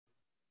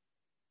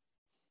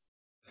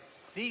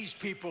These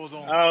people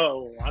don't.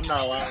 Oh, I'm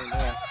not allowing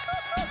that.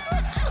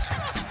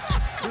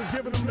 Who's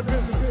giving them the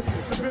business?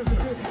 The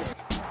business.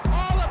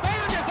 Oh,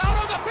 LeBaron is out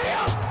on the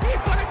field. He's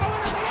going to go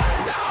into the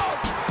end zone.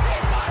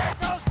 He's got it.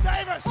 Goes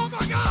Davis. Oh,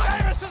 my God.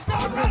 Davis is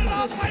going to run it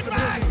all the way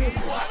back. It's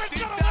going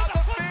to win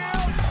the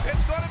football.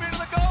 It's going to be to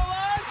the goal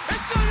line.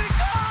 It's going to be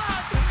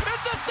gone.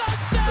 It's a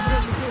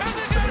touchdown. And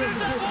the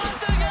Gators have won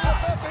the game.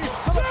 To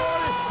the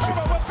 40,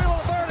 over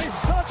Whitfield, 30,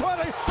 to the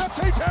 20,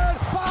 15, 10,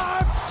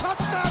 5,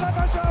 touchdown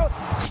FSU.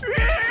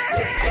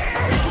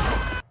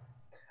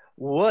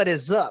 What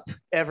is up,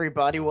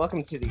 everybody?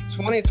 Welcome to the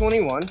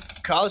 2021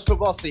 college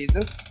football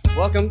season.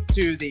 Welcome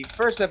to the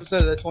first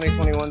episode of the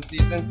 2021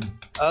 season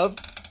of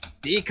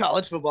the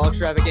College Football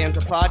Extravaganza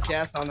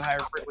podcast on the Higher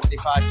Frequency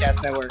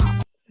Podcast Network.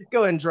 Go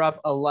ahead and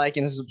drop a like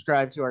and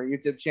subscribe to our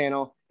YouTube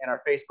channel and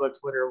our Facebook,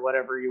 Twitter,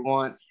 whatever you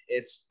want.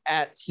 It's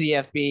at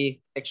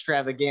CFB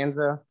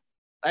Extravaganza.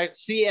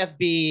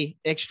 CFB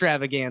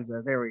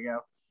Extravaganza. There we go.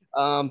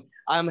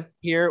 I'm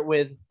here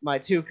with my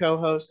two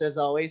co-hosts, as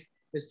always,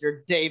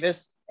 Mr.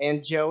 Davis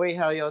and Joey.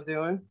 How y'all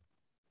doing?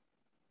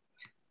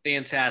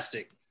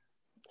 Fantastic.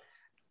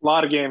 A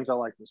lot of games I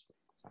like this week.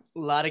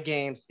 A lot of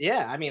games.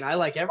 Yeah, I mean, I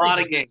like every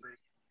lot of game this week.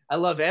 I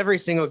love every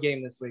single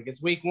game this week.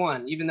 It's week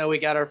one, even though we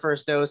got our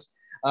first dose.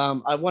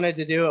 I wanted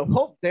to do a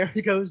whoop. There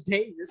goes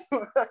Davis.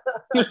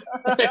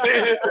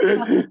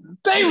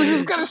 Davis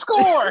is going to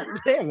score.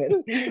 Damn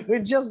it. We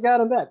just got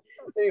him back.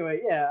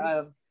 Anyway,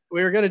 yeah,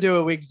 we were going to do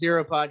a week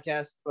zero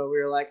podcast, but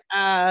we were like,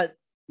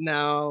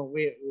 no,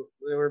 we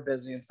were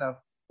busy and stuff.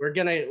 We're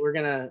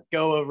gonna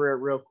go over it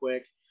real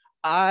quick.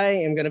 I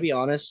am gonna be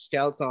honest,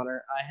 Scout's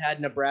honor. I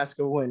had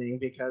Nebraska winning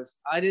because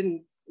I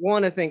didn't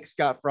want to think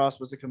Scott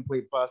Frost was a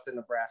complete bust in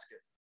Nebraska.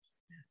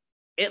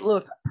 It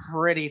looked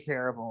pretty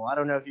terrible. I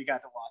don't know if you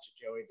got to watch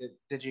it, Joey.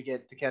 Did you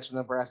get to catch the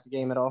Nebraska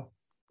game at all?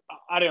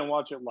 I didn't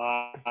watch it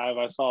live.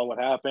 I saw what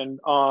happened.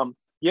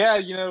 Yeah,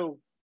 you know,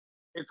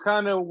 it's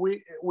kind of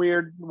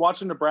weird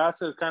watching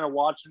Nebraska. Is kind of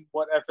watching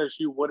what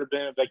FSU would have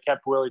been if they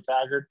kept Willie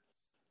Taggart.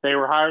 They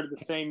were hired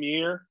the same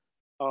year.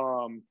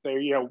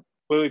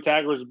 Willie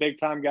Taggart was a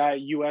big-time guy at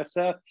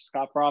USF.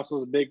 Scott Frost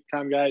was a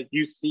big-time guy at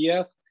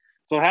UCF.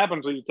 So it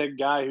happens when you take a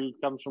guy who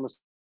comes from a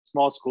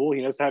small school.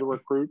 He knows how to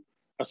recruit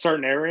a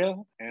certain area,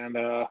 and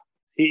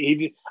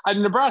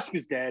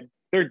Nebraska's dead.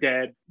 They're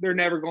dead. They're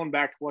never going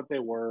back to what they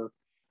were.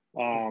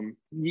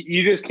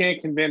 You just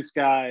can't convince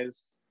guys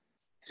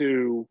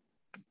to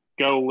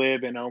go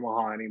live in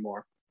Omaha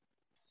anymore.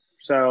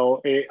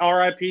 So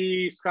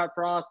RIP Scott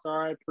Frost,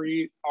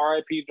 RIP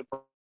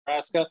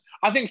Nebraska.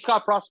 I think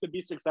Scott Frost could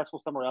be successful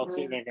somewhere else.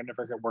 He ain't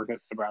never gonna work at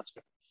Nebraska.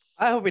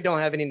 I hope we don't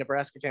have any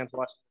Nebraska fans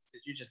watching this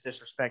because you just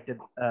disrespected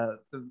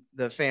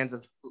the fans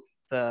of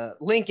the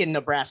Lincoln,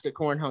 Nebraska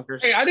Corn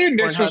Hunkers. Hey, I didn't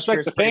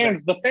disrespect the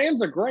fans. Bad. The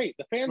fans are great.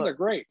 The fans are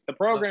great. The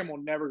program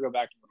will never go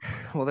back to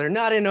Nebraska. Well, they're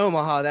not in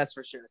Omaha, that's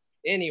for sure.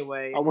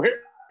 Anyway.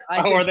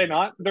 Are they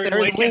not? They're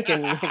in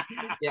Lincoln.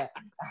 Yeah.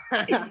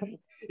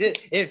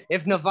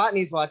 if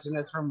Novotny's watching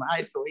this from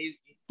high school,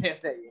 he's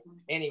pissed at you.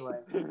 Anyway,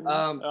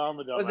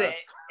 was it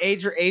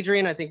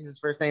Adrian? I think is his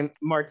first name.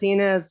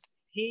 Martinez.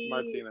 He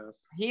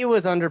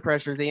was under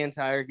pressure the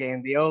entire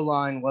game. The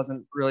O-line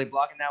wasn't really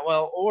blocking that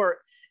well, or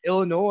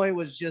Illinois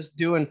was just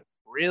doing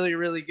really,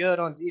 really good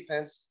on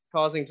defense,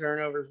 causing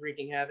turnovers,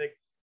 wreaking havoc.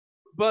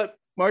 But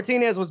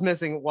Martinez was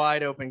missing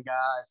wide open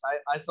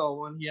guys. I saw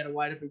one. He had a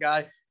wide open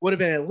guy. Would have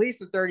been at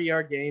least a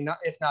 30-yard gain,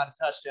 if not a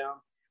touchdown,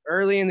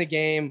 early in the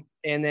game.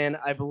 And then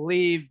I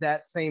believe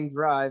that same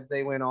drive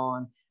they went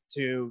on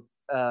to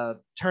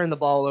turn the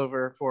ball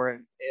over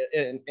for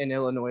an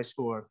Illinois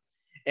score.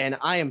 And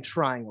I am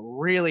trying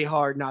really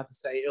hard not to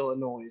say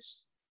Illinois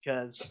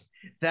because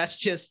they're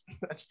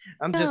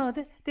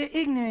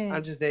ignorant.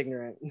 I'm just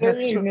ignorant. They're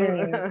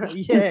ignorant.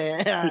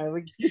 Yeah.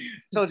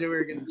 Told you we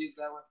were going to use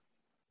that one.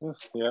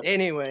 Yep.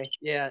 Anyway,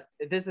 yeah,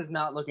 this is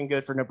not looking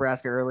good for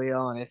Nebraska early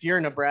on. If you're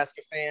a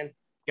Nebraska fan,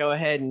 go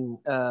ahead and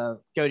go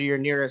to your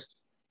nearest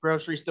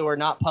grocery store,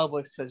 not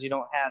Publix because you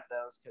don't have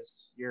those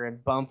because you're in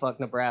bumfuck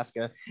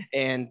Nebraska,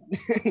 and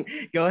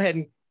go ahead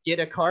and get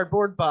a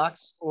cardboard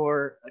box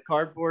or a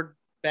cardboard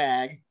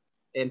bag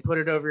and put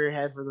it over your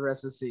head for the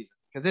rest of the season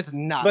because it's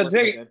not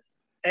looking good.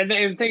 And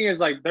the thing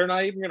is, like, they're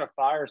not even going to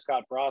fire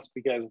Scott Frost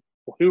because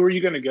who are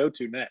you going to go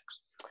to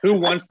next? Who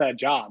wants that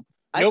job?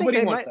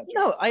 Nobody wants that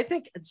job. No, I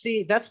think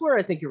that's where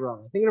I think you're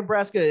wrong. I think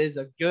Nebraska is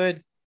a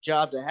good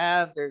job to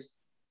have.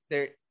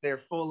 They're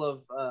full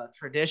of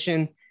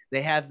tradition.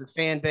 They have the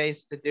fan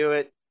base to do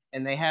it,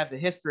 and they have the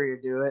history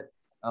to do it.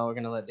 Oh, we're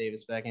gonna let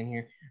Davis back in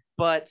here,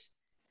 but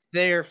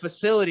their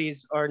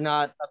facilities are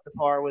not up to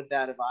par with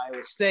that of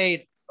Iowa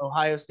State,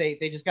 Ohio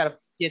State. They just got to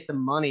get the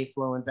money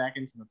flowing back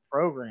into the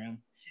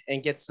program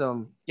and get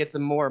some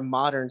more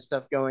modern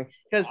stuff going.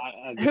 Because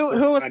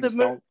who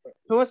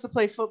wants to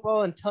play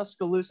football in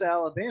Tuscaloosa,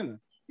 Alabama?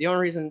 The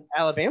only reason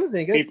Alabama's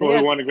any good, people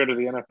who want to go to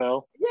the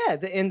NFL. Yeah,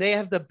 and they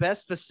have the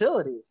best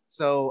facilities.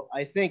 So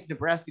I think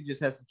Nebraska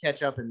just has to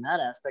catch up in that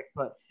aspect.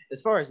 But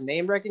as far as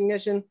name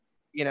recognition,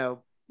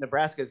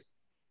 Nebraska's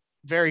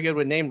very good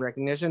with name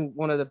recognition.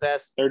 One of the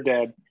best. They're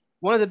dead.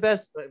 one of the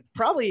best,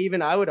 probably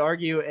even I would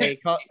argue a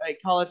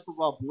college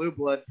football blue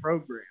blood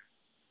program,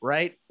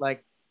 right?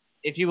 Like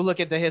if you look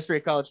at the history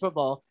of college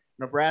football,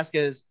 Nebraska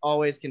is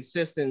always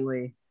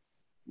consistently,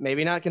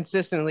 maybe not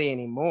consistently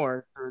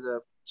anymore through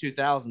the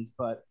 2000s,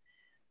 but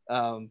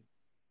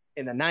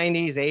in the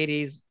 90s,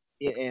 80s,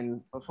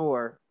 and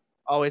before,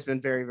 always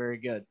been very, very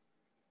good.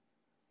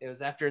 It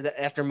was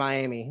after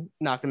Miami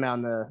knocked them out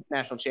in the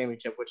national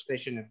championship, which they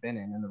shouldn't have been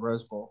in the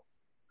Rose Bowl.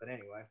 But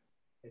anyway,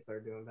 they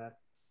started doing that.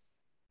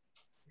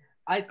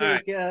 I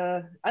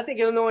think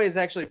Illinois is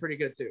actually pretty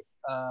good too.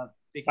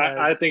 Because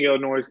I think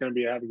Illinois is going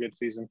to have a good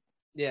season.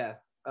 Yeah.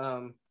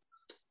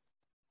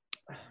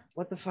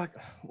 What the fuck?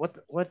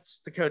 What's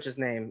the coach's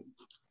name?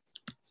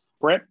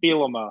 Brett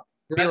Bielema.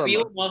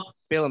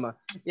 Bielema.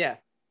 Yeah.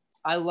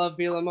 I love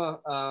Bielema.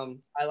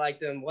 I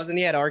liked him. Wasn't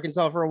he at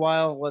Arkansas for a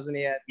while? Wasn't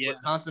he at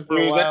Wisconsin for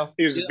a while?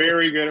 He was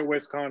very good at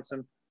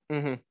Wisconsin.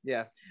 Mm-hmm.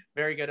 Yeah,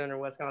 very good under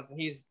Wisconsin.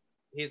 He's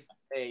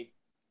a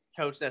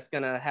coach that's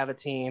going to have a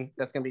team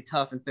that's going to be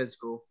tough and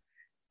physical,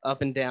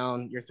 up and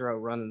down your throat,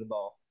 running the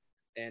ball.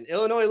 And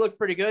Illinois looked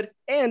pretty good,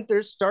 and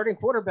their starting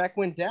quarterback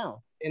went down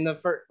in the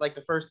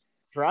first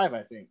drive,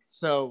 I think.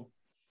 So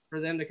for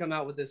them to come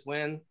out with this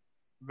win,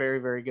 very,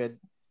 very good.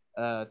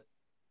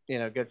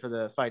 Good for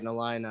the Fighting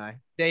Illini.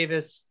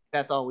 Davis,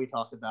 that's all we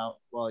talked about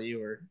while you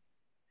were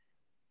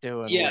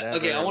doing. Yeah.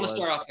 Okay. I want to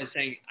start off by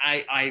saying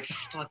I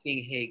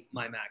fucking hate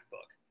my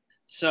MacBook.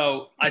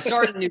 So I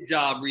started a new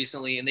job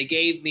recently, and they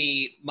gave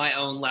me my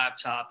own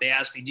laptop. They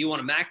asked me, "Do you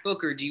want a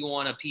MacBook or do you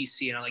want a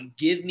PC?" And I'm like,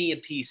 "Give me a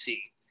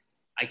PC.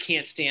 I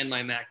can't stand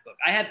my MacBook.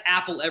 I have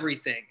Apple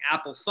everything,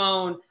 Apple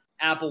phone,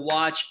 Apple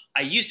Watch.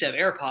 I used to have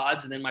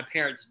AirPods, and then my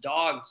parents'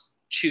 dogs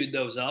chewed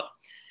those up.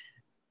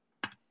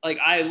 Like,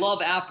 I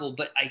love Apple,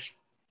 but I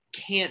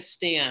can't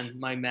stand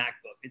my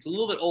MacBook. It's a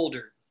little bit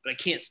older, but I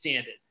can't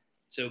stand it.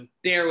 So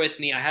bear with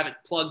me. I have it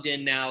plugged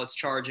in now. It's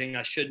charging.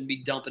 I shouldn't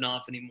be dumping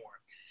off anymore.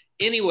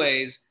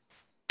 Anyways,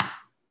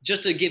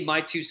 just to give my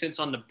 2 cents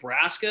on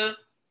Nebraska,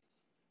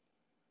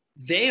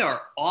 they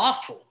are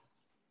awful.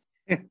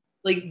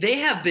 Like, they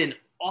have been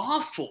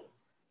awful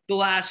the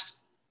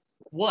last,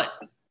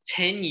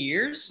 10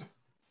 years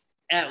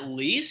at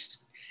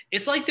least?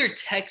 It's like they're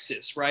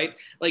Texas, right?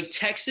 Like,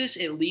 Texas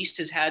at least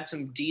has had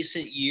some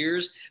decent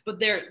years, but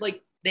they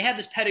have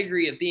this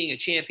pedigree of being a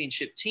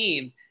championship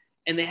team,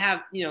 and they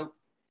have,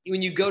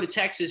 when you go to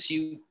Texas,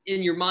 you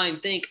in your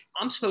mind think,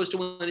 I'm supposed to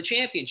win a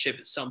championship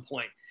at some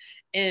point.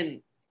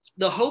 And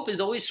the hope is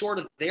always sort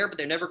of there, but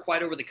they're never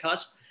quite over the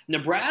cusp.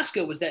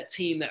 Nebraska was that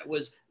team that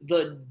was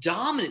the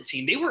dominant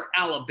team. They were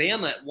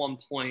Alabama at one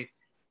point,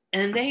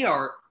 and they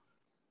are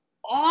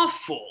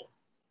awful.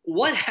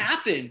 What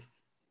happened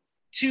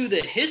to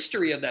the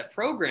history of that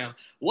program?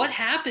 What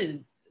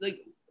happened?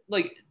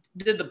 Like,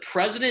 did the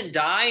president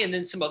die and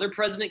then some other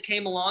president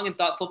came along and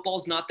thought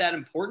football's not that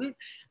important?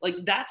 Like,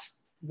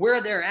 that's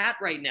where they're at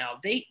right now.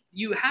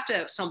 You have to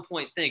at some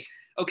point think,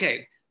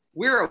 okay,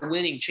 we're a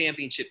winning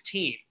championship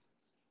team.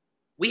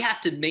 We have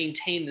to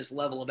maintain this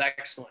level of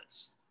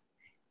excellence.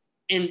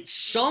 And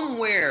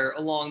somewhere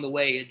along the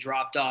way, it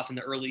dropped off in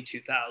the early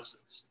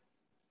 2000s.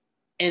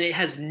 And it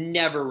has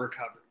never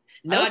recovered.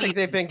 I don't think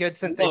they've been good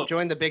since they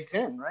joined the Big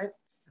Ten, right?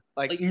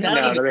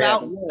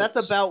 That's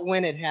about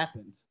when it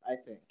happened, I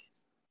think.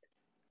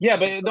 Yeah,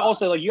 but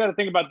also, you got to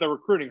think about the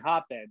recruiting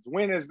hotbeds.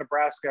 When has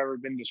Nebraska ever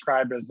been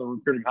described as the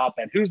recruiting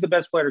hotbed? Who's the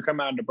best player to come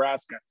out of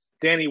Nebraska?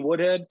 Danny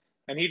Woodhead,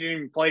 and he didn't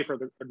even play for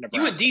Nebraska.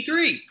 You went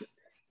D3.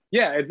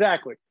 Yeah,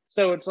 exactly.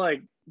 So it's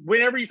like,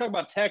 whenever you talk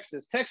about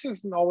Texas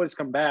can always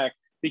come back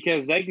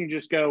because they can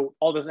just go,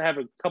 have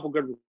a couple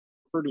good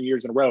recruiting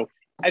years in a row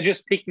at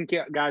just picking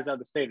guys out of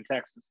the state of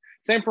Texas.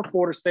 Same for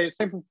Florida State,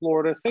 same from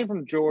Florida, same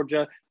from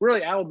Georgia,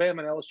 really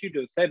Alabama and LSU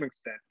to the same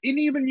extent. And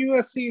even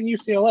USC and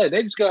UCLA,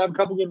 they just go have a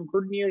couple good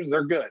recruiting years,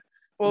 they're good.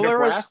 Well,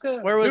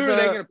 Nebraska, who are they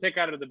going to pick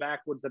out of the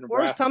backwoods of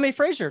Nebraska? Where's Tommy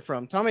Frazier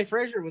from? Tommy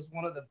Frazier was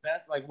one of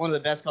the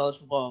best college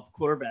football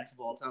quarterbacks of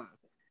all time,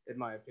 in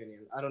my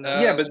opinion. I don't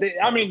know. Yeah, but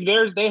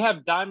they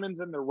have diamonds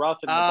in the rough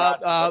in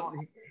Nebraska.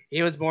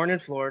 He was born in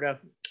Florida.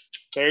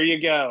 There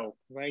you go.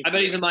 I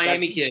bet he's a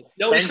Miami kid.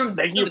 No, he's from.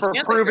 Thank you for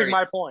proving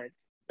my point.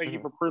 Thank you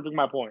for proving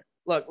my point.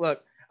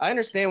 Look, I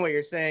understand what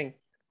you're saying,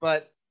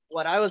 but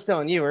what I was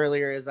telling you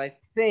earlier is I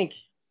think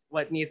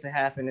what needs to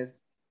happen is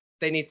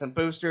they need some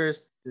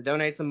boosters to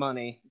donate some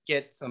money,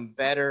 get some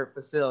better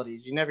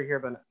facilities. You never hear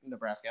about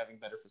Nebraska having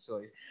better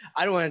facilities.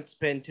 I don't want to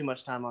spend too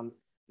much time on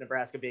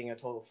Nebraska being a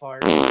total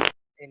fart.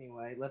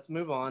 Anyway, let's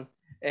move on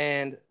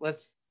and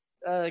let's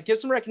give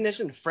some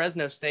recognition to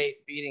Fresno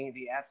State beating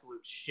the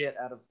absolute shit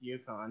out of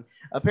UConn.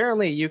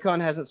 Apparently,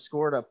 UConn hasn't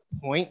scored a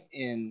point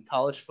in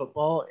college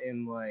football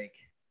in like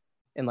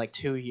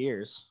 2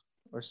 years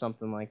or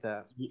something like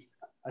that.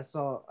 I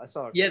saw.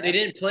 Yeah, they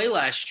didn't play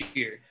last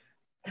year.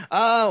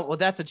 Oh, well,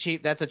 that's a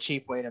cheap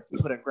way to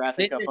put a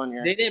graphic up on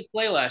your. They didn't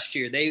play last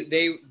year.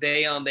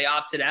 They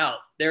opted out.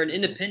 They're an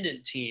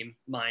independent team,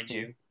 mind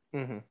you,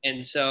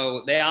 and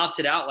so they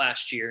opted out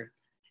last year,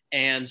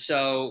 and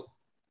so.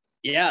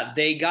 Yeah,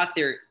 they got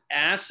their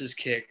asses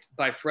kicked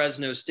by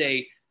Fresno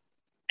State.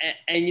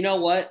 And you know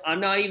what? I'm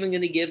not even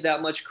going to give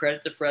that much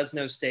credit to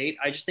Fresno State.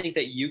 I just think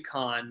that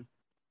UConn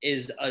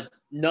is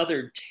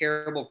another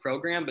terrible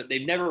program, but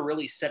they've never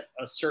really set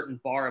a certain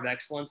bar of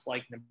excellence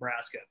like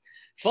Nebraska.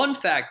 Fun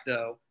fact,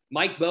 though,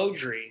 Mike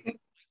Beaudry,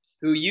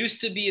 who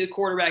used to be the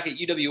quarterback at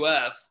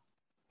UWF,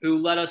 who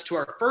led us to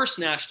our first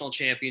national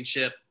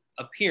championship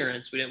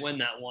appearance. We didn't win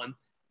that one.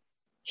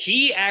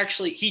 He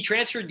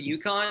transferred to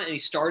UConn, and he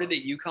started at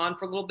UConn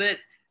for a little bit.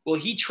 Well,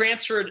 he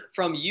transferred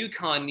from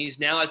UConn, and he's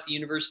now at the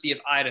University of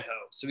Idaho.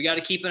 So we got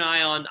to keep an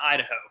eye on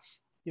Idaho.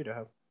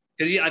 Idaho.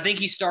 Because I think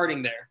he's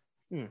starting there.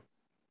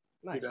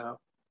 Nice.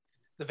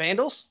 The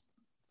Vandals?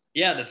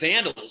 Yeah, the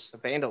Vandals. The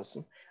Vandals.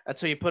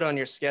 That's what you put on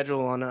your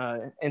schedule on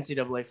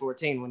NCAA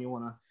 14 when you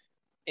want to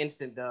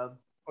instant dub.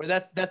 Or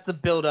that's the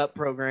build-up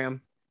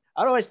program.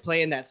 I'd always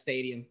play in that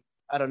stadium.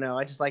 I don't know.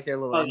 I just like their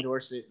little indoor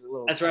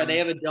stadium. That's right. They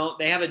have a dome.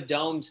 They have a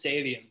dome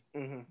stadium.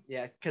 Mm-hmm.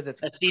 Yeah, because it's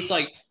that seats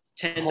like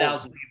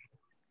 10,000 people.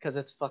 Because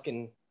it's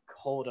fucking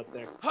cold up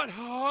there.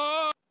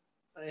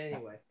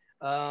 Anyway,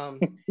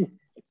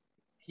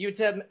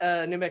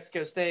 UTEP, New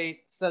Mexico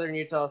State, Southern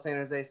Utah, San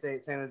Jose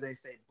State. San Jose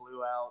State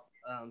blew out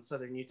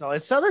Southern Utah.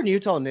 Is Southern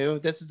Utah new?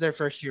 This is their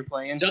first year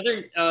playing.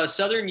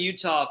 Southern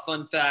Utah,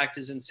 fun fact,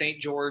 is in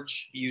St.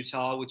 George,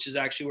 Utah, which is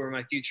actually where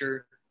my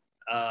future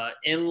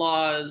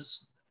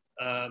in-laws,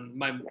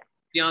 my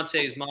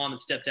fiance's mom and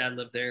stepdad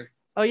live there.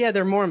 Oh yeah,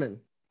 they're Mormon.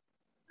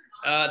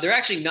 They're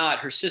actually not.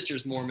 Her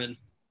sister's Mormon.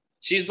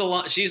 She's the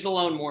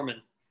lone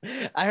Mormon.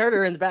 I heard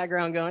her in the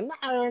background going, "No,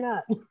 they're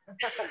not."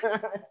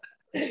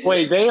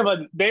 Wait, they have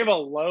a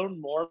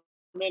lone Mormon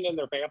in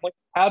their family?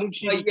 How did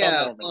she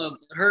become Mormon?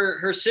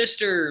 Her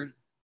sister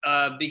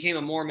became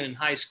a Mormon in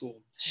high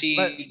school.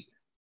 Can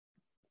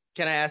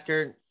I ask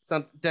her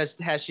something?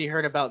 Has she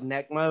heard about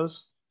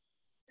NECMOs?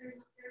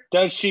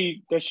 Does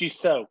she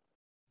soak?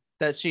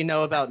 Does she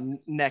know about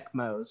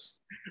NECMOs?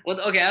 Well,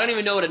 okay, I don't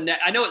even know what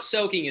I know what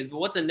soaking is, but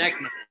what's a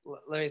NECMO?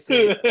 Let me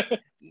see.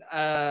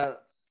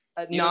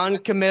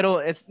 Non-committal.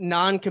 It's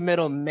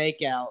non-committal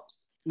makeout.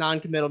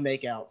 Non-committal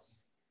makeouts.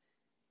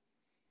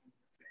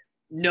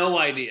 No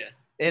idea.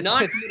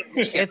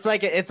 It's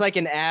like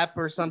an app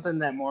or something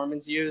that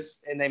Mormons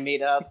use, and they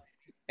meet up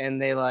and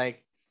they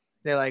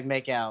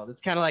make out.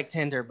 It's kind of like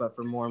Tinder, but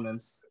for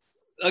Mormons.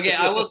 Okay,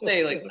 I will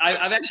say, like,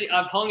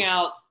 I've hung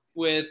out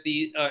with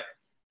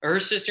her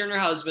sister and her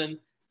husband.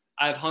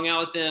 I've hung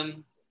out with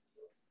them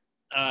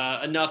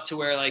enough to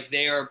where, like,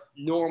 they are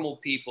normal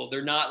people.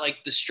 They're not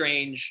like the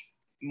strange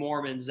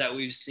Mormons that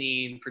we've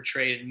seen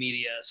portrayed in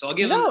media. So I'll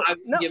give them.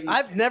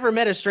 I've never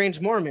met a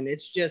strange Mormon.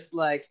 It's just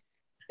like,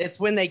 it's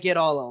when they get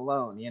all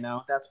alone, you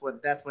know. That's when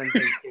things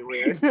get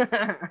weird.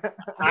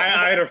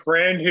 I had a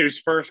friend whose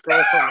first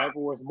girlfriend ever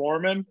was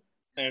Mormon,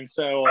 and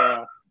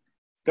so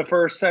the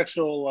first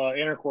sexual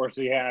intercourse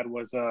he had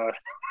was through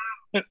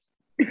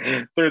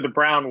the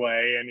Brown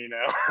way, and you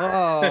know.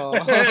 Oh.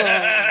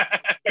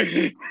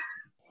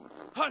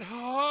 Okay.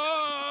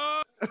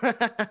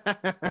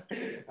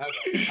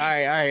 All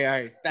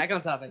right. Back on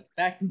topic.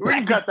 We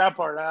can cut that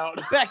part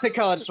out. Back to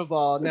college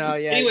football. No,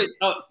 yeah. Anyway,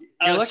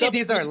 you're lucky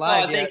these aren't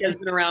live I think has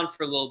been around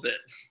for a little bit.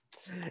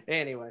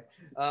 Anyway,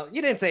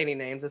 you didn't say any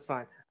names. It's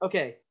fine.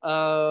 Okay.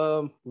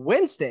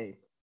 Wednesday,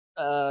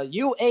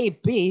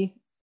 UAB.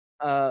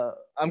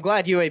 I'm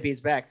glad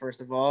UAB's back.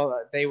 First of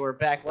all, they were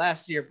back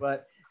last year,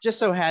 but just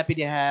so happy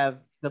to have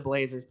the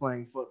Blazers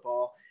playing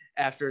football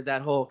after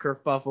that whole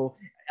kerfuffle.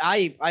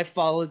 I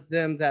followed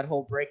them that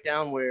whole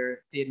breakdown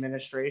where the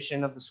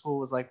administration of the school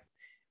was like,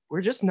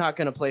 we're just not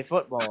going to play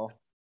football.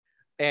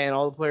 And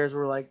all the players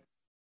were like,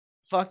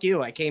 fuck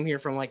you. I came here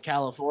from like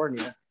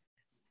California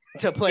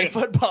to play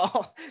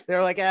football.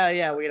 They're like,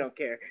 yeah, we don't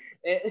care.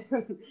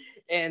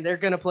 And they're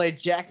going to play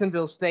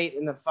Jacksonville State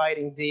in the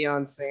Fighting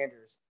Deion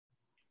Sanders,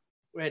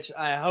 which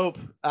I hope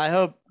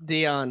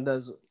Deion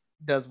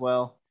does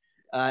well.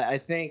 I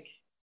think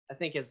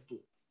his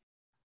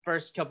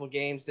first couple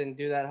games didn't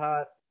do that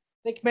hot.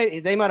 I think maybe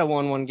they might have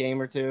won one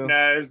game or two.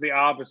 No, it was the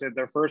opposite.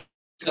 Their first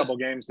couple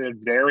games did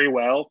very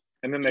well,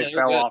 and then they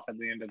fell off at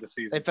the end of the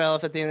season. They fell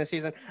off at the end of the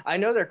season. I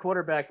know their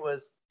quarterback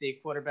was the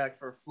quarterback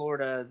for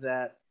Florida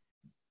that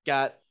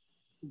got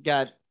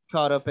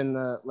caught up in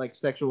the like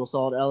sexual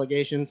assault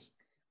allegations.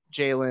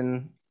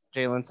 Jalen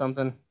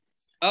something.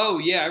 Oh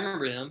yeah, I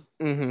remember him.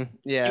 Mm-hmm.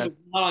 Yeah. He was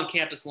not on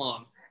campus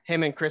long.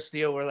 Him and Chris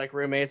Steele were like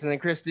roommates, and then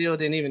Chris Steele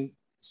didn't even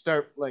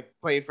start like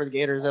play for the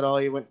Gators at all.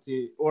 He went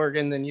to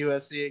Oregon, then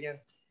USC again.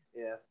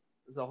 Yeah,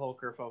 there's a whole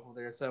kerfuffle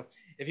there. So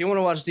if you want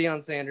to watch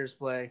Deion Sanders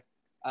play,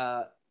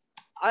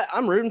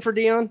 I'm rooting for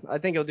Deion. I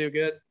think he'll do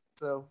good.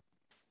 So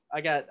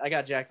I got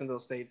Jacksonville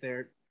State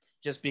there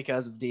just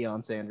because of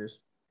Deion Sanders.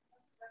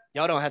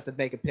 Y'all don't have to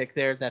make a pick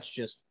there. That's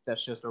just a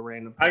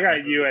random pick. I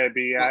got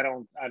UAB. I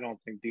don't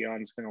think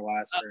Deion's gonna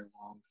last very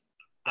long.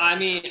 I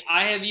mean,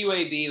 I have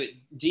UAB, but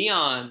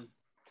Deion,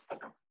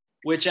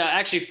 which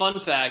actually, fun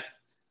fact,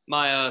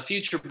 my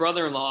future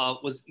brother-in-law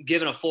was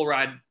given a full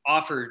ride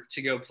offer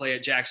to go play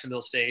at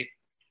Jacksonville State.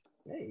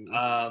 Hey.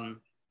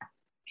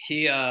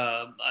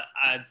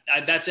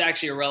 That's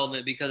actually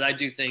irrelevant because I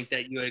do think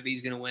that UAB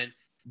is going to win.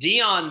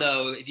 Dion,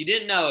 though, if you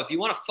didn't know, if you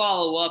want to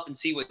follow up and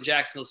see what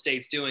Jacksonville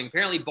State's doing,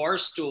 apparently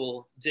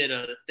Barstool did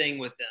a thing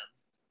with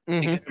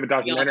them. A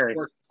documentary.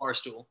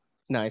 Barstool.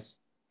 Nice.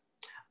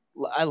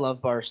 I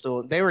love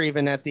Barstool. They were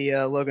even at the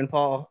Logan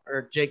Paul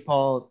or Jake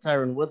Paul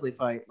Tyron Woodley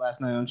fight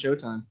last night on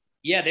Showtime.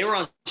 Yeah, they were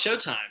on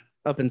Showtime.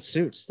 Up in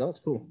suits. That was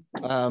cool.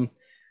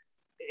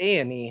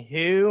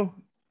 Anywho,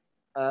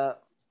 I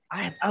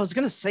was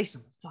gonna say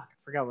something. Fuck, I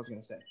forgot what I was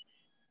gonna say.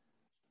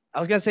 I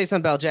was gonna say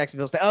something about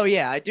Jacksonville State. Oh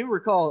yeah, I do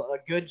recall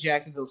a good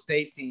Jacksonville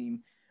State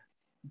team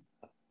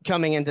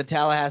coming into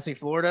Tallahassee,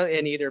 Florida,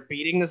 and either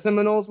beating the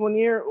Seminoles one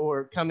year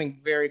or coming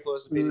very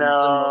close to beating the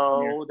Seminoles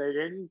one year. No, they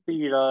didn't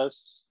beat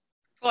us.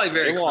 Probably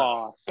very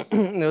close.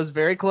 It was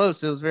very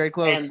close. It was very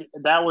close. And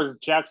that was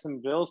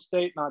Jacksonville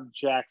State, not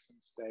Jackson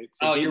State.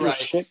 So you're right.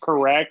 Shit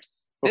correct.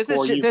 This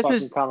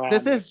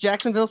is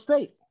Jacksonville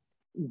State.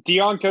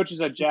 Dion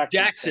coaches at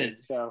Jackson.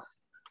 State, so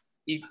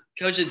he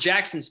coaches at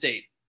Jackson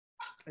State.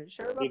 Are you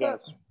sure about that?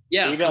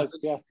 Yeah, he does.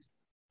 Yeah,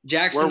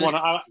 Jackson.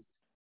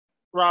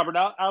 Robert,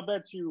 I'll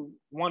bet you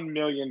 $1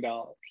 million.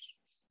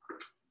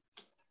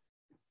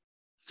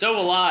 So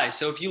will I.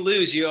 So if you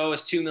lose, you owe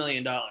us $2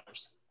 million.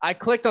 I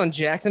clicked on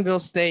Jacksonville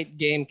State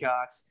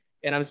Gamecocks,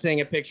 and I'm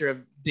seeing a picture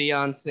of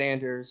Deion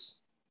Sanders,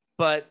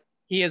 but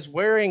he is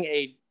wearing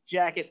a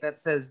jacket that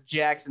says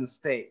Jackson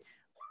State.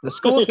 The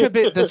schools could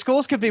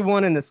be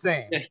one and the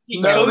same.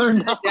 No, they're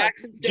not.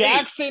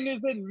 Jackson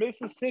is in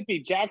Mississippi.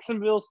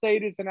 Jacksonville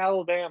State is in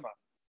Alabama.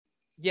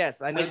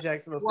 Yes, I know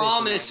Jacksonville State. I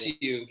promise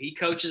you, he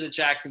coaches at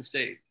Jackson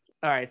State.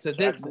 All right, so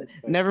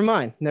never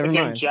mind.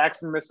 In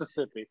Jackson,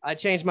 Mississippi. I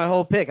changed my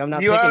whole pick. I'm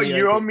not. You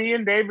owe me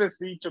and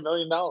Davis each $1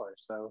 million.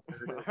 So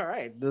all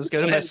right, let's go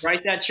to my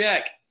write that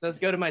check. Let's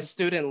go to my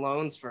student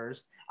loans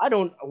first. I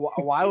don't.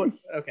 Why would?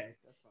 Okay,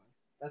 that's fine.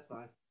 That's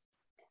fine.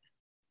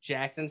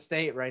 Jackson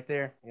State, right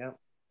there. Yep,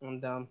 I'm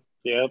dumb.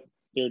 Yep,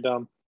 you're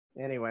dumb.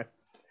 Anyway,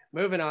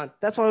 moving on.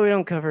 That's why we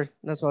don't cover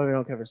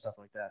stuff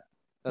like that.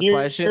 That's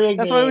why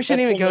we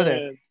shouldn't even go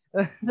there.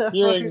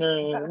 You're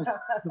ignorant.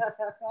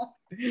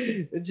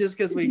 Just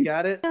because we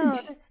got it. No,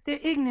 they're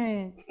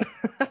ignorant.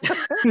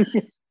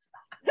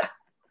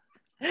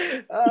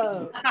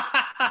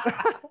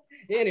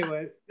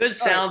 Anyway, good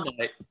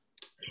soundbite.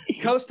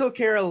 Coastal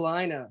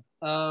Carolina.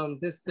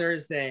 This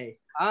Thursday,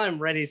 I'm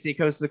ready to see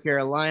Coastal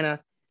Carolina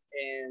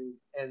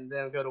and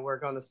then go to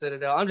work on the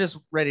Citadel. I'm just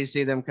ready to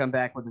see them come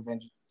back with a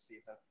vengeance this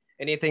season.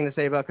 Anything to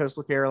say about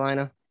Coastal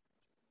Carolina?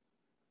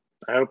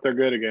 I hope they're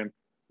good again.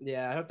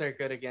 Yeah, I hope they're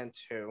good again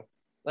too.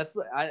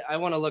 I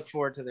want to look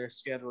forward to their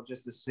schedule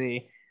just to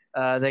see.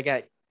 They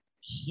got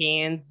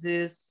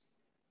Kansas,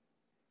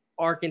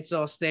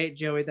 Arkansas State,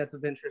 Joey, that's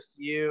of interest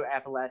to you,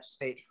 Appalachia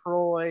State,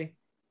 Troy,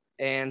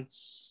 and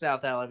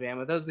South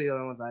Alabama. Those are the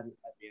only ones I'd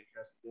be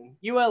interested in.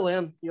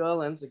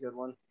 ULM's a good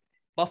one.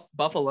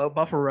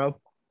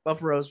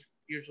 Buffalo's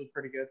usually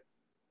pretty good.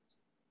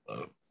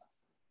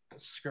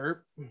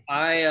 Skirt.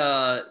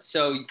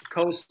 So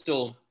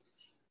Coastal,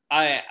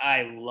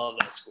 I love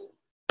that school.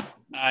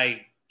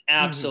 I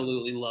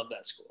absolutely love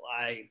that school.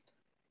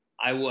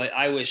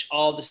 I wish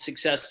all the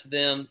success to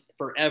them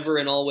forever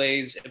and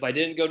always. If I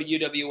didn't go to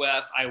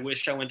UWF, I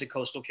wish I went to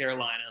Coastal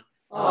Carolina.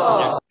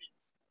 Oh.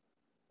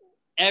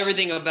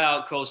 Everything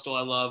about Coastal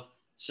I love.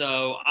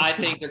 So I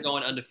think they're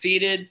going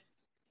undefeated.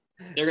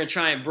 They're going to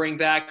try and bring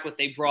back what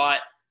they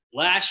brought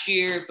last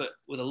year, but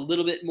with a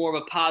little bit more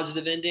of a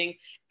positive ending.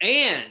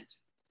 And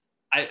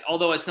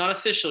although it's not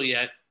official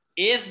yet,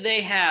 if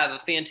they have a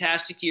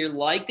fantastic year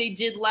like they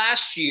did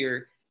last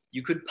year,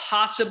 you could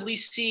possibly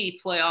see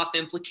playoff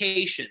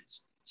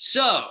implications.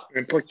 So,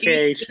 keep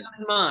that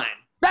in mind.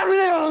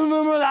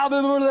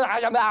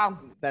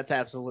 That's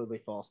absolutely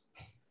false.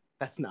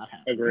 That's not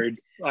happening. Agreed.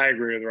 I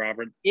agree with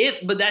Robert.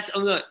 If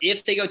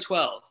they go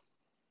 12.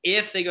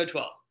 If they go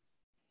 12.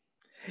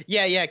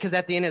 Yeah, because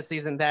at the end of the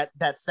season,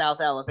 that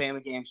South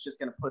Alabama game is just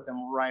going to put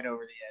them right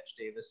over the edge,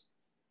 Davis.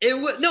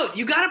 No,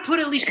 you got to put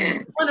at least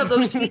one of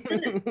those teams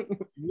in it.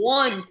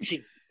 One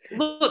team.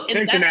 Look,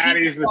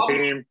 Cincinnati's the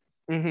team.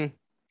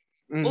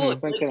 Mm-hmm. Mm-hmm. Look,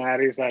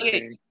 Cincinnati's that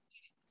team.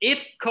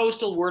 If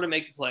Coastal were to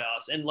make the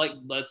playoffs, and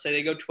let's say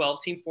they go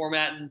 12-team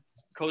format, and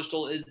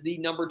Coastal is the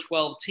number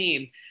 12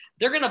 team,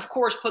 they're going to, of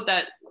course, put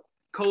that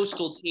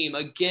Coastal team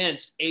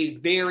against a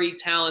very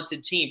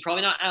talented team.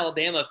 Probably not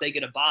Alabama if they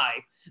get a bye,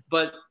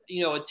 but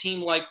a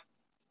team like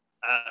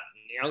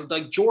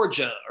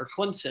Georgia or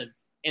Clemson.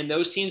 And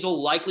those teams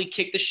will likely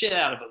kick the shit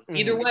out of them. Mm-hmm.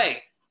 Either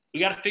way, we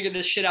got to figure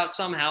this shit out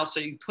somehow. So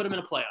you put them in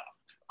a playoff.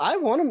 I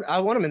want them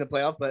in the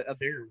playoff, but a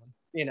bigger one.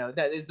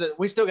 That is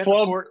we still got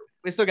 12.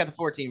 We still got the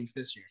 4 teams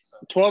this year. So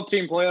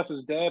 12-team playoff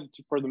is dead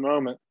for the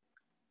moment.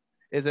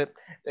 Is it?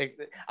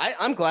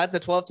 I'm glad the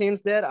 12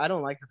 team's dead. I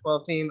don't like the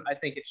 12 team. I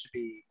think it should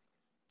be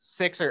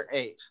 6 or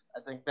 8. I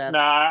think that's.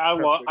 I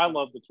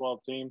love the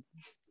 12 team.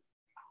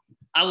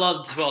 I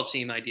love the 12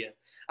 team idea.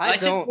 I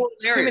don't.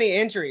 Too many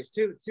injuries.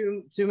 Too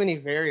many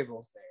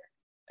variables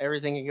there.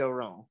 Everything can go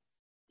wrong.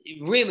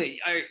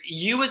 Really,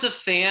 you as a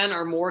fan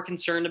are more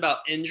concerned about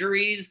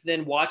injuries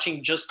than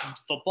watching just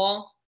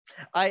football?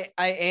 I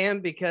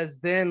am, because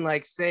then,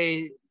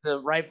 say the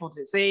rightful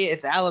to see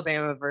it's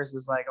Alabama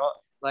versus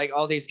like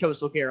all these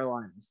Coastal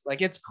Carolinas.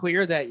 Like it's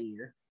clear that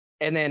year.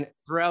 And then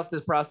throughout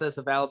this process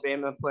of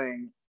Alabama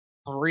playing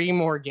 3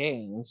 more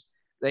games,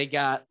 they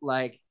got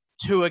like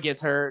Tua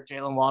gets hurt,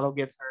 Jalen Waddle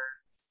gets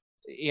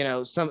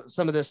hurt.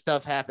 Some of this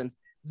stuff happens.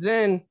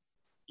 Then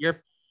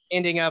you're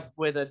ending up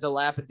with a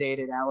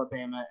dilapidated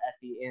Alabama at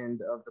the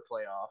end of the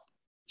playoff.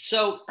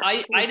 So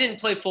I didn't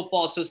play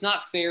football, so it's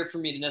not fair for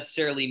me to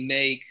necessarily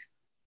make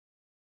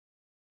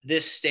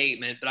this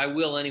statement, but I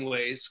will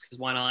anyways, because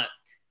why not?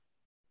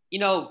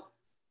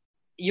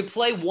 You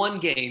play 1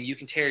 game, you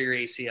can tear your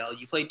ACL.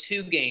 You play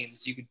 2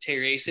 games, you can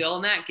tear your ACL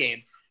in that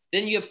game.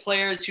 Then you have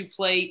players who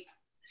play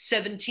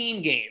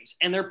 17 games,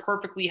 and they're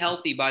perfectly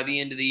healthy by the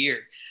end of the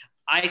year.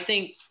 I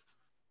think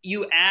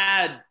you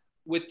add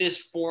with this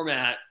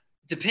format,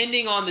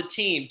 depending on the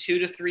team, 2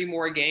 to 3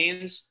 more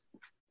games.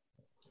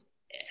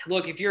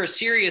 Look, if you're a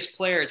serious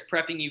player, it's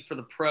prepping you for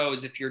the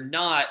pros. If you're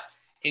not,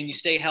 and you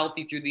stay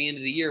healthy through the end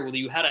of the year, well,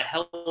 you had a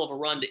hell of a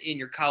run to end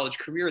your college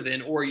career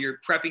then, or you're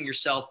prepping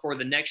yourself for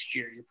the next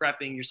year. You're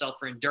prepping yourself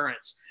for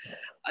endurance.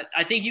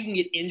 I think you can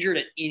get injured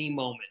at any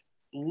moment,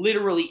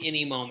 literally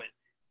any moment.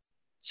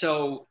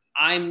 So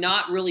I'm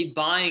not really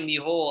buying the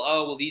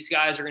whole, these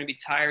guys are going to be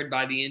tired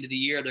by the end of the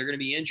year. They're going to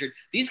be injured.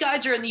 These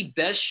guys are in the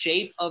best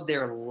shape of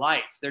their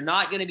life. They're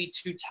not going to be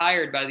too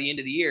tired by the end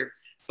of the year.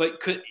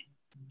 But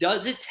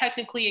does it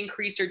technically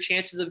increase their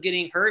chances of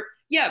getting hurt?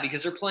 Yeah,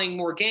 because they're playing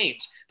more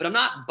games. But I'm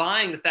not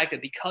buying the fact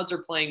that because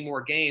they're playing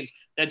more games,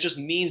 that just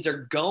means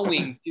they're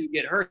going to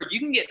get hurt. You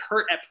can get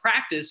hurt at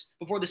practice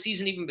before the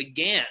season even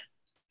began.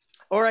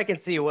 Or I can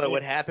see what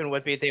would happen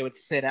would be they would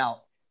sit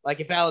out. Like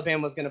if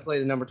Alabama was going to play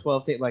the number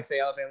 12 team, like say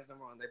Alabama's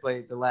number 1, they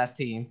play the last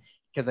team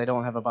because they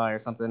don't have a bye or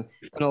something,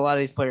 and a lot of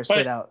these players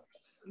sit out.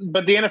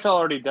 But the NFL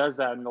already does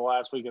that in the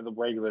last week of the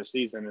regular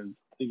season.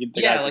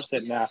 Guys are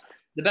sitting out.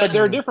 But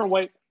there are different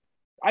ways.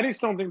 I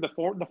just don't think the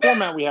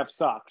format we have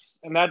sucks,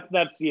 and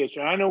that's the issue.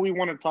 And I know we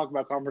want to talk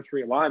about conference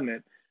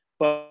realignment,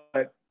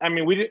 but I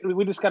mean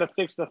we just got to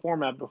fix the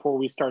format before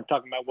we start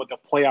talking about what the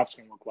playoffs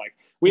can look like.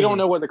 We don't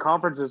know what the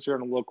conferences are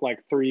going to look like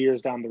 3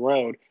 years down the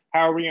road.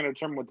 How are we going to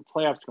determine what the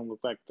playoffs can look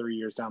like 3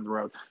 years down the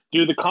road?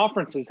 Do the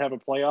conferences have a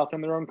playoff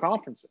in their own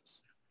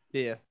conferences?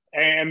 Yeah.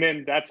 And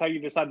then that's how you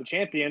decide the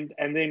champion.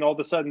 And then all of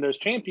a sudden there's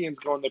champions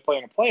going, they play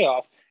in a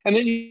playoff. And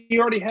then you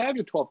already have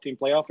your 12-team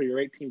playoff or your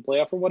 8-team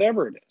playoff or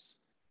whatever it is.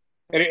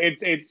 And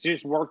it's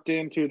just worked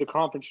into the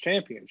conference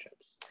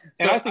championships.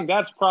 And I think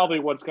that's probably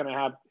what's going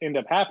to end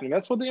up happening.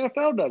 That's what the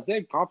NFL does. They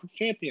have conference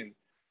championships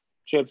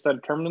that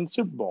determine the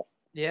Super Bowl.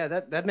 Yeah,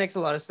 that makes a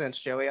lot of sense,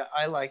 Joey.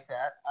 I like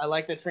that. I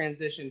like the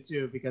transition,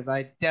 too, because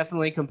I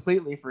definitely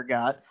completely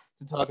forgot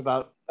to talk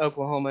about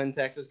Oklahoma and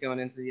Texas going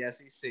into the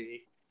SEC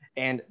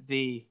and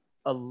the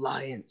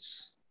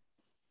alliance.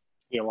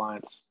 The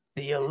alliance.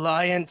 The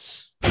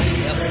alliance.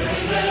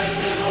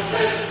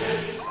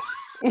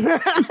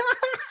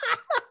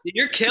 Dude,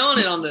 you're killing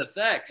it on the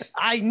effects.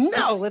 I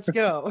know. Let's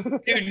go.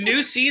 Dude,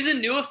 new season,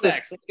 new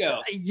effects. Let's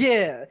go.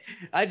 Yeah.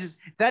 It's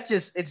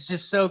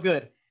just so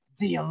good.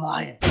 The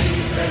alliance.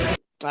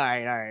 All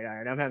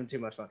right. I'm having too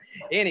much fun.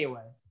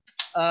 Anyway,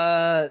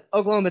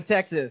 Oklahoma,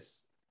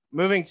 Texas,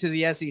 moving to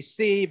the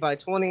SEC by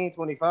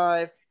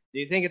 2025. Do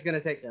you think it's going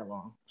to take that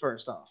long,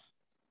 first off?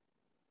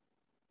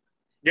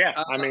 Yeah,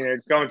 I mean,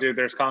 it's going to.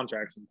 There's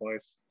contracts in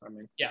place. I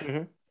mean, yeah.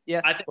 Mm-hmm.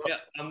 Yeah. I think,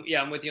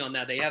 I'm with you on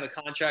that. They have a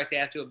contract they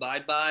have to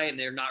abide by, and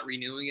they're not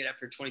renewing it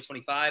after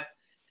 2025,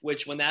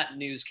 which when that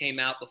news came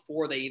out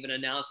before they even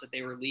announced that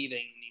they were leaving,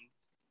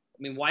 I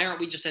mean, why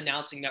aren't we just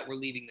announcing that we're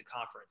leaving the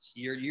conference?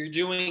 You're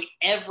doing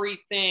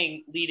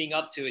everything leading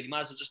up to it. You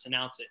might as well just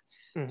announce it.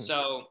 Mm-hmm.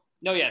 So,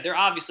 no, yeah, they're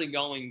obviously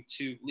going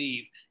to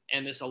leave.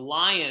 And this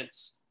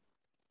alliance,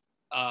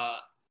 I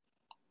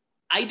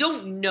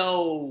don't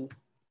know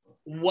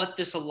what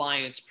this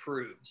alliance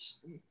proves.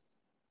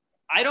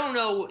 I don't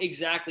know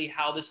exactly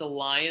how this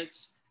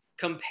alliance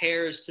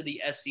compares to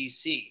the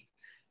SEC.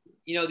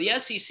 You know, the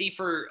SEC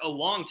for a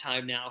long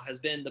time now has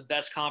been the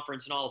best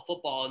conference in all of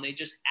football, and they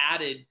just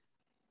added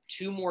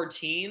 2 more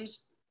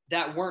teams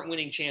that weren't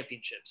winning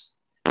championships.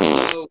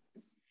 So,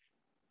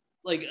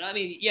 like, I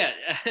mean, yeah.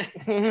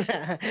 You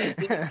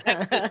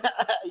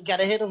got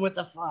to hit them with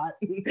the font.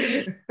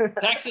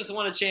 Texas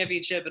won a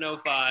championship in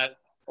 05,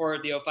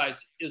 or the 05,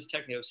 it was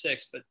technically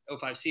 06, but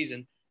 05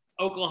 season.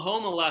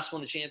 Oklahoma last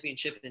won the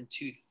championship in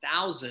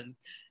 2000.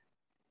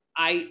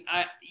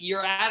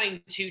 You're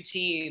adding 2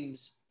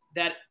 teams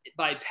that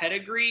by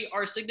pedigree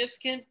are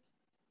significant.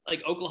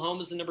 Like Oklahoma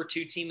is the number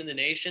 2 team in the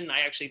nation. I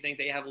actually think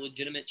they have a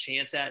legitimate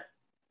chance at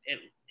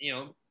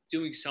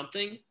doing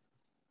something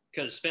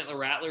because Spencer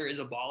Rattler is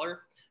a baller.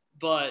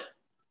 But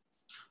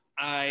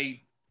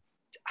I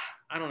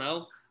don't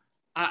know.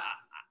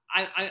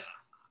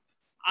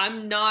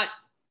 I'm not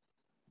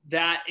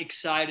that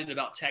excited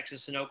about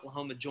Texas and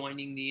Oklahoma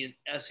joining the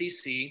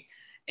SEC.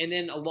 And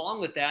then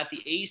along with that, the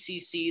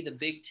ACC, the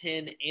Big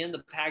Ten, and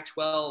the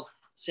Pac-12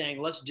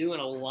 saying, let's do an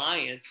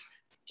alliance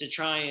to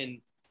try and,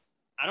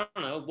 I don't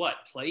know,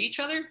 play each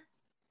other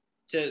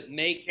to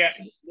make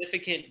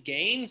significant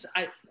gains.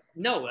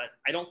 no,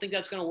 I don't think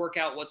that's going to work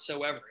out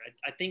whatsoever.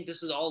 I think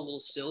this is all a little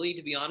silly,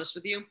 to be honest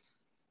with you.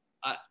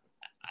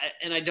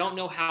 And I don't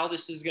know how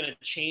this is going to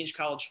change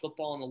college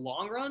football in the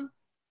long run.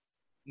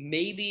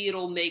 Maybe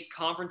it'll make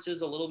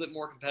conferences a little bit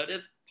more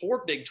competitive.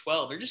 Poor Big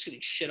 12, they're just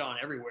getting shit on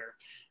everywhere.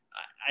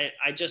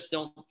 I just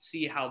don't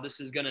see how this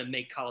is going to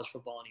make college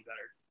football any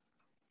better.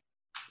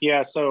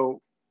 Yeah,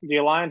 so the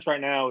alliance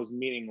right now is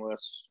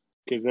meaningless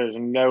because there's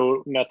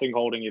nothing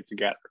holding it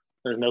together.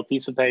 There's no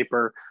piece of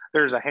paper.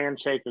 There's a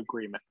handshake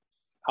agreement.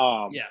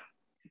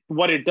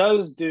 What it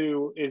does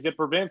do is it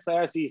prevents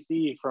the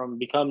SEC from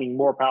becoming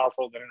more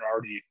powerful than it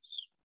already is.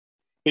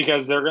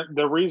 Because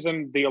the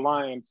reason the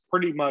alliance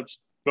pretty much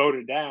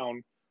voted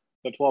down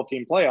the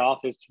 12-team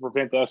playoff is to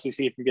prevent the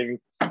SEC from getting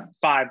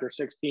 5 or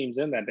 6 teams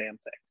in that damn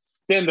thing.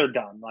 Then they're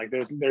done. Like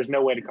there's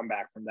no way to come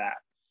back from that.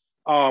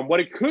 What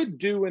it could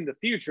do in the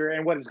future,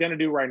 and what it's going to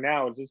do right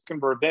now, is it's going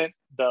to prevent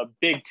the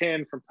Big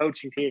Ten from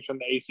poaching teams from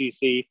the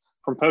ACC,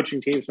 from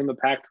poaching teams from the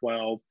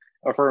Pac-12,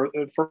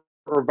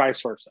 or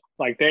vice versa.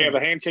 Like they have a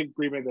handshake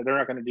agreement that they're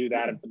not going to do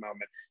that at the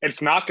moment.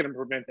 It's not going to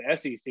prevent the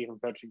SEC from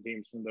poaching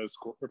teams from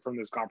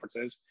those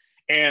conferences.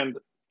 And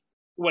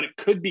what it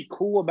could be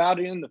cool about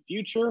it in the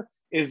future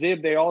is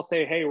if they all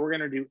say, "Hey, we're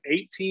going to do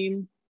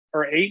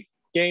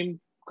 8-game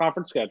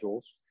conference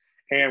schedules,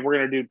 and we're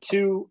going to do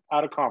 2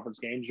 out-of-conference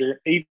games.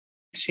 Each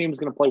team is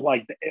going to play,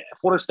 like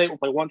Florida State will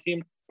play 1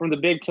 team from the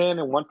Big Ten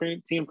and 1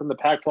 team from the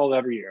Pac-12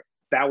 every year."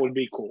 That would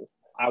be cool.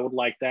 I would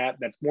like that.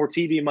 That's more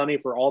TV money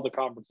for all the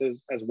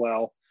conferences as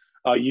well.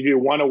 You do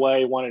 1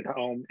 away, 1 at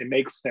home. It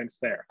makes sense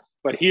there.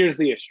 But here's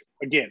the issue.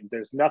 Again,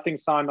 there's nothing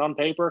signed on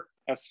paper.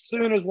 As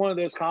soon as one of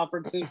those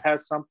conferences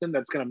has something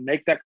that's going to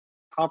make that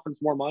conference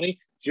more money,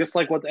 just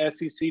like what the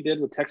SEC did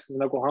with Texas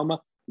and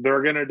Oklahoma,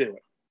 they're going to do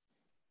it.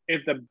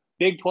 If the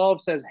Big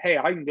 12 says, "Hey,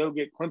 I can go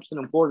get Clemson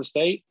and Florida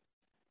State,"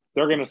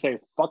 they're going to say,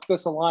 "Fuck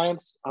this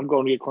alliance. I'm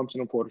going to get Clemson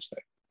and Florida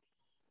State."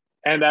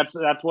 And that's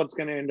what's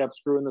going to end up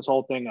screwing this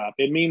whole thing up.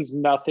 It means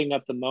nothing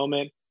at the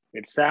moment.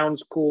 It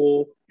sounds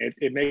cool.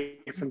 It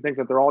makes them think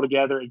that they're all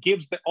together. It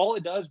gives all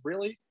it does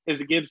really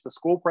is it gives the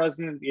school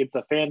president, it's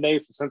the fan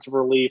base, a sense of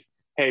relief.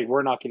 Hey,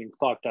 we're not getting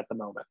fucked at the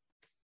moment.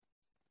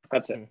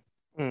 That's it.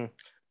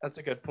 That's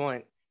a good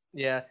point.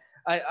 Yeah,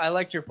 I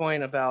liked your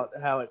point about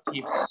how it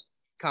keeps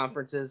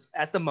conferences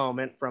at the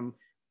moment from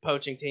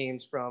poaching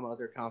teams from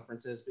other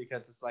conferences,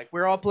 because it's like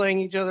we're all playing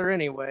each other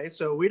anyway,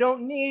 so we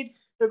don't need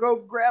to go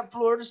grab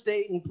Florida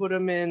State and put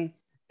them in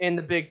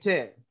the Big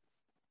Ten.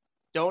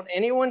 Don't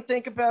anyone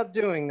think about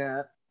doing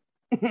that.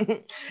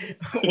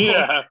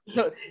 Yeah.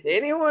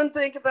 Anyone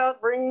think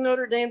about bringing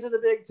Notre Dame to the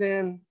Big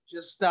Ten?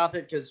 Just stop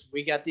it, because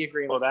we got the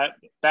agreement. Well,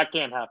 that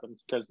can't happen,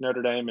 because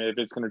Notre Dame, if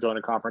it's going to join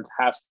a conference,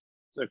 has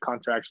to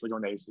contractually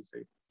join the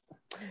ACC.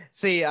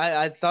 See,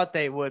 I thought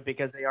they would,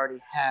 because they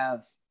already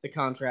have the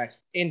contract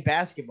in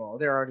basketball.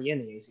 They're already in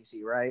the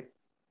ACC, right?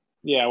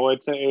 Yeah, well,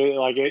 it's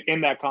like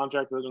in that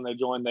contract when they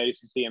join the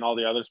ACC and all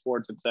the other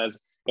sports, it says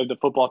if the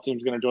football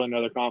team's going to join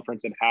another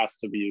conference, it has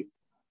to be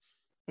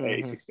the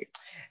ACC.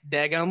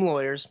 Daggum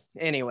lawyers.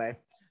 Anyway,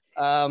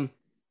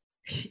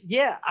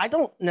 yeah, I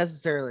don't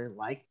necessarily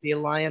like the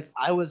alliance.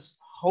 I was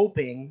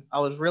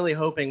really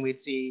hoping we'd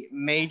see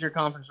major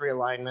conference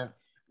realignment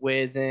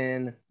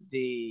within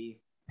the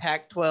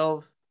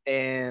Pac-12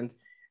 and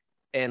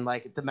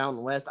like the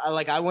Mountain West.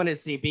 I wanted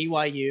to see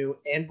BYU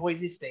and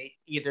Boise State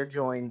either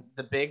join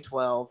the Big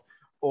 12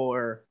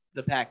 or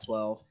the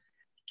Pac-12.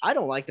 I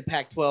don't like the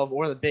Pac-12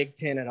 or the Big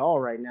 10 at all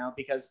right now,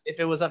 because if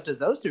it was up to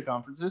those 2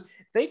 conferences,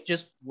 they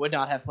just would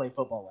not have played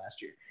football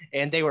last year,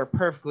 and they were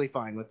perfectly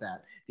fine with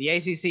that. The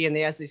ACC and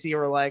the SEC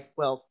were like,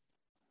 well,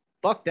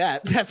 fuck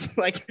that. That's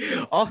like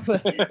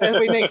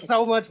we make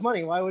so much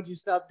money. Why would you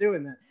stop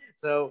doing that?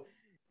 So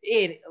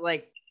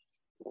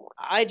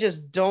I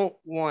just don't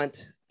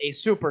want a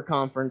super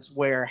conference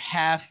where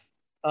half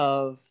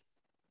of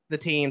the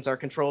teams are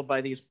controlled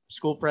by these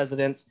school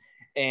presidents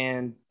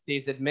and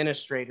these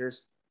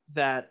administrators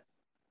that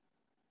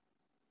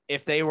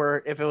if it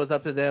was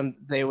up to them,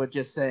 they would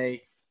just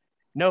say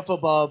no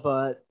football,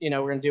 but we're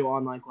going to do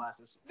online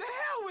classes. The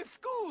hell with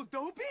school,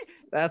 dopey.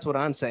 That's what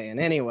I'm saying.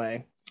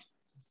 Anyway,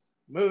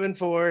 moving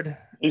forward.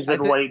 He's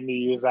been waiting to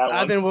use that one.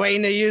 I've been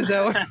waiting to use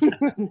that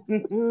one.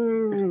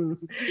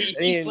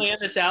 You planned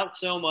this out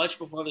so much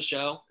before the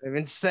show. I've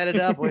been set it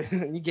up.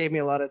 You gave me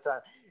a lot of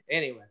time.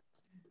 Anyway,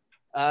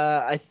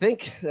 I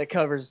think that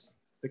covers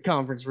the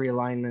conference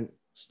realignment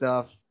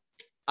stuff.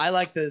 I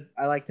like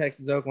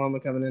Texas, Oklahoma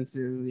coming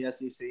into the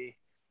SEC.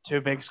 2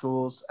 big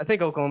schools. I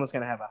think Oklahoma's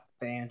going to have a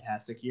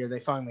fantastic year.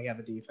 They finally have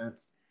a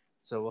defense,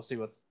 so we'll see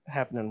what's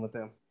happening with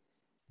them.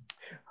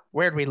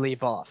 Where'd we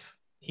leave off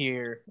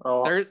here?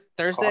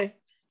 Thursday.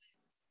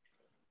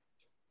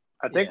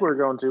 I think we're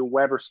going to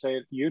Weber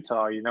State,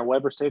 Utah.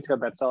 Weber State's got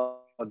that solid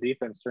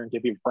defense. They're going to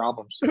give you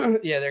problems.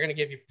 Yeah, they're going to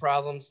give you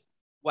problems.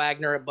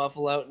 Wagner at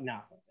Buffalo. No.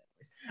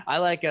 I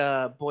like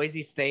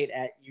Boise State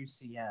at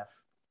UCF,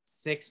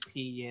 6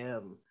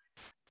 p.m.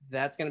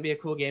 That's going to be a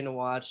cool game to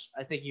watch.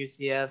 I think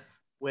UCF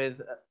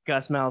with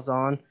Gus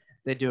Malzahn,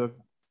 they do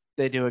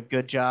a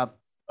good job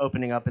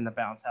opening up in the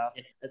bounce house.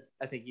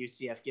 I think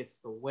UCF gets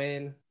the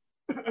win.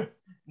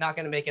 Not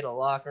going to make it a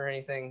lock or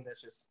anything.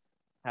 That's just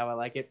how I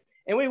like it.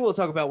 And we will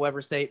talk about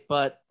Weber State,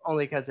 but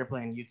only because they're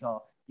playing Utah.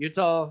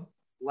 Utah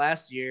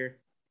last year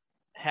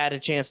had a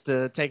chance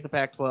to take the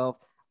Pac-12.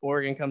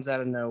 Oregon comes out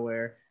of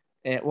nowhere.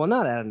 Well,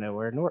 not out of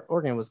nowhere.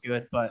 Oregon was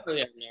good, but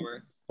that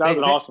was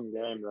an awesome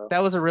game, though.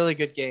 That was a really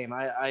good game.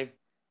 I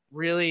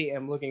really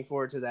am looking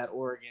forward to that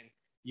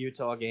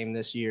Oregon-Utah game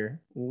this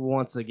year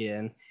once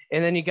again.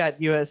 And then you got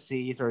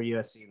USC. You throw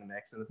USC in the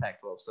mix in the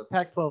Pac-12. So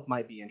Pac-12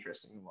 might be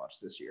interesting to watch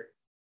this year.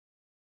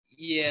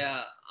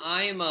 Yeah,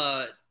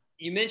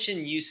 you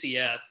mentioned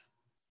UCF.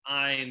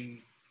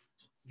 I'm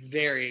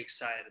very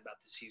excited about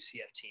this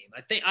UCF team.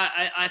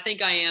 I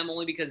think I am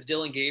only because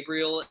Dylan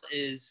Gabriel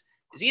is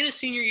he in his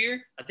senior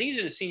year? I think he's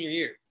in his senior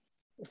year.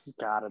 He's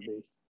got to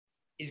be.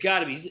 He's got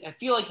to be. I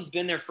feel like he's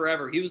been there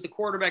forever. He was the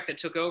quarterback that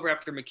took over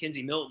after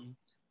McKenzie Milton.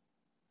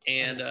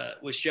 And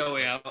with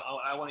Joey, I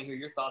want to hear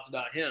your thoughts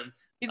about him.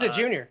 He's a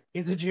junior.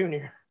 He's a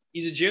junior.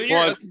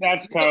 Well,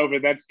 that's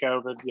COVID. That's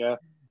COVID. Yeah.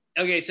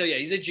 Okay, so yeah,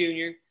 he's a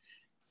junior.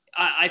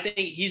 I think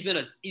he's been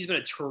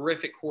a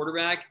terrific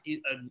quarterback,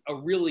 a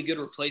really good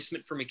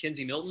replacement for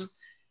McKenzie Milton.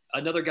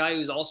 Another guy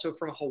who's also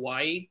from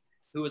Hawaii,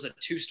 who was a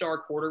 2-star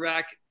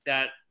quarterback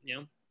that,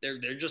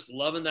 they're just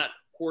loving that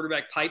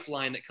quarterback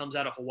pipeline that comes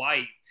out of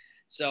Hawaii.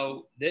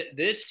 So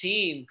this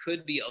team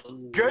could be a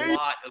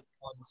lot of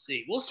fun to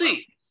see. We'll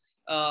see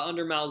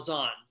under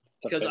Malzahn,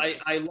 because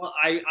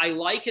I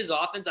like his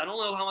offense. I don't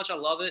know how much I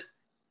love it,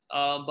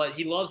 but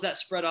he loves that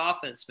spread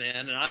offense,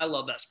 man, and I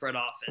love that spread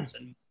offense,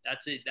 and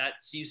that's it.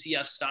 That's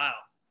UCF style.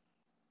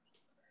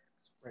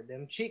 Spread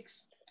them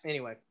cheeks.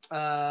 Anyway,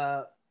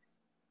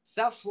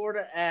 South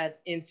Florida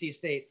at NC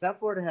State. South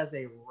Florida has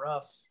a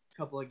rough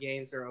couple of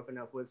games they're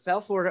opening up with.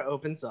 South Florida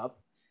opens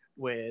up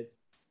with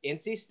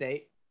NC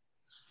State.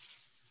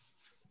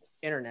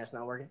 Internet's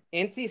not working.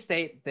 NC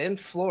State, then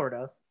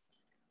Florida.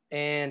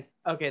 And,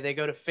 okay, they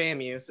go to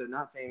FAMU, so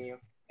not FAMU.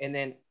 And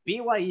then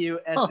BYU,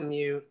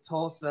 SMU,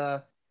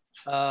 Tulsa,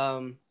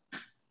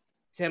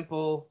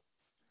 Temple,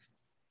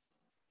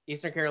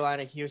 Eastern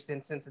Carolina,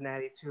 Houston,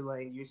 Cincinnati,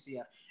 Tulane,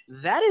 UCF.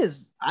 That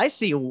is, I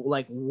see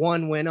like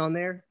one win on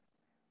there,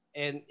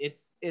 and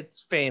it's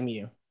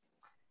FAMU.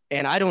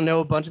 And I don't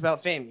know a bunch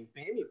about FAMU.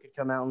 FAMU could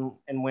come out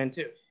and win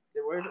too.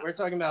 We're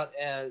talking about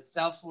a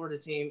South Florida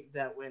team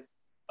that went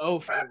 0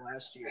 for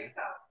last year.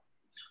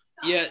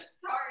 Yeah,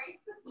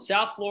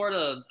 South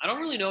Florida, I don't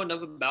really know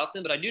enough about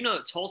them, but I do know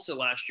that Tulsa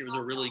last year was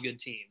a really good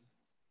team.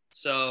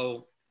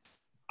 So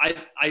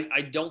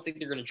I don't think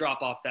they're going to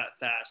drop off that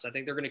fast. I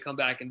think they're going to come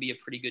back and be a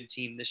pretty good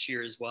team this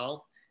year as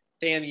well.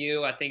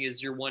 FAMU, I think,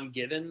 is your one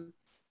given.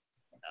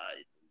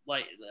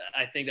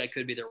 I think that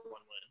could be their one win.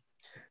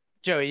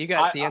 Joey, you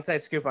got the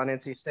inside scoop on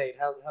NC State.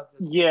 How's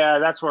this? Yeah,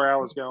 that's where I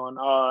was going.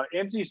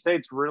 NC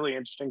State's really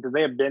interesting because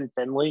they have Ben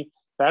Finley.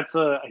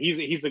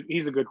 He's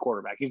a good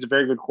quarterback. He's a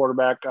very good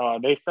quarterback.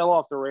 They fell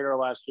off the radar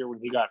last year when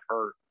he got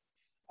hurt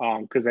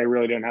because they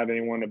really didn't have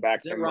anyone to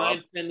back him up.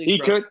 He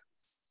could.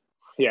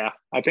 Yeah,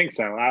 I think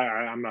so.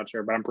 I'm not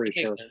sure, but I'm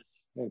pretty sure.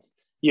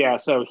 Yeah,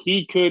 so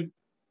he could.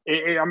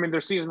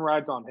 Their season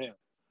rides on him.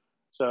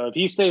 So if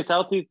he stays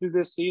healthy through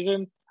this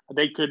season,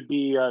 they could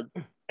be a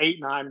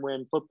 8-9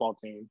 win football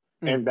team,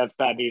 and that's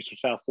bad news for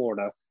South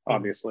Florida,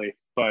 obviously.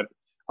 But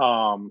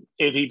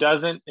if he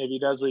does what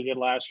he did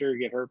last year,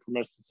 get hurt for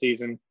most of the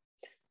season,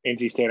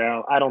 NC State,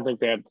 I don't think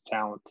they have the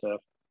talent to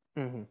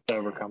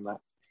overcome that.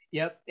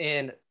 Yep,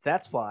 and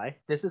that's why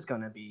this is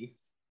going to be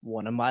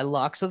one of my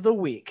locks of the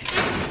week.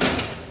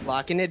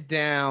 Locking it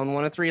down,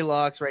 1 of 3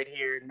 locks right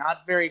here. Not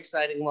very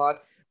exciting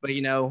lock, but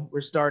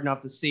we're starting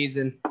off the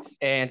season,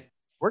 and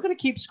we're going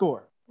to keep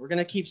score. We're going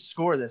to keep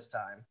score this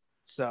time.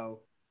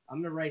 So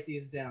I'm going to write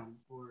these down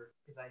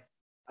because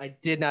I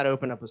did not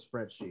open up a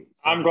spreadsheet.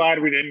 So. I'm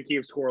glad we didn't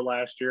keep score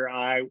last year.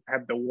 I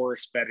had the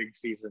worst betting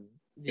season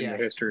in the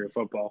history of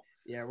football.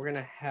 Yeah, we're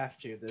gonna have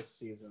to this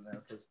season though,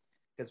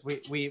 because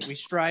we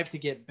strive to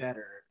get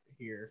better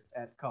here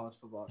at College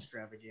Football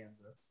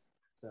Extravaganza.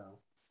 So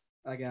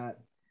I got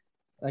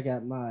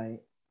my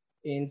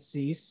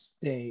NC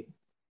State.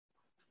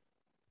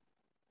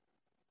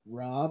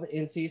 Rob,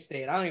 NC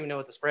State. I don't even know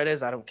what the spread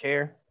is. I don't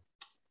care.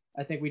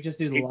 I think we just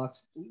do the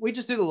locks. We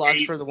just do the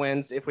locks for the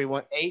wins if we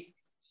want 8.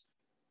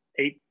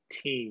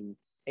 18.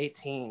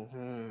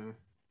 18.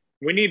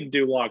 We need to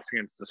do locks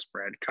against the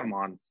spread. Come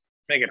on.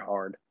 Make it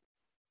hard.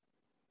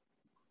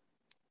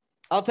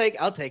 I'll take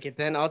it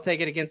then. I'll take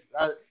it against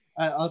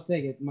I'll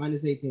take it.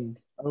 -18.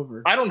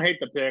 Over. I don't hate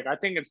the pick. I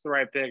think it's the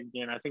right pick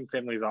again. I think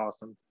Finley's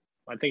awesome.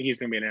 I think he's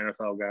going to be an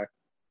NFL guy.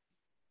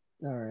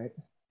 All right.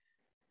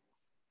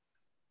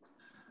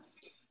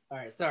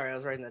 Sorry, I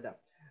was writing that down.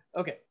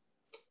 Okay.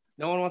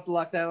 No one wants to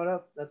lock that one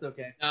up? That's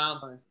okay.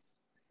 Fine.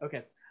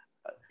 Okay.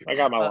 I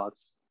got my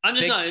locks. I'm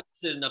just not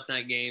interested enough in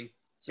that game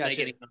to make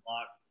anything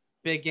lock.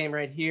 Big game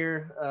right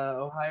here.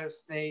 Ohio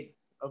State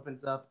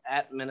opens up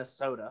at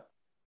Minnesota.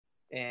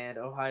 And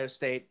Ohio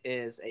State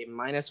is a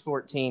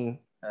 -14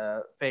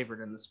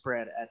 favorite in the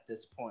spread at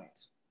this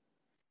point.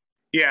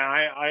 Yeah,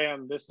 I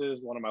am. This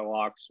is one of my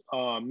locks.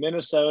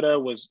 Minnesota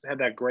had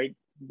that great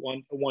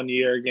one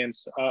year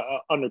against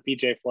under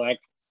PJ Fleck.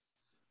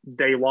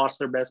 They lost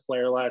their best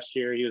player last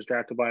year. He was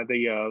drafted by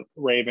the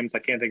Ravens. I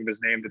can't think of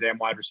his name, the damn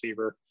wide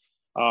receiver.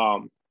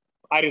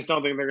 I just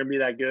don't think they're going to be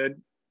that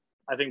good.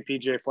 I think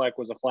PJ Fleck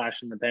was a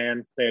flash in the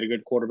pan. They had a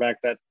good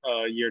quarterback that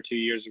year, 2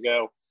 years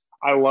ago.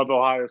 I love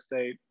Ohio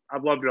State.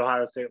 I've loved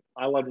Ohio State.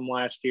 I loved them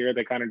last year.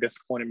 They kind of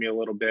disappointed me a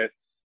little bit.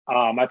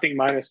 I think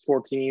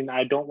 -14.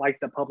 I don't like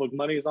the public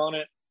money's on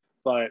it,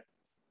 but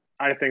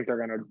I think they're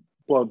going to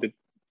blow the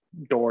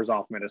doors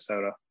off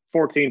Minnesota.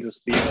 14's a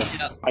steal.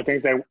 Yeah. I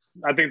think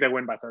they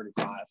win by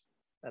 35.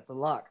 That's a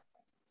lock.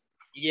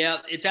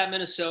 Yeah, it's at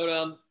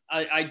Minnesota.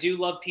 I do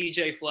love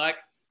PJ Fleck,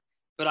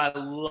 but I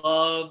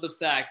love the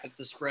fact that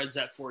the spread's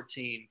at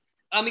 14.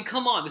 I mean,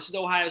 come on, this is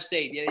Ohio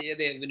State. Yeah,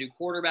 they have a new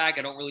quarterback.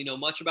 I don't really know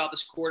much about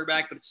this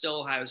quarterback, but it's still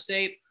Ohio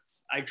State.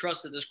 I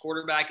trust that this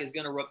quarterback is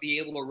going to be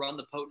able to run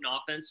the potent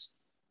offense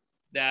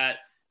that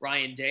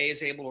Ryan Day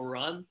is able to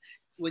run.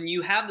 When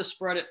you have the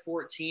spread at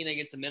 14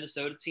 against a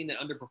Minnesota team that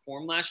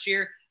underperformed last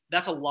year,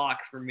 that's a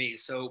lock for me.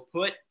 So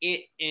put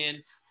it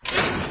in.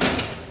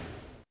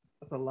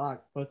 That's a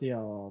lock. Both of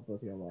y'all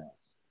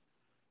locks.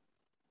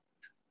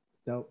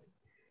 Dope.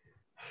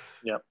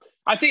 Yep.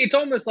 I think it's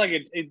almost like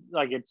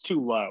it's too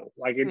low.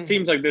 Like it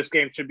seems like this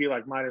game should be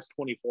like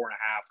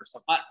 -24.5 or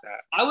something like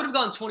that. I would have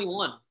gone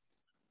 21.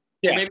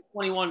 Yeah, maybe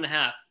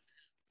 21.5.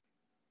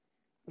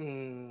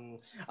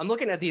 I'm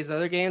looking at these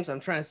other games. I'm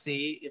trying to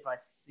see if I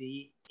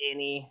see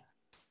any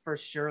for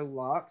sure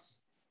locks,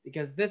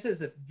 because this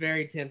is a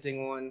very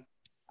tempting one.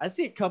 I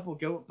see a couple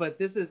go, but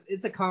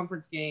it's a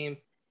conference game.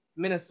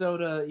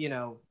 Minnesota,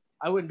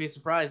 I wouldn't be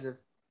surprised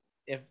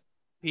if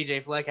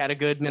PJ Fleck had a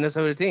good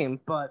Minnesota team,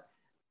 but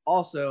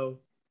also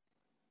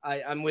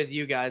I'm with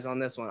you guys on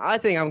this one. I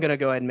think I'm gonna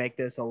go ahead and make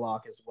this a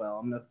lock as well.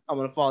 I'm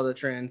gonna follow the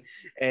trend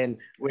and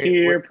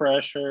peer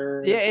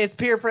pressure. Yeah, it's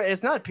peer pressure.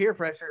 It's not peer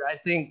pressure. I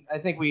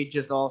think we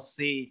just all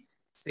see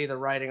the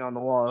writing on the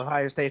wall.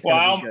 Ohio State's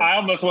gonna be good. I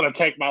almost want to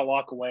take my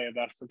lock away if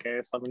that's the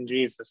case. I mean,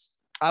 Jesus.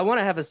 I want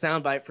to have a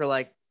soundbite for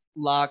like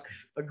lock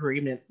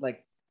agreement.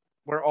 Like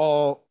we're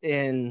all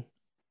in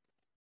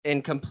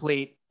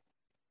complete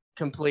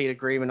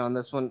agreement on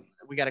this one.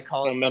 We got to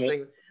call it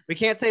something. We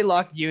can't say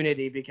lock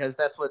unity because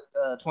that's what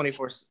the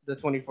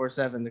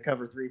 24/7, the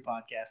Cover 3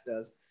 podcast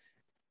does.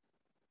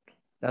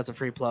 That's a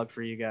free plug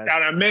for you guys.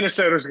 Now,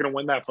 Minnesota's going to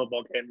win that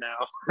football game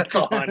now. That's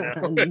all I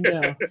know.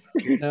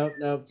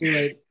 No, too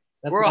late.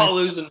 We're all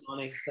losing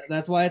money.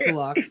 That's why it's a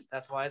lock.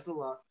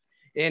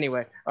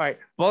 Anyway, all right.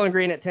 Bowling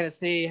Green at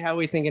Tennessee. How are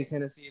we thinking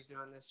Tennessee is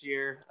doing this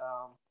year?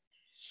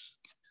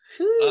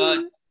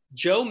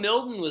 Joe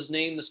Milton was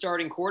named the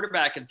starting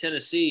quarterback of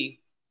Tennessee.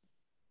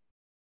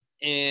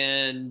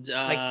 And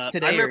like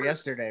today or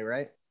yesterday,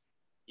 right?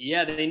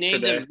 Yeah, they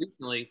named him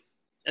recently.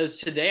 It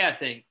was today, I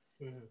think.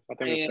 I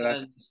think it's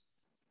today.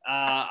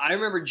 I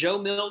remember Joe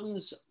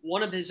Milton's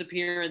one of his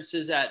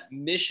appearances at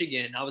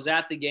Michigan. I was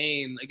at the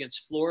game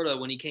against Florida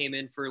when he came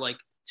in for like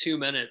 2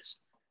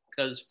 minutes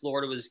because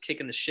Florida was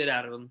kicking the shit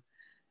out of him.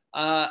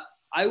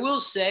 I will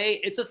say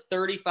it's a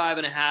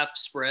 35.5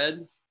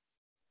 spread.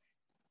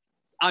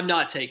 I'm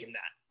not taking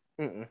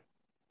that. Mm-mm.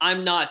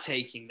 I'm not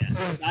taking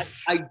that.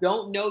 I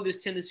don't know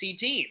this Tennessee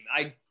team.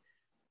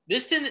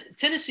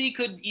 Tennessee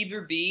could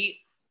either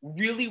be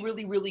really,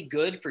 really, really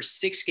good for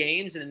 6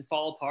 games and then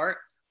fall apart,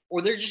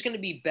 or they're just going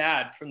to be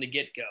bad from the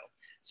get-go.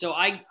 So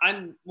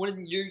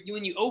when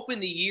you open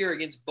the year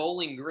against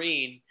Bowling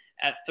Green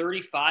at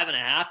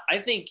 35.5, I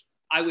think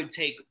I would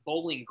take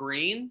Bowling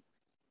Green,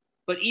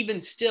 but even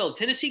still,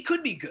 Tennessee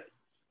could be good.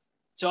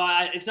 So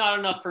it's not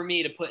enough for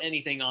me to put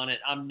anything on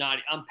it. I'm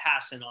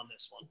passing on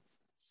this one.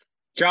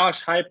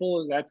 Josh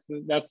Heupel,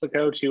 that's the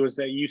coach. He was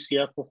at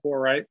UCF before,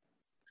 right?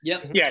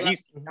 Yep. Yeah,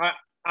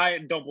 I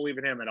don't believe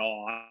in him at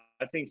all.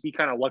 I think he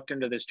kind of lucked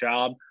into this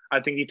job.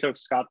 I think he took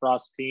Scott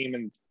Frost's team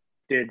and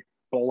did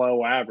below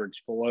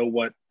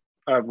what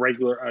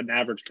an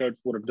average coach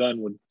would have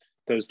done with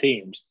those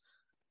teams.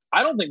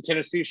 I don't think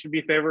Tennessee should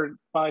be favored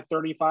by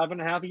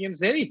 35.5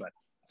 against anybody.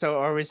 So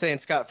are we saying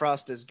Scott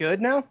Frost is good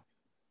now?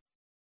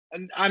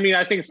 And I mean,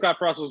 I think Scott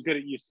Frost was good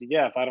at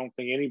UCF. I don't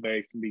think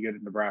anybody can be good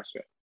at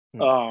Nebraska.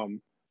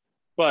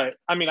 But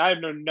I mean, I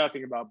know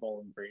nothing about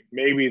Bowling Green.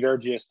 Maybe they're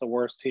just the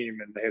worst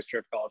team in the history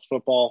of college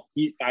football.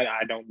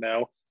 I don't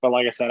know. But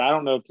like I said, I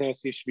don't know if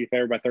Tennessee should be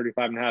favored by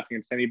 35.5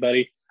 against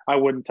anybody. I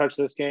wouldn't touch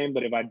this game,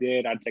 but if I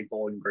did, I'd take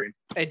Bowling Green.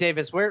 Hey,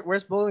 Davis,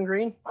 where's Bowling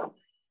Green?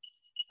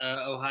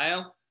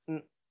 Ohio.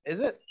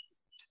 Is it?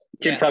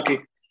 Kentucky.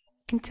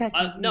 Kentucky.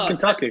 No,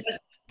 Kentucky.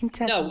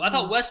 Kentucky. No, I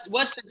thought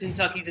Western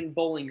Kentucky's in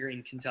Bowling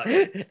Green,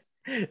 Kentucky.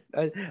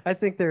 I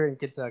think they're in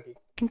Kentucky.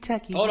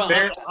 Kentucky. Hold on.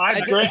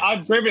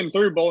 I've driven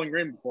through Bowling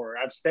Green before.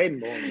 I've stayed in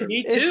Bowling Green.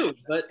 Me too,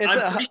 but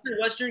I'm pretty sure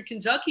Western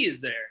Kentucky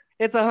is there.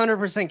 It's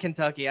 100%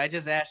 Kentucky. I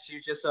just asked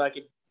you just so I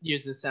could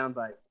use the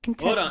soundbite.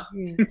 Hold on.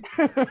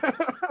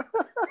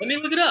 Let me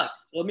look it up.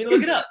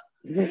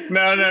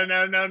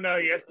 No.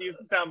 He has to use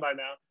the soundbite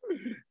now.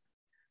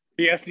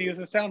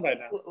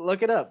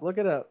 Look it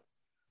up.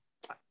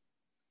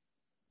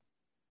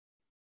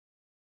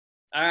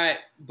 All right,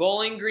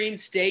 Bowling Green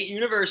State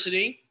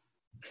University.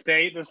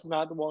 State. This is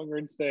not the Bowling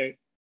Green State.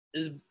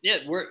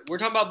 We're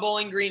talking about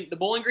Bowling Green, the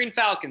Bowling Green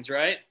Falcons,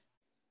 right?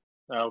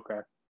 Oh, okay.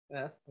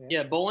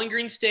 Yeah, Bowling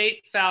Green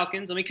State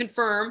Falcons. Let me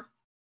confirm.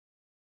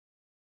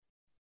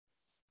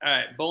 All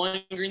right,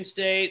 Bowling Green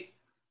State.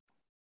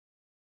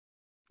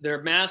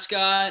 Their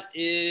mascot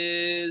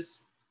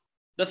is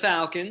the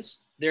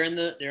Falcons. They're in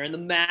the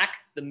MAC,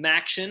 the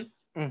MACtion.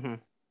 Mm-hmm.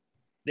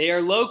 They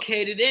are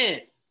located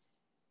in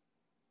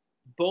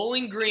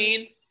Bowling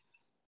Green,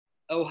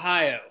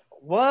 Ohio.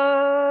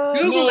 What?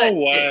 Google No that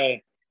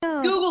way.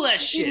 shit. Google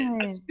that shit.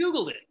 I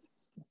Googled it.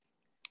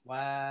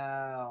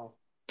 Wow.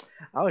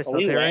 I always Are thought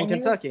we they were in wrong here?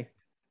 Kentucky.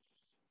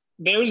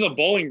 There's a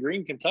Bowling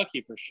Green,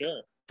 Kentucky for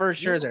sure. For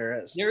sure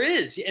there is. There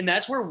is, and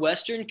that's where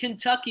Western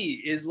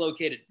Kentucky is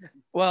located.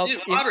 Well,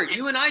 Dude, Robert,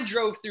 you and I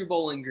drove through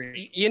Bowling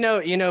Green. you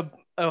know,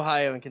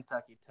 Ohio and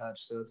Kentucky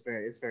touch, so it's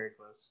very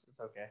close.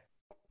 It's okay.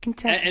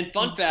 And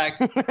fun fact,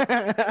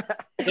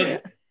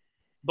 the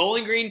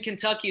Bowling Green,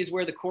 Kentucky is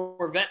where the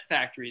Corvette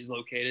factory is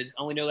located.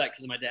 I only know that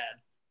because of my dad.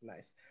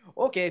 Nice.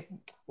 Okay.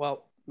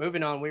 Well,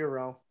 moving on. We were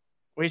wrong.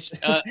 We should.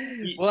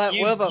 You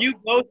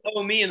both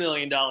owe me $1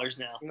 million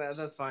now. No,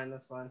 that's fine.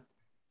 That's fine.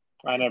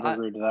 I never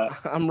agreed to that.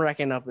 I'm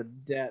racking up a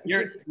debt.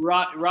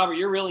 Robert,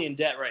 you're really in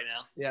debt right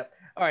now. Yep.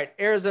 All right.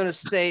 Arizona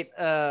State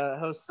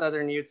hosts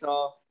Southern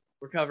Utah.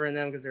 We're covering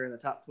them because they're in the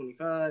top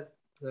 25.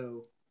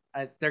 So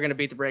they're going to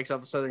beat the brakes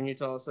off of Southern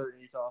Utah. Southern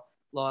Utah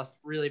lost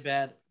really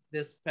bad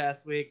this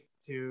past week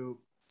to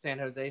San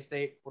Jose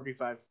State,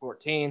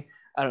 45-14.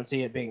 I don't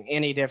see it being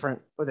any different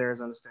with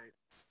Arizona State.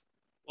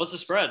 What's the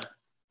spread?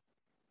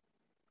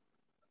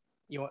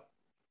 You want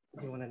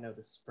to know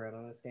the spread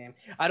on this game?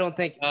 I don't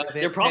think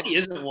there probably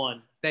isn't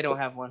one. They don't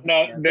have one.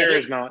 No, there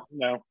is not.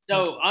 No.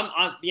 So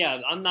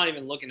I'm not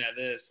even looking at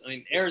this. I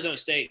mean, Arizona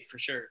State for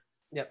sure.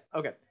 Yep.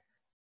 Okay.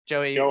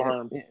 Joey. Go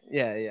Herm.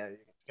 Yeah.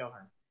 Go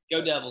Herm.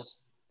 Go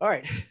Devils. All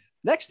right.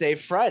 Next day,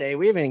 Friday.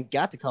 We haven't even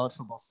got to college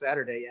football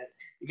Saturday yet.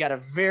 We got a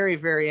very,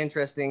 very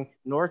interesting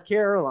North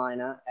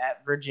Carolina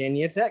at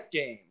Virginia Tech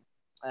game.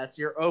 That's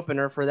your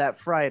opener for that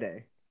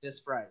Friday. This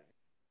Friday.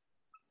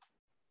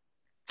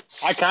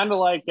 I kind of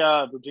like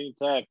Virginia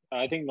Tech.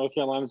 I think North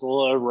Carolina's a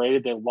little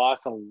overrated. They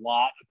lost a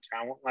lot of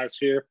talent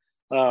last year.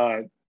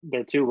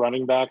 Their two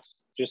running backs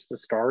just to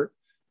start,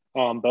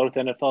 both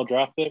NFL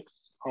draft picks.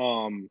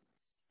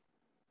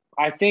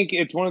 I think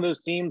it's one of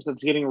those teams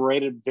that's getting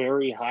rated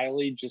very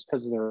highly just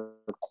because of their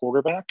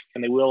quarterback,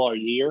 and they will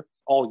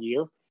all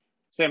year.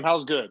 Sam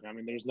Howell's good. I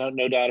mean, there's no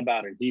doubt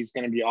about it. He's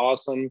going to be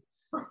awesome.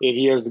 If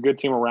he has a good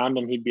team around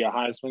him, he'd be a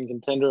Heisman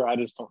contender. I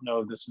just don't know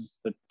if this is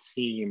the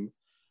team.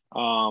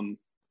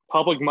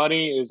 Public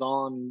money is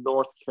on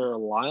North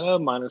Carolina,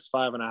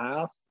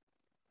 -5.5.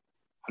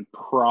 I'd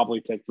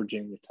probably take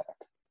Virginia Tech.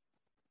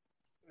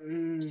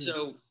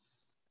 So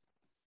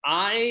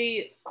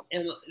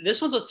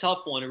this one's a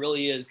tough one. It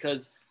really is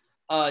because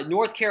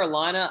North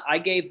Carolina, I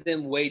gave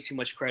them way too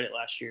much credit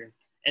last year.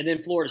 And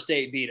then Florida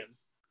State beat them.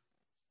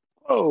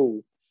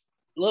 Oh.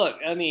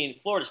 Look, I mean,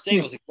 Florida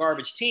State was a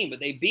garbage team,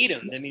 but they beat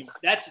them. I mean,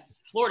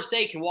 Florida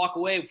State can walk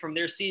away from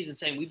their season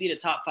saying we beat a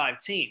top 5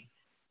 team.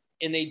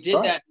 And they did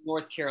that in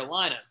North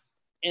Carolina.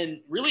 And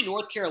really,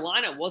 North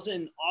Carolina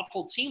wasn't an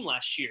awful team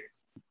last year.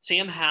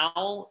 Sam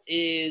Howell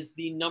is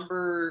the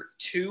number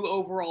 2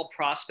 overall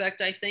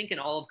prospect, I think, in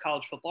all of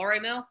college football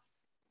right now.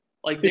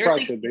 Like they're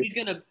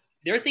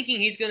thinking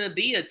he's gonna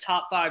be a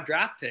top 5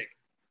 draft pick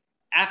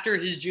after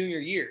his junior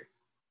year.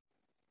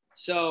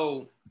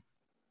 So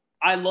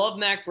I love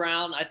Mac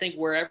Brown. I think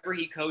wherever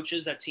he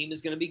coaches, that team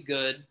is gonna be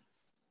good.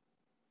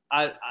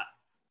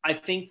 I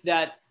think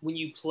that when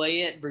you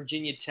play at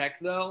Virginia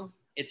Tech, though,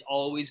 it's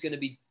always going to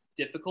be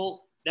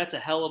difficult. That's a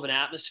hell of an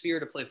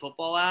atmosphere to play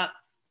football at.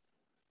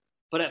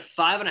 But at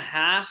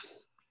 5.5,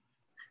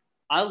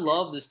 I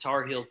love this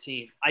Tar Heel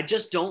team. I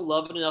just don't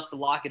love it enough to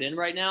lock it in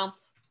right now.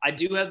 I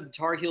do have the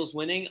Tar Heels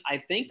winning. I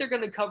think they're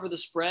going to cover the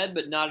spread,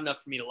 but not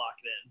enough for me to lock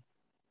it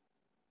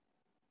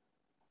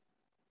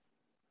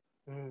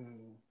in.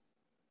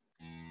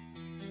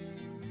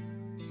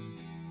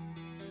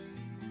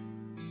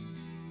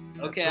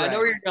 Okay, I know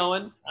where you're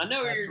going.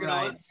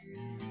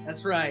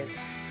 That's right.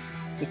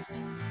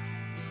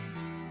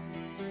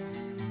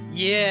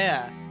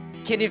 Yeah.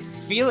 Can you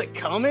feel it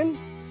coming?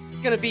 It's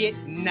going to be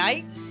at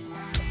night,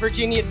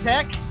 Virginia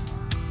Tech.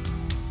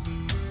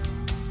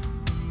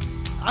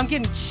 I'm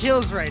getting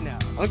chills right now.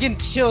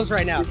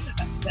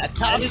 A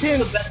top 10.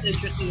 The best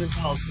interest in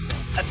college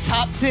football. A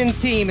top 10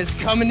 team is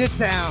coming to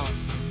town,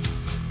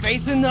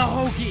 facing the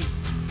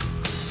Hokies.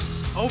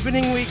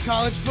 Opening week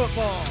college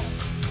football.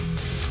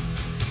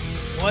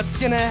 What's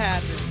gonna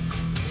happen?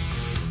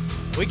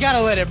 We gotta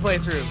let it play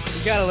through.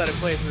 They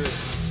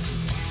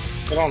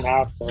don't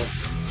have to.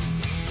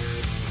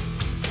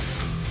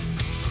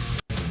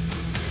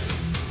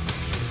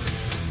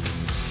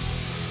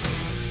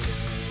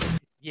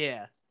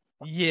 Yeah.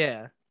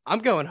 I'm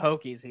going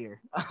Hokies here.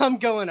 I'm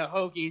going to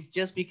Hokies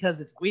just because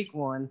it's week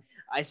 1.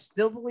 I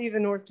still believe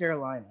in North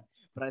Carolina,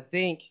 but I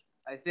think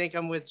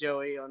I'm with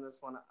Joey on this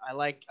one. I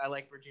like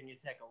Virginia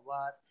Tech a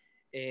lot.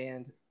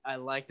 and I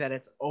like that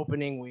it's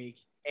opening week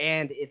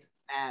and it's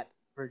at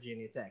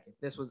Virginia Tech. If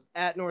this was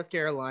at North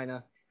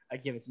Carolina,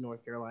 I'd give it to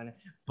North Carolina.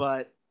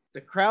 But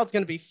the crowd's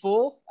going to be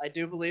full. I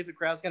do believe the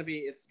crowd's going to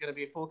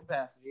be full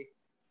capacity.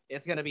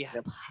 It's going to be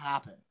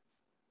popping.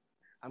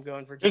 I'm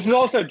going for. This is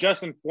also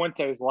Justin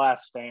Fuente's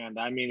last stand.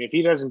 I mean, if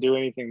he doesn't do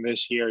anything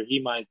this year,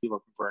 he might be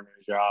looking for a new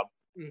job.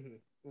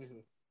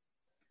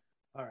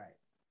 All right,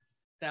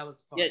 that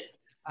was fun. Yeah,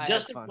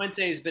 Justin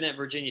Fuente has been at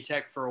Virginia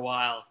Tech for a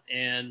while,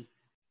 and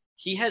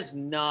he has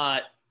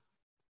not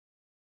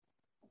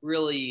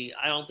really.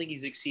 I don't think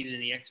he's exceeded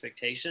any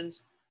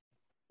expectations,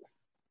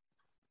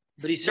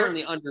 but he's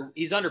certainly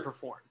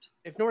underperformed.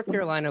 If North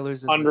Carolina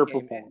loses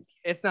underperformed, this game,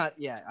 it's not.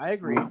 Yeah, I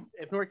agree.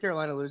 If North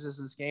Carolina loses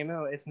this game,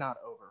 though, it's not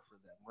over for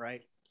them,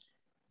 right?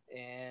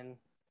 And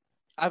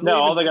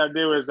all they got to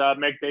do is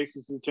make the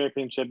ACC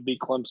championship, beat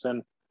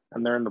Clemson,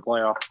 and they're in the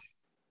playoff.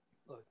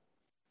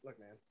 Look,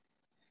 man,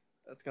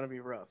 that's gonna be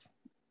rough.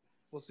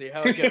 We'll see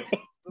how it goes.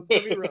 It's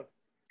gonna be rough.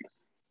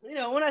 You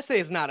know, when I say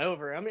it's not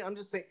over, I mean I'm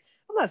just saying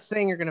I'm not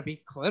saying you're gonna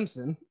beat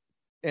Clemson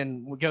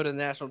and we go to the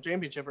national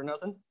championship or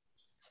nothing.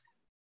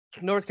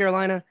 North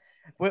Carolina.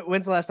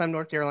 When's the last time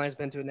North Carolina's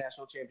been to a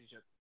national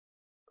championship?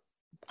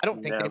 I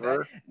don't think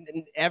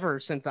they've ever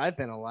since I've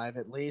been alive,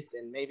 at least,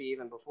 and maybe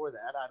even before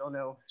that. I don't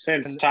know.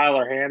 Since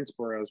Tyler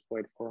Hansbrough's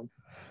played for them.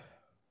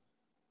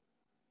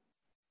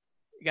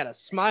 You got a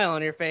smile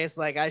on your face,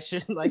 like I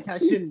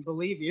shouldn't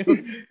believe you,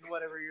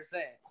 whatever you're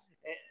saying.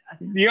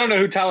 You don't know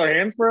who Tyler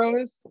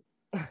Hansbrough is?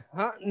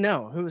 Huh?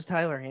 No. Who is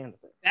Tyler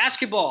Hansbrough?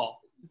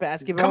 Basketball.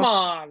 Come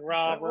on,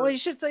 Robert. Well, you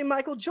should say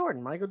Michael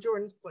Jordan. Michael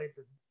Jordan's played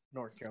for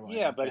North Carolina.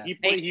 Yeah, but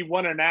he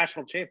won a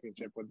national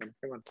championship with them.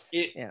 Come on.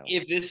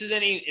 If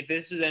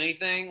this is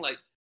anything, like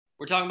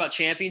we're talking about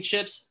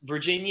championships,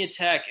 Virginia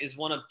Tech is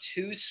one of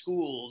 2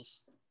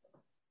 schools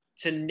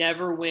to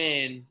never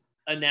win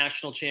a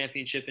national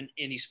championship in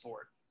any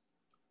sport.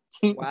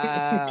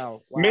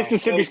 Wow.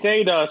 Mississippi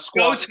State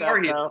squashed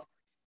that.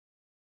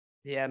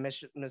 Yeah,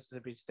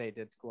 Mississippi State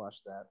did squash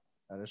that.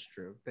 That is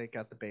true. They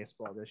got the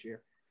baseball this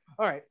year.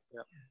 All right.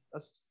 Yep.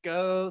 Let's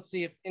go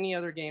see if any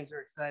other games are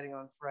exciting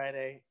on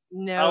Friday.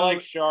 No. I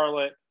like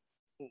Charlotte.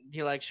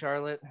 You like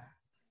Charlotte?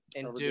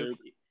 And over Duke?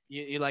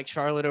 You like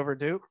Charlotte over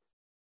Duke?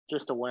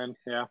 Just a win,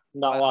 yeah.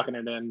 Not locking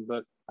it in,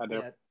 but I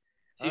do.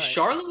 Yeah.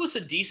 Charlotte was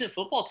a decent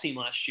football team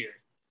last year.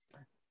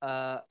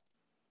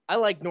 I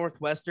like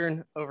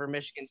Northwestern over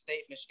Michigan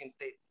State. Michigan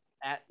State's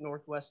at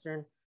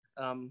Northwestern.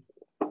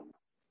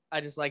 I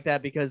just like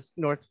that because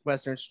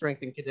Northwestern's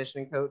strength and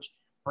conditioning coach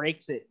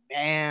breaks it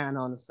man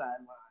on the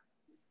sidelines.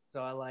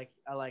 So I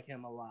like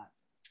him a lot.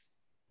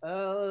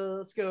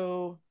 Let's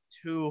go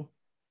to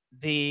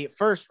the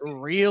first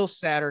real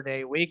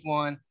Saturday, week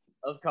 1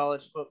 of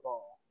college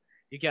football.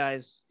 You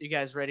guys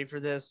ready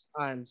for this?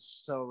 I'm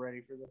so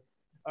ready for this.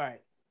 All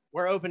right,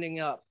 we're opening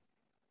up.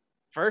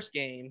 First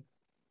game,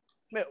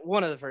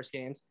 one of the first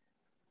games.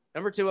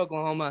 Number 2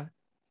 Oklahoma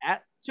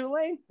at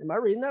Tulane. Am I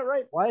reading that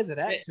right? Why is it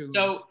at Tulane?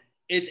 So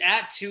it's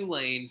at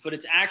Tulane, but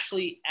it's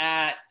actually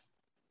at.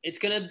 It's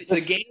gonna be,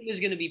 the game is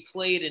gonna be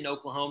played in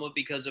Oklahoma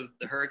because of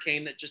the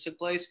hurricane that just took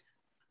place.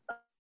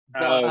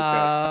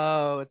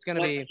 But, it's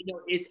gonna be.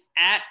 It's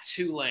at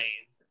Tulane.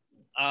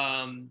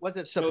 Was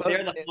it so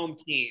they're the home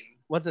team?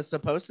 Was it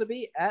supposed to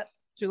be at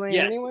Tulane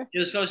anyway? It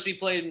was supposed to be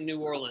played in New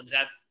Orleans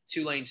at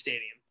Tulane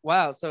Stadium.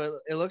 Wow, so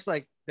it looks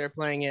like they're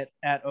playing it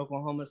at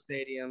Oklahoma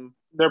Stadium.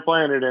 They're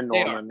playing it in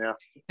Norman, yeah.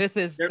 This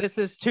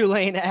is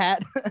Tulane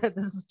at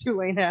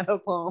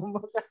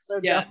Oklahoma. That's so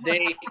dumb.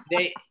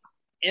 they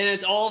and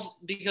it's all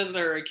because of the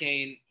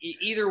hurricane.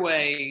 Either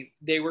way,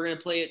 they were going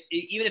to play it.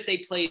 Even if they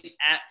played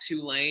at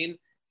Tulane,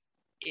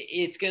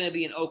 it's going to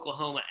be an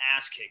Oklahoma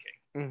ass kicking.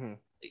 Mm-hmm.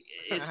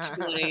 It's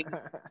Tulane.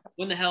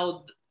 When the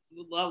hell?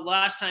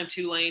 Last time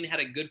Tulane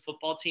had a good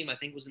football team, I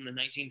think, was in the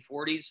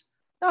 1940s.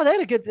 No, they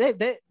had a good.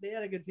 They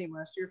had a good team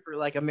last year for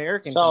like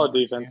American solid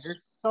defense.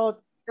 Solid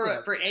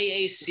for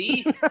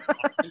AAC.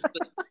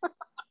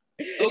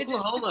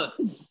 Oklahoma.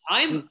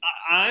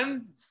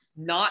 I'm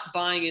not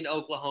buying in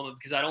Oklahoma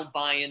because I don't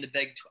buy into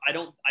I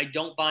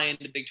don't buy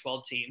into Big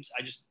 12 teams.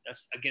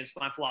 That's against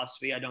my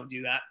philosophy. I don't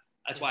do that.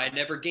 That's why I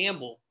never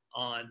gamble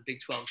on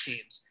Big 12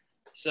 teams.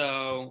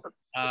 So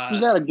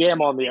you got to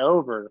gamble on the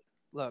over.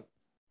 Look,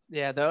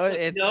 yeah, though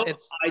it's.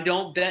 I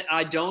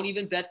don't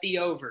even bet the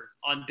over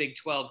on Big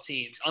 12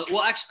 teams.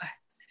 Well, actually,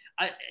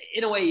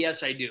 in a way,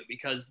 yes, I do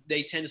because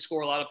they tend to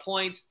score a lot of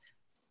points.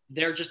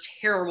 They're just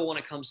terrible when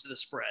it comes to the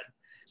spread.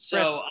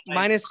 So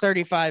minus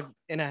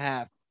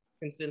 35.5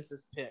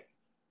 consensus pick.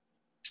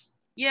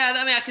 Yeah,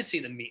 I mean, I can see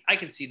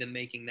them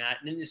making that,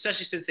 and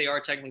especially since they are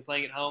technically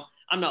playing at home.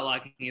 I'm not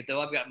liking it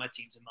though. I've got my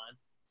teams in mind.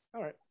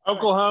 All right,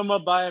 Oklahoma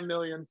by 1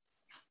 million.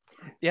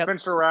 Yeah,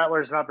 Spencer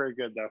Rattler's not very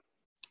good though.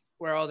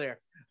 We're all there.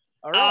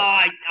 All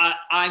right.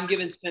 I'm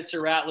giving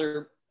Spencer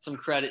Rattler some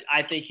credit.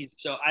 I think he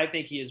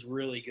is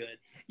really good.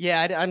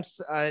 Yeah, I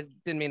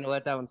didn't mean to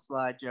let that one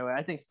slide, Joey.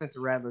 I think Spencer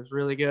Rattler's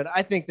really good.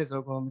 I think this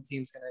Oklahoma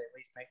team's going to at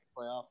least make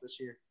the playoff this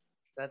year.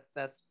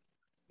 That's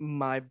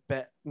my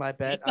bet.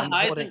 I'm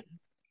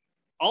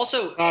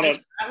Also,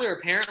 Spencer Rattler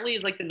apparently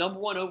is like the number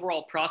 1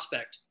 overall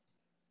prospect.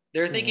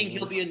 They're thinking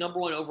he'll be a number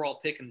 1 overall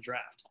pick in the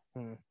draft.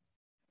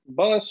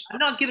 Bust. I'm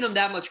not giving him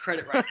that much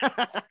credit right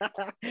now.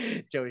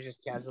 Joey's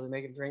just casually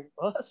making drink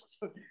bust.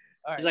 All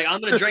right. He's like, I'm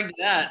going to drink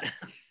that.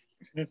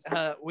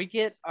 We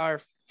get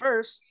our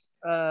first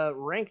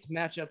ranked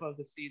matchup of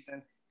the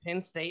season,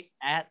 Penn State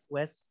at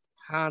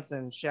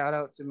Wisconsin. Shout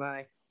out to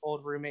my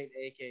old roommate,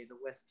 a.k.a. the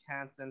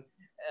Wisconsin,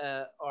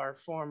 our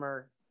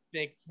former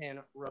Big Ten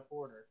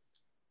reporter.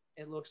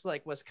 It looks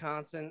like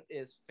Wisconsin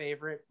is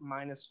favorite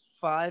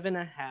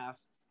 -5.5.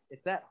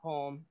 It's at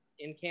home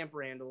in Camp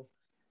Randall.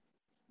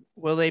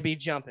 Will they be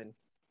jumping?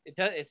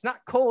 It's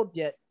not cold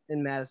yet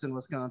in Madison,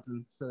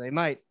 Wisconsin, so they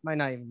might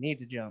not even need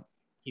to jump.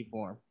 Keep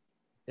warm.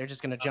 They're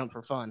just going to jump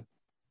for fun.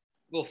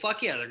 Well,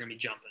 fuck yeah, they're going to be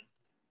jumping.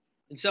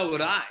 And so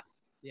would I.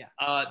 Yeah.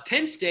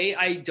 Penn State,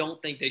 I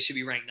don't think they should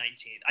be ranked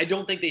 19. I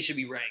don't think they should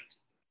be ranked.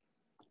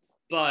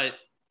 But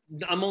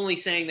I'm only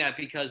saying that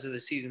because of the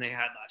season they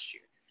had last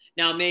year.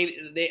 Now,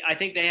 I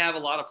think they have a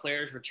lot of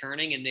players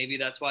returning, and maybe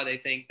that's why they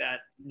think that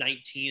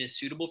 19 is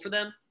suitable for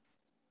them.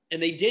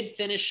 And they did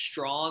finish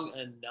strong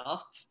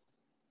enough,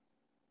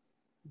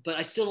 but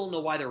I still don't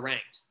know why they're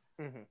ranked.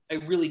 Mm-hmm. I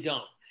really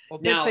don't. Well,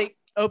 Penn State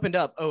opened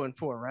up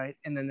 0-4, right?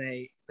 And then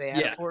they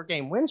had a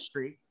 4-game win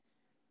streak,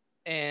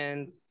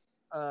 and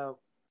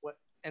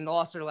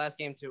lost their last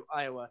game to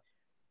Iowa.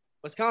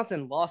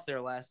 Wisconsin lost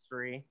their last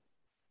 3.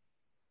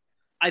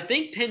 I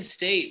think Penn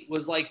State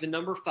was like the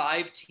number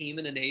 5 team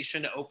in the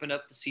nation to open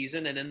up the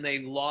season, and then they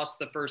lost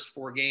the first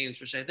 4 games,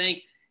 which I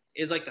think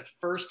is like the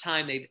first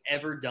time they've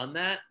ever done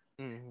that.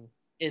 Mm-hmm.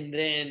 And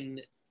then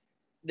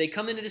they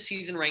come into the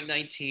season ranked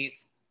 19th.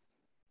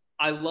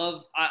 I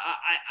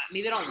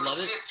maybe I don't love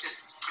it.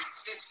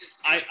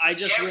 I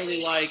just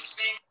really like.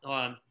 Hold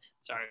on,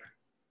 sorry.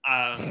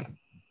 I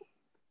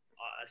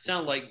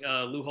sound like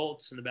Lou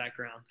Holtz in the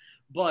background,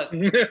 but.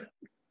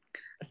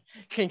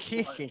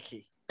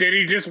 Did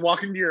he just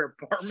walk into your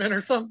apartment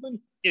or something?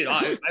 Dude,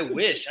 I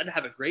wish. I'd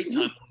have a great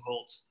time with Lou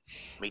Holtz.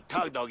 Me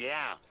tug dog,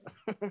 yeah.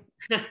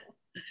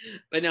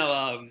 But no,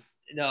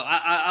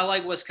 I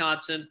like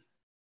Wisconsin.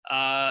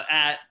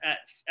 At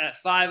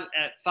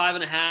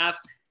 5.5.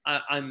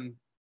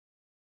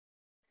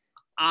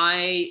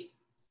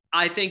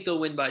 I think they'll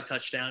win by a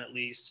touchdown at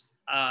least.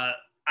 I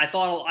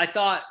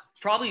thought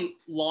probably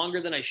longer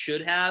than I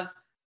should have,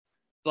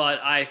 but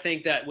I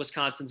think that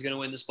Wisconsin's going to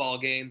win this ball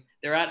game.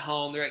 They're at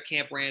home. They're at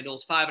Camp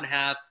Randall's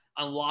 5.5.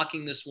 I'm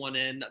locking this one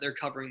in. They're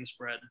covering the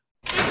spread.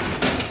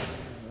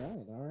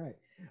 All right.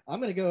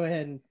 I'm going to go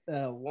ahead and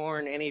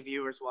warn any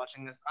viewers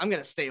watching this. I'm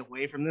going to stay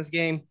away from this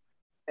game.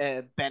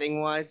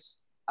 Betting wise,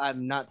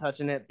 I'm not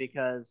touching it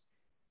because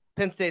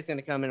Penn State's going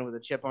to come in with a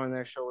chip on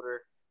their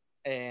shoulder,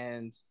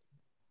 and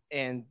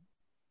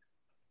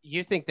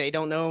you think they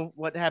don't know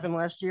what happened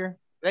last year?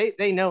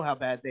 They know how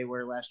bad they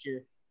were last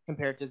year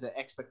compared to the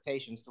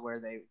expectations to where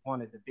they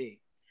wanted to be.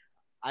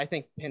 I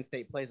think Penn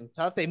State plays them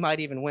tough. They might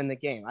even win the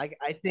game.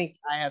 I think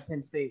I have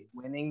Penn State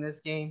winning this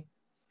game,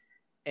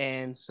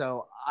 and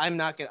so I'm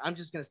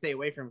just gonna stay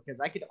away from it because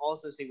I could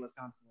also see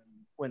Wisconsin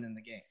winning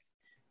the game.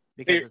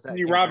 Because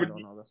Robert,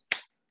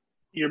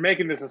 you're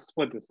making this a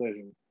split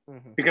decision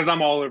because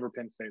I'm all over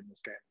Penn State in this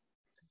game.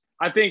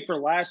 I think for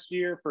last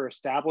year, for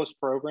established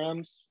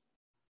programs,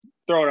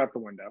 throw it out the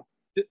window.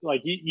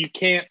 Like you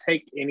can't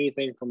take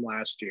anything from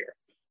last year.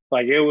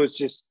 Like it was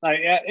just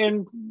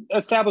and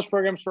established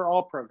programs for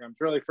all programs,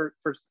 really for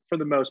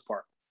the most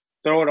part,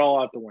 throw it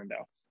all out the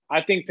window.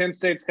 I think Penn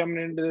State's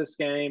coming into this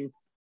game.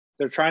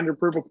 They're trying to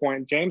prove a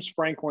point. James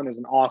Franklin is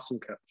an awesome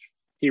coach.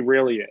 He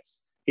really is.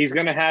 He's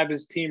going to have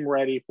his team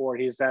ready for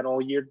it. He's had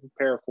all year to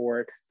prepare for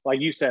it. Like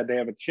you said, they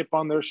have a chip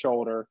on their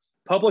shoulder.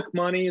 Public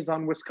money is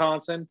on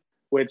Wisconsin,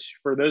 which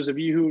for those of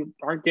you who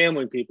aren't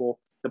gambling people,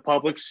 the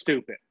public's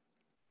stupid.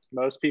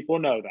 Most people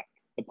know that.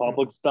 The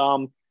public's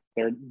dumb.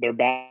 They're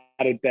bad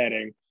at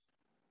betting.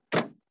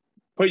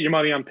 Put your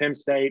money on Penn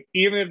State.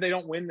 Even if they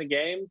don't win the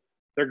game,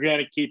 they're going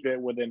to keep it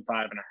within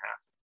 5.5.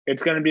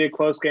 It's going to be a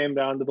close game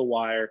down to the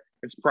wire.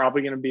 It's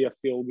probably going to be a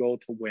field goal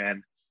to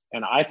win.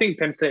 And I think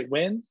Penn State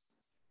wins,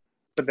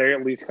 but they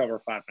at least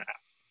cover 5.5.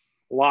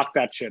 Lock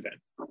that shit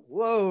in.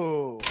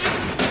 Whoa.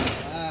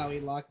 Wow, we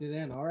locked it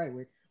in. All right.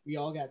 We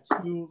all got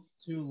two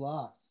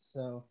locks.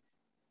 So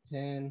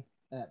Penn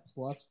at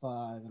 +5.5.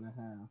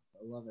 I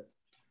love it.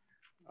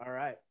 All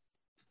right.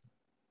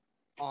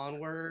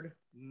 Onward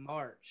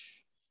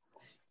march.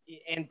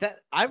 And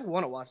that I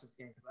want to watch this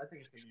game because I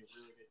think it's going to be a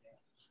really good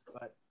game.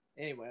 But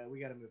anyway, we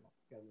got to move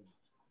on.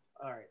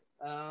 All right.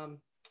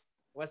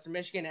 Western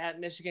Michigan at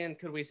Michigan.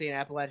 Could we see an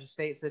Appalachian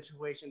State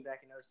situation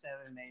back in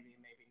 2007? Maybe,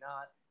 maybe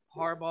not.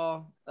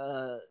 Harbaugh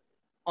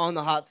on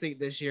the hot seat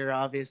this year,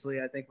 obviously.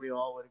 I think we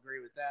all would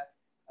agree with that.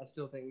 I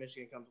still think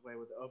Michigan comes away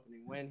with the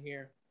opening win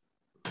here.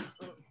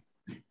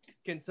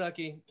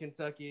 Kentucky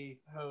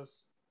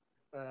hosts,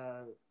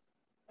 I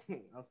was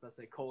about to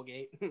say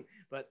Colgate,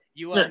 but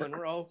UL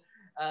Monroe.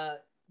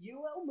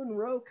 UL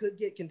Monroe could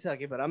get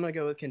Kentucky, but I'm going to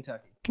go with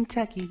Kentucky.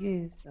 Kentucky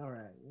is. All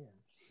right, yeah.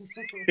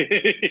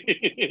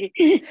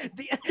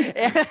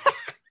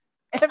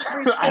 Every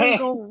every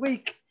single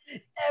week.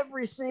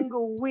 Every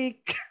single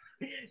week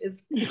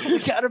we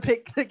gotta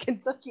pick the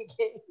Kentucky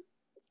game.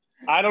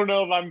 I don't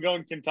know if I'm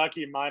going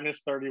Kentucky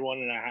minus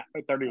 31,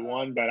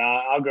 but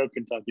I'll go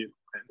Kentucky.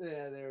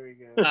 Yeah, there we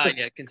go.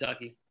 Yeah,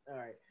 Kentucky. All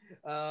right.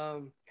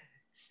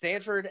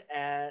 Stanford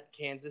at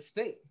Kansas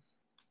State.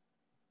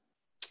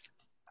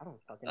 I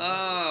don't fucking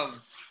know.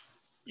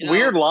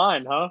 Weird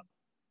line, huh?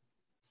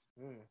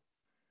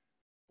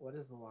 What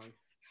is the line?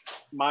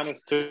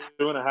 Minus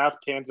 2.5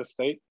 Kansas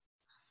State.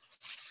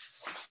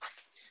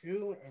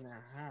 2.5,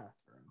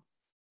 bro.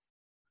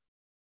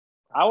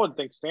 I would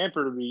think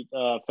Stanford would be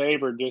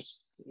favored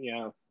just,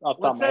 off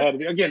the top of my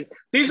head. Again,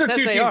 these are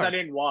two teams I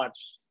didn't watch.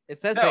 It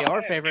says they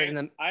are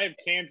favored. I have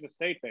Kansas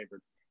State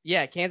favored.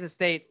 Yeah, Kansas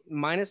State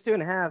minus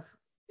 2.5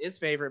 is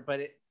favored, but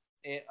it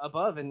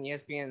above in the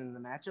ESPN and the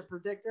matchup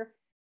predictor,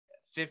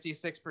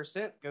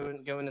 56%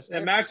 going to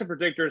Stanford. The matchup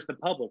predictor is the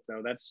public,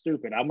 though. That's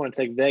stupid. I'm going to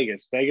take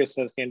Vegas. Vegas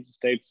says Kansas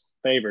State's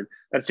favored.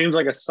 That seems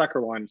like a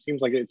sucker line. It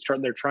seems like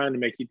they're trying to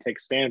make you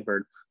take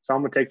Stanford. So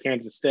I'm going to take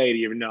Kansas State,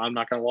 even though I'm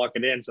not going to lock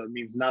it in, so it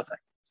means nothing.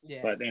 Yeah.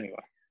 But anyway.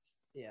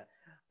 Yeah.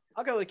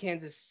 I'll go with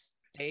Kansas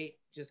State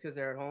just because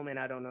they're at home, and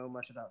I don't know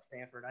much about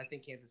Stanford. I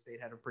think Kansas State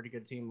had a pretty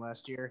good team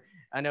last year.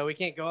 I know we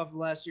can't go off of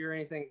last year or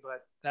anything,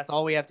 but that's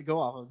all we have to go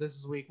off of. This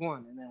is week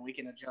 1, and then we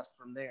can adjust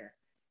from there.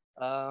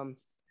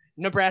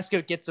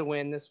 Nebraska gets a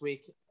win this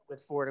week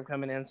with Fordham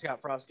coming in.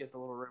 Scott Frost gets a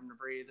little room to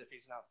breathe if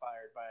he's not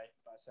fired by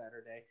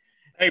Saturday.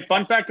 Hey,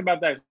 fun fact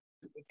about that.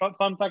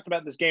 Fun fact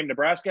about this game: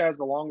 Nebraska has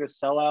the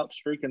longest sellout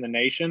streak in the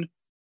nation.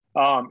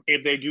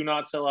 If they do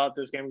not sell out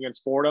this game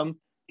against Fordham,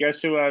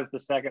 guess who has the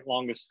second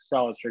longest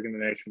sellout streak in the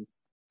nation?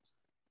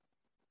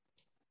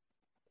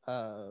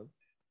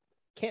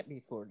 Can't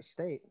be Florida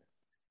State.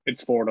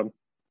 It's Fordham.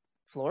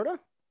 Florida?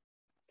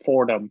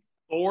 Fordham.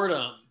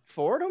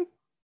 Fordham?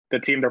 The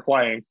team they're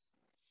playing.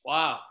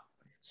 Wow.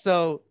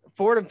 So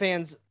Fordham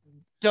fans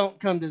don't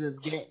come to this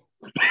game.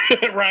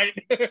 Right.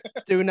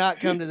 Do not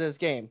come to this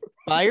game.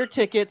 Buy your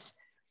tickets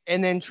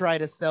and then try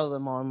to sell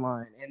them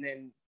online and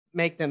then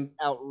make them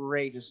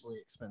outrageously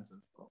expensive.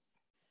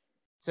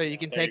 So you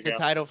can take the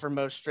title for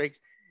most streaks.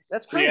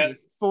 That's crazy. Yeah.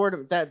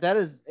 Fordham, that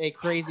is a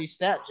crazy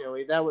stat,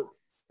 Joey. That was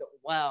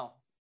wow.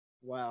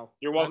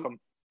 You're welcome.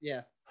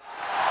 Yeah.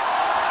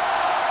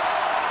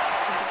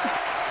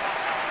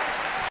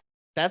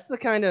 That's the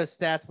kind of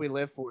stats we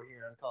live for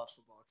here on College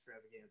Football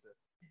Extravaganza.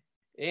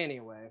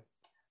 Anyway,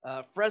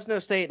 Fresno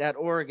State at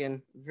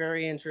Oregon,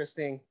 very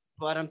interesting,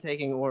 but I'm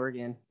taking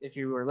Oregon. If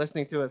you were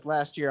listening to us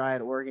last year, I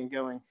had Oregon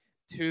going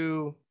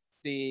to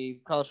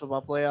the College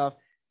Football Playoff,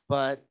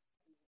 but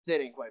they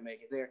didn't quite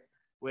make it there.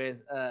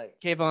 With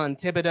Kayvon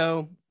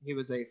Thibodeau, he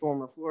was a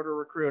former Florida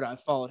recruit. I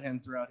followed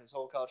him throughout his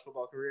whole college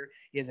football career.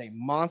 He is a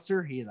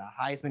monster. He is a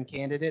Heisman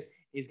candidate.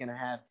 He's going to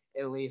have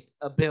at least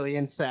 1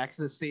 billion sacks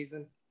this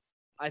season.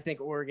 I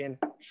think Oregon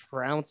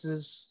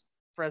trounces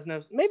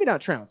Fresno. Maybe not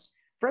trounce.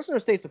 Fresno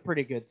State's a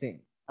pretty good team.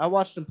 I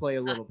watched them play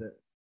a little bit.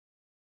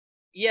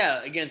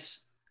 Yeah,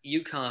 against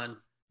UConn.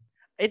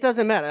 It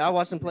doesn't matter. I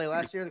watched them play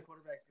last year. The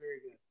quarterback's very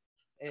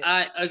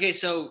good. Okay,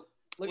 so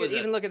look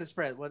at the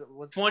spread.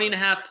 What's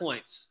 20.5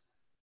 points.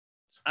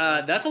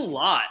 That's a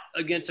lot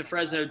against a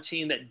Fresno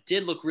team that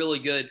did look really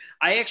good.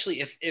 I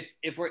actually, if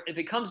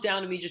it comes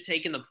down to me just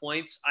taking the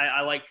points,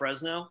 I like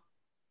Fresno.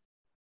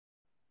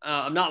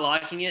 I'm not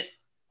locking it.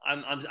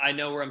 I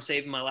know where I'm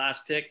saving my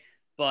last pick,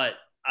 but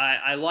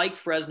I like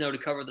Fresno to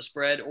cover the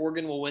spread.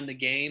 Oregon will win the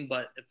game,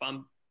 but if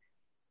I'm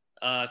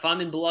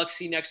in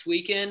Biloxi next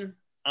weekend,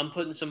 I'm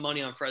putting some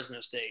money on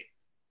Fresno State.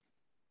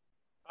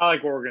 I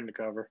like Oregon to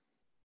cover.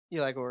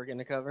 You like Oregon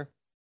to cover?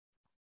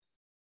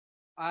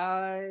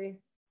 I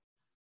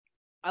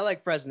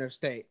like Fresno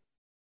State.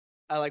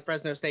 I like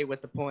Fresno State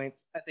with the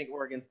points. I think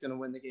Oregon's going to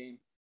win the game.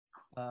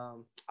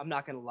 I'm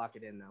not going to lock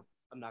it in, though.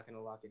 I'm not going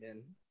to lock it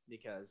in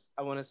because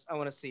I want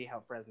to see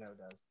how Fresno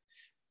does.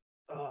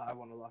 Oh, I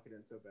want to lock it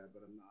in so bad,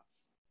 but I'm not.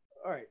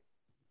 All right.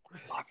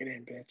 Lock it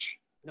in, bitch.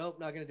 Nope,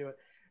 not going to do it.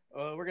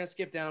 We're going to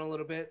skip down a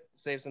little bit,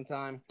 save some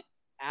time.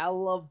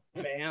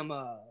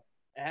 Alabama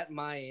at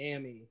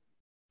Miami.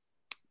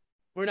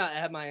 We're not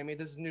at Miami.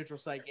 This is a neutral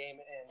site game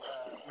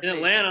in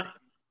Atlanta.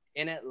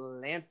 In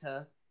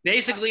Atlanta.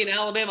 Basically an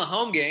Alabama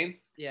home game.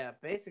 Yeah,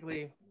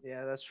 basically.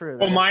 Yeah, that's true.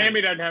 Well,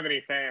 Miami doesn't have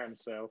any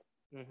fans, so.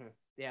 Mm-hmm.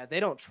 Yeah, they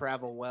don't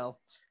travel well.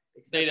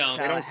 They don't.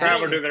 They don't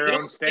travel to their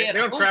own state. They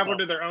don't travel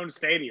to their own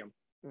stadium.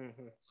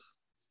 Mm-hmm.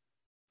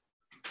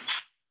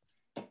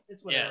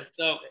 Yeah.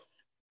 So,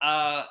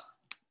 I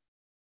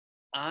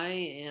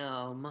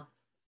am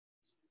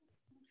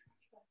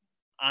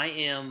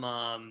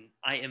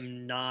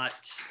not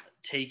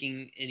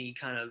taking any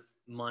kind of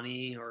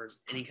money or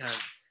any kind of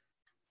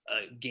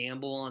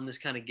gamble on this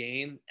kind of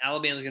game.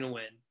 Alabama's going to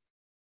win,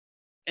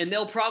 and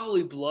they'll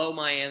probably blow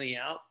Miami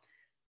out.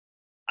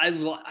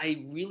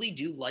 I really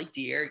do like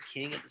De'Aaron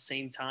King at the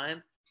same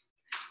time,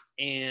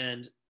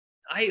 and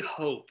I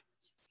hope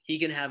he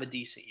can have a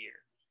decent year.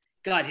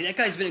 God, that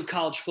guy's been in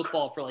college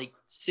football for like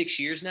 6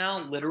 years now,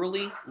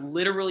 literally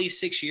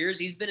 6 years.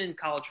 He's been in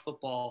college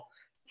football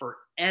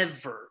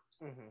forever.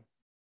 Mm-hmm.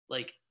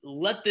 Like,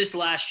 let this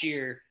last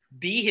year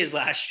be his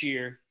last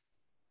year.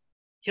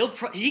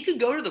 He could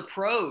go to the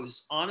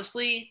pros,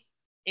 honestly,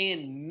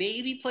 and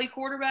maybe play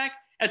quarterback.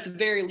 At the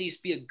very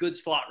least, be a good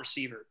slot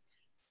receiver.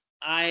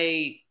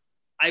 I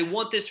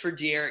want this for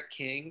D'Eriq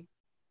King.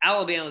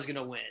 Alabama's going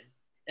to win.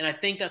 And I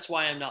think that's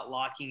why I'm not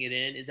locking it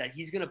in, is that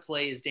he's going to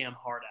play his damn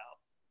heart out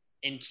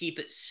and keep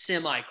it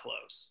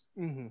semi-close.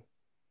 Mm-hmm.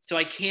 So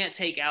I can't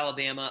take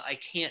Alabama. I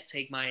can't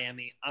take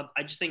Miami.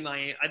 I just think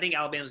I think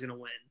Alabama's going to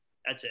win.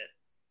 That's it.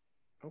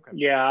 Okay.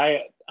 Yeah,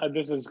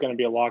 this is going to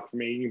be a lock for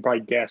me. You can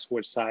probably guess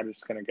which side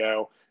it's going to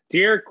go.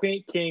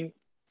 D'Eriq King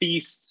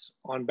feasts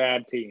on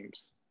bad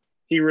teams.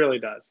 He really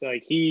does.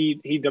 Like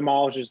he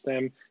demolishes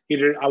them.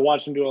 I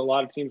watched him do a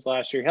lot of teams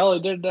last year. Hell, he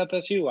did it at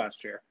FSU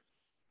last year.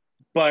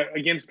 But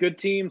against good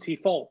teams, he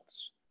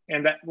folds.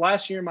 And that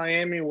last year,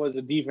 Miami was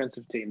a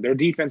defensive team. Their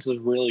defense was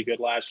really good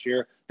last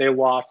year. They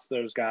lost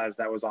those guys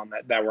that were on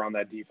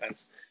that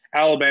defense.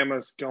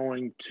 Alabama's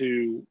going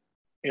to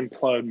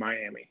implode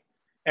Miami.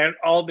 And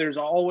there's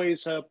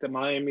always hope that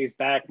Miami's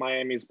back.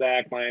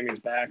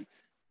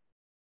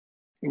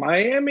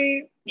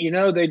 Miami,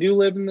 they do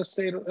live in the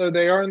state.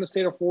 They are in the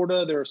state of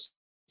Florida. They're a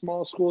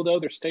small school, though.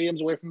 Their stadium's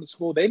away from the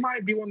school. They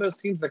might be one of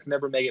those teams that can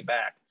never make it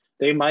back.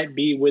 They might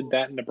be with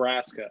that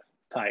Nebraska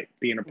type,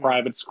 being a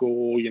private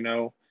school.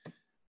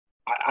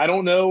 I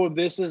don't know if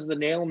this is the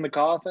nail in the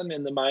coffin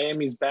and the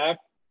Miami's back,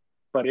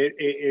 but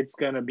it's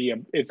gonna be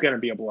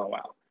a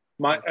blowout.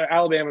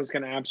 Alabama's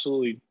gonna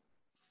absolutely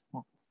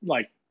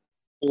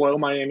blow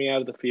Miami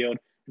out of the field.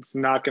 It's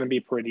not going to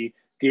be pretty.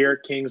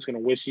 D'Eriq King's going to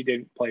wish he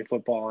didn't play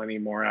football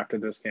anymore after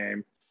this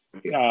game.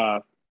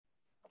 I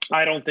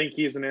don't think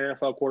he's an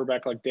NFL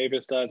quarterback like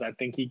Davis does. I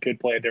think he could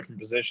play a different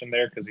position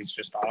there because he's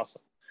just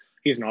awesome.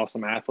 He's an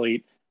awesome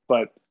athlete.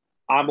 But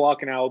I'm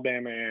locking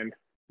Alabama in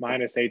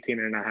minus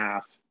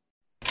 18.5.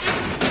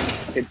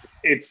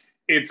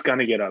 It's going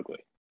to get ugly.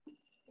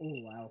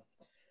 Oh,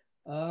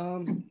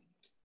 wow.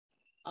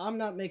 I'm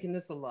not making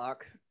this a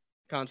lock,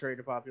 contrary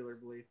to popular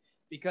belief,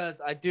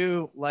 because I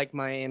do like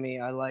Miami.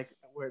 I like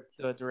where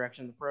the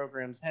direction the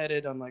program's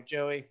headed, unlike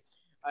Joey.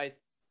 I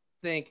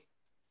think,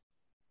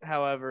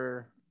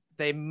 however,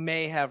 they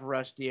may have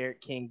rushed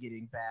D'Eriq King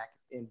getting back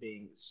and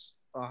being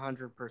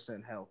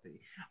 100% healthy.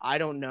 I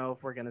don't know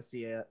if we're going to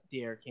see a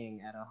D'Eriq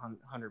King at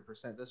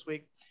 100% this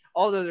week,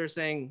 although they're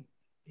saying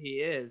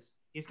he's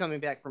coming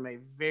back from a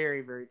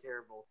very, very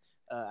terrible,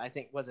 I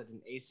think, was it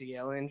an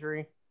ACL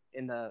injury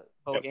in the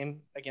bowl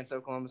game against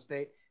Oklahoma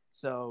State?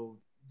 So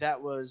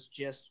that was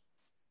just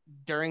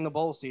during the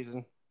bowl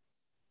season.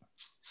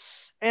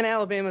 And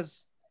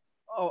Alabama's,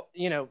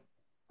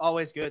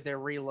 always good. They're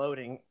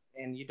reloading,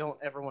 and you don't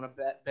ever want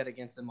to bet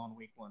against them on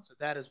week one. So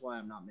that is why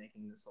I'm not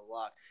making this a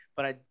lock.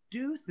 But I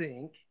do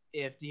think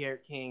if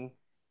D'Eriq King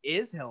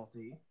is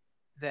healthy,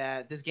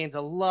 that this game's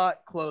a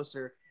lot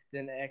closer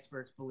than the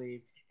experts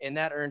believe. And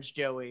that earns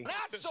Joey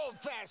not so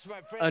fast,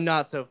 my friend.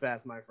 Not so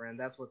fast, my friend.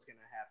 That's what's going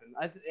to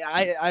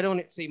happen. I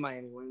don't see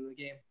Miami winning the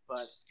game,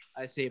 but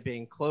I see it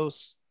being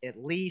close,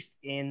 at least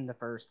in the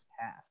first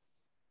half.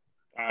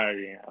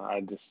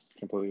 I just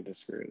completely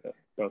disagree with that.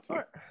 Both of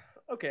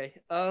you. Okay.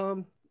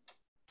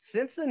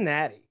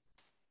 Cincinnati,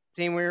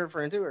 team we were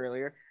referring to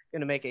earlier,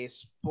 going to make a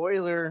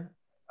spoiler.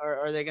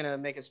 Are they going to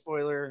make a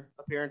spoiler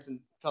appearance in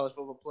college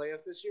football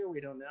playoff this year? We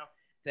don't know.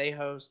 They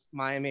host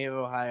Miami of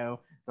Ohio,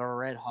 the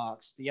Red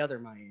Hawks, the other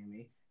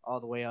Miami,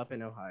 all the way up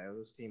in Ohio.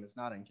 This team is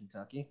not in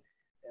Kentucky.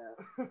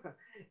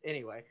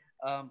 Anyway,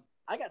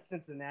 I got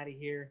Cincinnati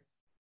here.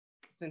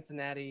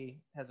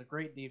 Cincinnati has a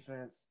great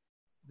defense.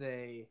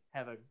 They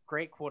have a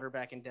great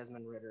quarterback in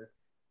Desmond Ridder.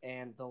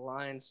 And the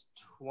line's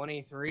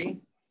 23.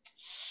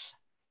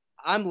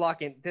 I'm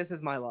locking. This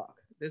is my lock.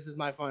 This is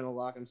my final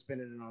lock. I'm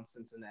spinning it on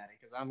Cincinnati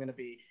because I'm going to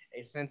be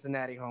a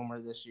Cincinnati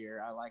homer this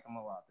year. I like them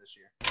a lot this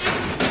year.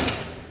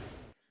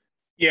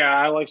 Yeah,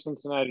 I like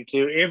Cincinnati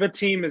too. If a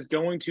team is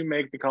going to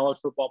make the college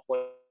football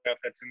playoff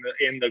that's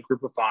in the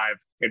group of five,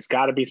 it's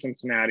got to be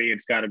Cincinnati.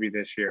 It's got to be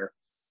this year.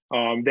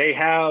 I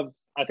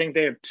think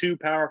they have two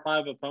Power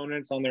 5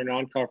 opponents on their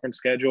non-conference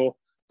schedule.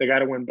 They got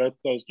to win both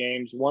those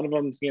games. One of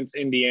them is against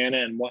Indiana,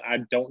 and I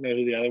don't know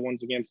who the other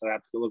one's against. I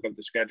have to look up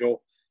the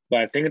schedule.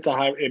 But I think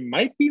it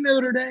might be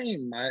Notre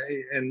Dame,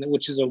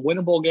 which is a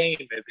winnable game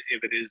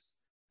if it is.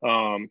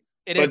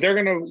 But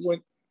they're going to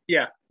win.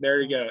 Yeah,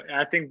 there you go.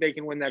 I think they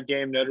can win that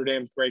game. Notre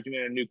Dame's breaking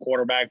in a new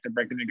quarterback. They're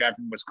breaking in a guy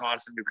from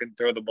Wisconsin who can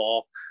throw the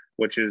ball,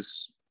 which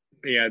is,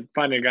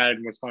 finding a guy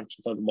in Wisconsin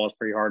to throw the ball is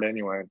pretty hard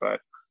anyway. But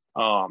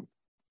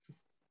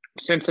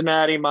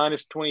Cincinnati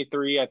minus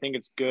 23, I think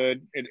it's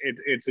good.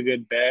 It's a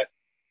good bet.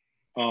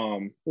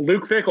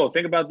 Luke Fickell,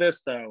 think about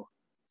this, though.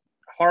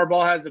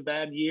 Harbaugh has a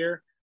bad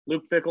year.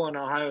 Luke Fickell, an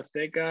Ohio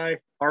State guy.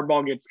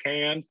 Harbaugh gets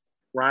canned.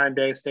 Ryan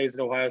Day stays at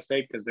Ohio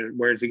State because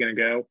where is he going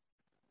to go?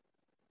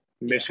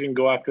 Michigan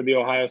go after the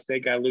Ohio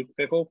State guy, Luke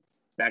Fickell.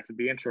 That could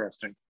be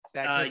interesting.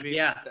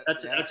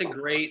 That's actually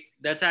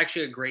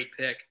a great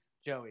pick.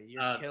 Joey,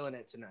 you're killing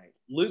it tonight.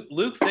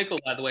 Luke Fickell,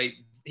 by the way,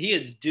 he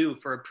is due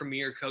for a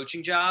premier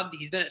coaching job.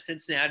 He's been at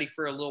Cincinnati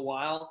for a little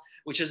while,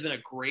 which has been a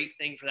great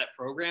thing for that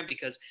program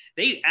because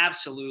they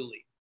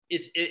absolutely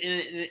is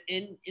in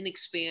an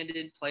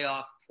expanded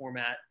playoff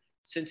format.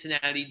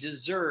 Cincinnati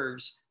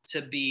deserves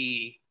to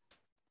be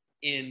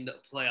in the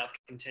playoff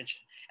contention.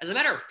 As a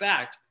matter of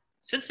fact,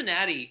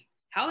 Cincinnati,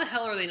 how the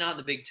hell are they not in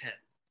the Big Ten?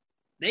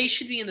 They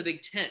should be in the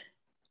Big Ten.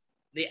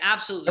 They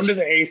absolutely come should.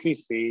 to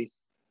the ACC.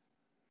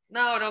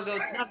 No, don't go.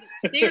 No,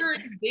 they're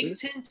in Big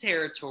Ten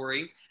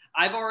territory.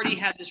 I've already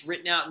had this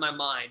written out in my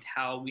mind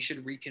how we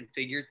should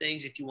reconfigure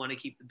things if you want to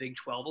keep the Big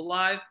 12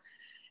 alive.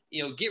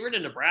 Get rid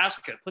of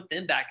Nebraska, put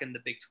them back in the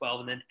Big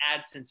 12, and then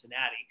add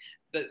Cincinnati.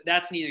 But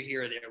that's neither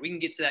here or there. We can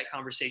get to that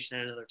conversation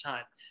at another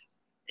time.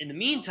 In the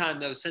meantime,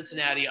 though,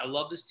 Cincinnati, I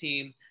love this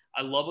team.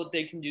 I love what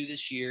they can do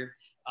this year.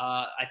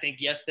 I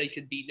think, yes, they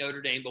could beat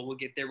Notre Dame, but we'll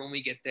get there when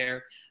we get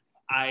there.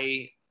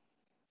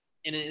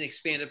 In an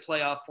expanded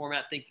playoff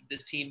format, think that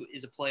this team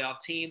is a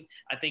playoff team.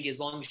 I think as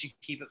long as you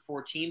keep it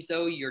 4 teams,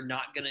 though, you're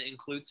not going to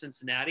include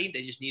Cincinnati.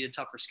 They just need a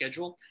tougher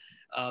schedule.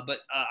 But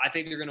I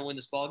think they're going to win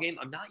this ball game.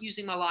 I'm not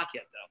using my lock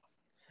yet,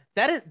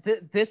 though.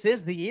 This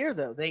is the year,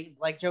 though. They,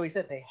 like Joey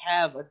said, they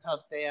have a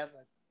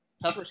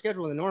tougher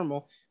schedule than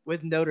normal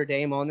with Notre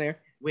Dame on there,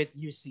 with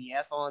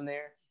UCF on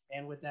there,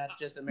 and with that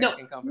just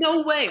American Conference.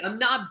 No way. I'm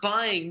not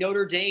buying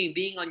Notre Dame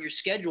being on your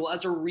schedule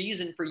as a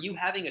reason for you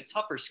having a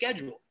tougher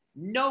schedule.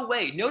 No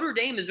way. Notre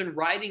Dame has been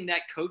riding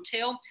that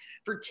coattail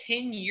for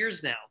 10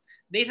 years now.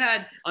 They've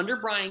had, under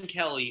Brian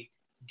Kelly,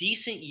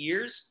 decent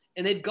years,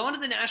 and they've gone to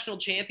the national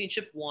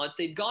championship once.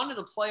 They've gone to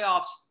the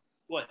playoffs,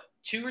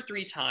 2 or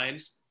 3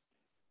 times,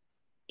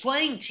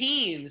 playing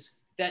teams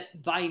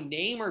that by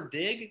name are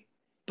big,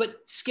 but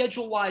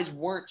schedule-wise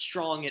weren't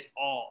strong at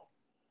all.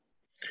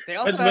 They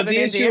also have an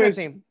Indiana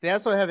team. They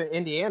also have an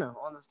Indiana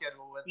on the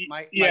schedule with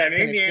Mike. Yeah, and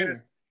Indiana.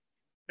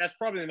 That's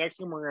probably the next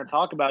thing we're going to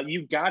talk about.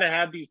 You've got to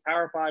have these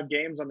Power 5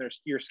 games on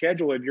your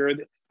schedule. If you're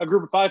a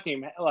Group of 5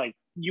 team, like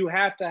you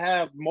have to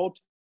have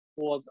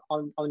multiple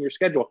on your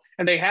schedule,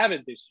 and they have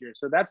it this year.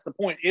 So that's the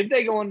point. If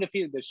they go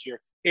undefeated this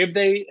year, if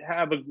they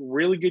have a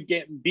really good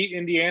game, beat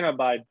Indiana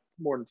by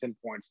more than 10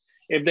 points,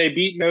 if they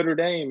beat Notre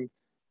Dame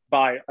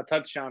by a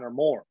touchdown or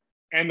more,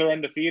 and they're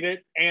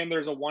undefeated, and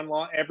there's a 1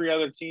 loss, every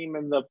other team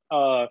in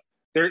the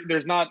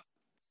there's not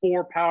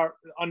 4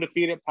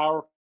 undefeated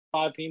Power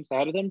 5 teams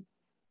ahead of them.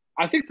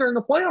 I think they're in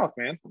the playoff,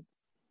 man.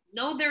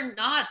 No, they're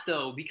not,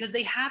 though, because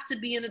they have to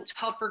be in a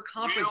tougher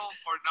conference. Real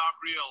or not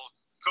real?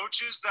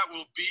 Coaches that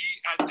will be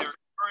at their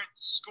current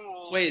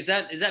school. Wait, is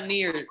that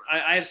me or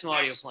I have some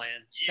audio playing?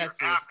 Year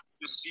after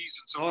the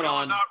season. So hold real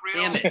on. Or not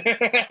real? Damn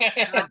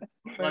it.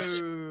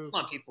 Come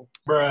on, people.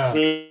 Bruh.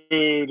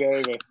 Boo,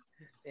 Davis.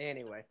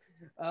 Anyway.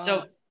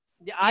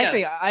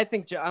 I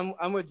think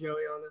I'm with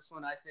Joey on this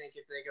one. I think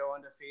if they go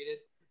undefeated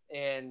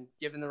and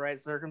given the right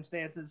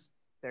circumstances,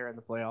 they're in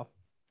the playoff.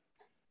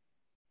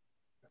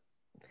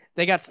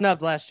 They got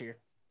snubbed last year.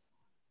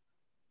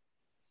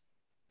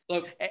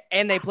 Look,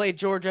 and they played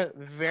Georgia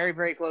very,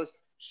 very close.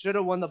 Should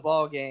have won the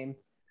ball game.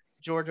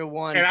 Georgia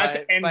won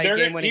by a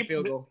game-winning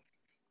field goal.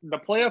 The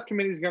playoff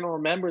committee is going to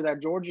remember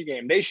that Georgia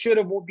game. They should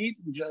have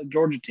beaten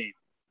Georgia team.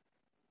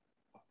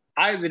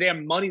 I have the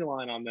damn money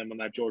line on them on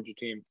that Georgia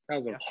team. That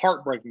was a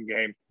heartbreaking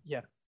game.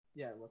 Yeah,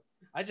 it was.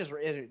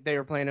 They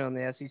were playing on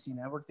the SEC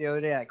Network the other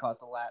day. I caught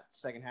the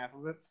second half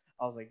of it.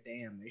 I was like,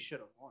 damn, they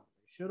should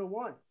have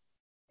won.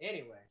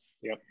 Anyway.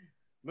 Yep.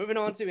 Moving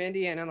on to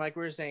Indiana, like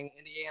we were saying,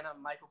 Indiana,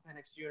 Michael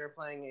Penix Jr.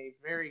 playing a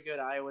very good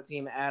Iowa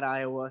team at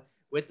Iowa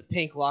with the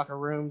pink locker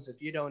rooms.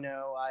 If you don't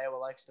know, Iowa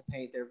likes to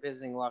paint their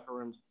visiting locker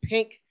rooms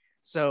pink,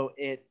 so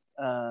it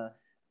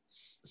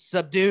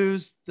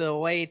subdues the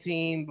away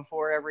team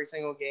before every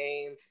single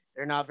game.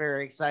 They're not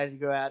very excited to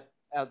go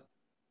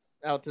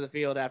out to the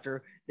field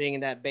after being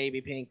in that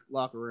baby pink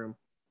locker room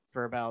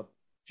for about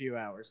a few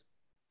hours.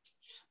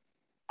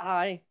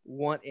 I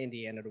want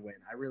Indiana to win.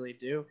 I really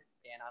do.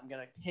 And I'm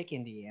going to pick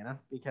Indiana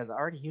because I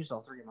already used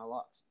all 3 of my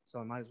locks, so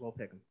I might as well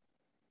pick them.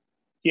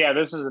 Yeah,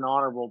 this is an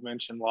honorable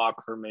mention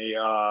lock for me.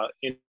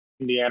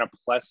 Indiana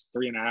plus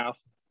 3.5.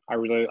 I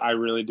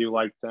really do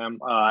like them.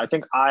 I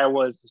think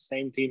Iowa is the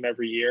same team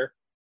every year.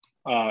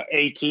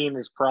 18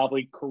 is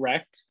probably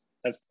correct.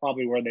 That's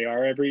probably where they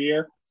are every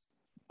year,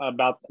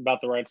 about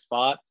the right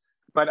spot.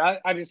 But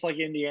I just like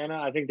Indiana.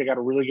 I think they got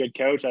a really good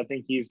coach. I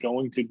think he's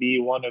going to be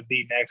one of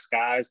the next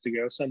guys to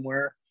go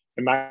somewhere.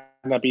 It might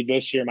not be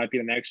this year, it might be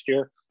the next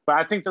year. But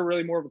I think they're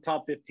really more of a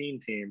top 15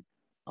 team.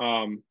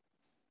 And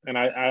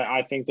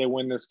I think they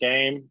win this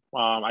game.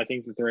 I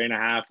think the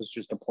 3.5 is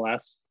just a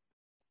plus.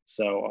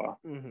 So,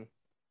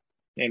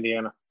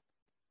 Indiana.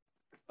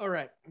 All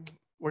right.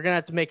 We're going to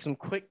have to make some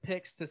quick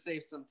picks to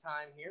save some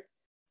time here.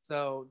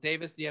 So,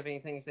 Davis, do you have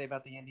anything to say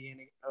about the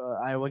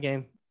Indiana-Iowa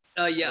game?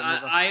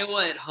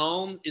 Iowa at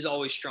home is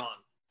always strong.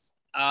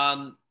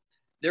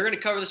 They're going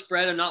to cover the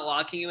spread. I'm not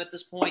locking you at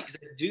this point because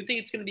I do think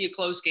it's going to be a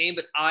close game,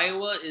 but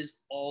Iowa is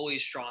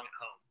always strong at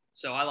home.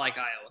 So I like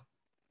Iowa.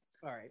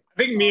 All right. I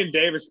think me and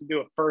Davis can do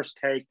a first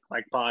take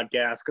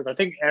podcast because I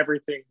think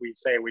everything we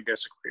say we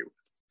disagree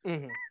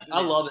with.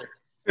 I love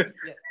it.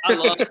 I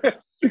love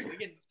it.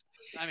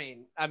 I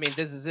mean,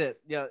 this is it.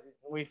 Yeah,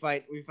 we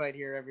fight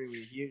here every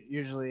week.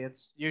 Usually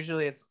it's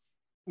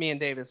me and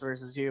Davis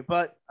versus you,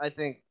 but I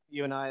think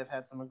you and I have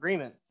had some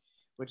agreement,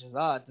 which is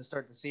odd to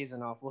start the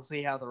season off. We'll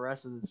see how the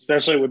rest of the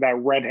especially with that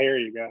red hair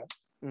you got.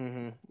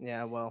 Mm-hmm.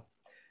 Yeah, well,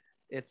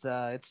 it's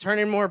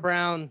turning more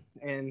brown,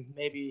 and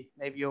maybe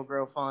you'll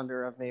grow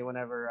fonder of me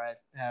whenever I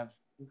have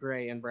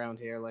gray and brown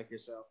hair like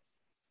yourself.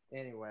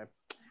 Anyway,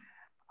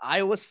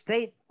 Iowa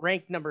State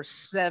ranked number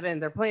 7.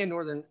 They're playing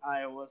Northern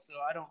Iowa, so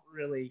I don't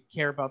really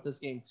care about this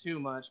game too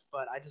much,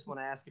 but I just want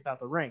to ask about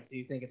the rank. Do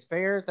you think it's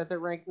fair that they're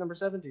ranked number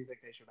 7? Do you think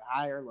they should be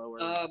higher,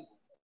 lower?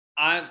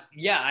 I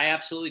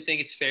absolutely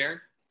think it's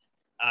fair.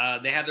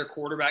 They have their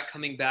quarterback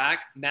coming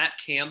back, Matt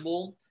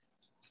Campbell.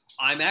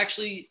 I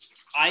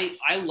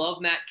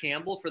love Matt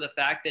Campbell for the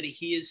fact that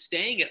he is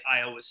staying at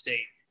Iowa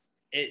State.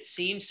 It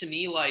seems to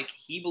me like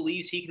he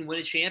believes he can win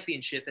a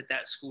championship at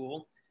that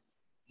school.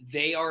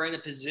 They are in a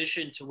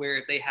position to where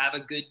if they have a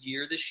good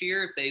year this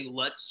year,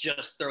 let's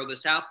just throw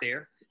this out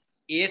there,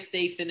 if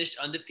they finished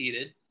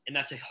undefeated, and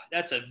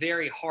that's a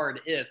very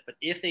hard if, but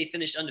if they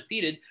finished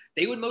undefeated,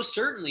 they would most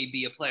certainly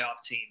be a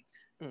playoff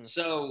team.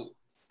 So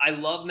I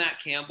love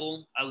Matt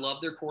Campbell. I love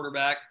their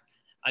quarterback.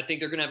 I think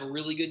they're going to have a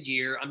really good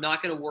year. I'm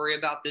not going to worry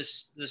about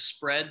this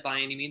spread by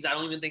any means. I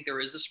don't even think there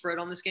is a spread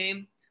on this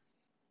game.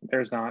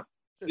 There's not.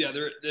 Yeah,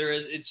 there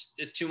is.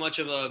 It's too much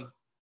of a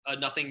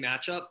nothing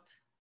matchup.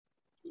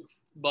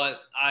 But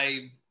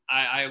I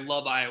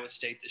love Iowa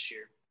State this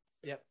year.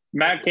 Yep.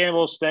 Matt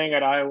Campbell's staying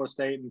at Iowa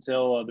State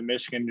until the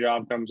Michigan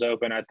job comes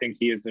open. I think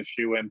he is the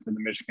shoe-in for the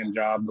Michigan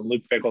job. The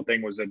Luke Fickell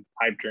thing was a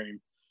hype dream.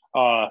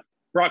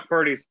 Brock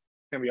Purdy's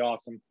going to be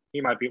awesome.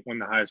 He might win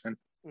the Heisman.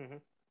 Mm-hmm.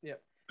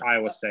 Yep.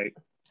 Iowa State.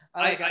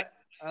 I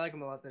like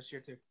him a lot this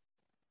year too.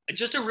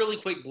 Just a really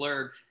quick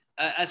blurb.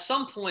 At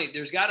some point,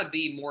 there's got to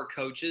be more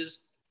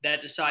coaches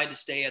that decide to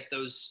stay at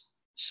those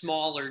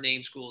smaller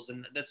name schools,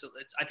 and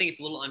I think it's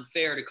a little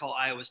unfair to call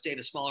Iowa State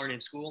a smaller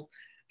name school,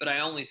 but I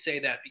only say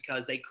that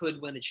because they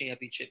could win a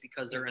championship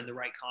because they're in the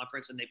right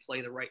conference and they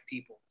play the right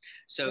people.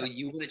 So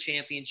you win a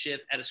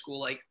championship at a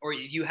school or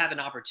if you have an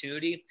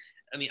opportunity.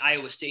 I mean,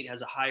 Iowa State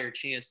has a higher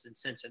chance than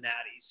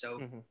Cincinnati. So,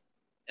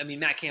 I mean,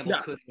 Matt Campbell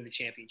could win a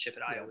championship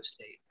at Iowa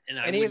State, and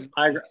I agree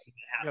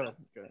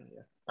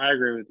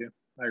with you.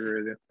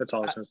 That's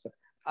all I was going to say.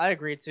 I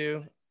agree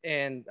too,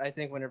 and I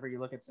think whenever you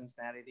look at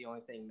Cincinnati, the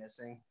only thing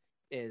missing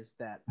is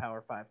that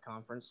Power 5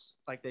 conference.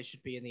 Like they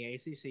should be in the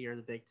ACC or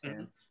the Big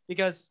Ten,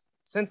 because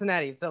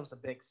Cincinnati itself is a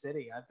big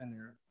city. I've been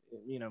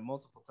there,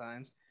 multiple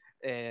times.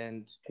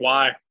 And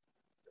why?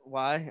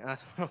 I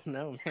don't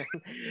know, man.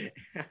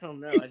 I don't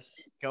know. I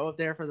just go up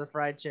there for the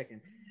fried chicken.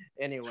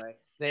 Anyway,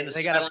 they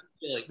got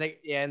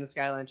in the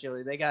Skyline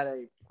Chili. They got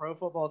a pro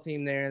football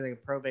team there. They got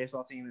a pro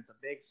baseball team. It's a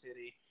big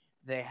city.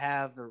 They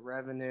have the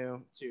revenue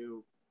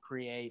to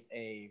create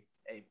a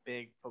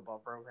big football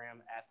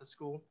program at the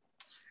school.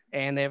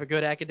 And they have a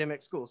good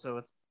academic school, so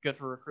it's good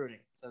for recruiting.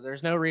 So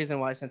there's no reason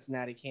why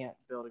Cincinnati can't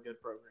build a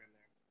good program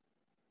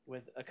there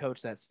with a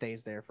coach that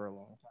stays there for a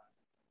long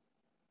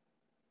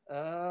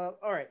time.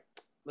 All right.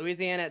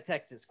 Louisiana at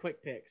Texas.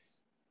 Quick picks.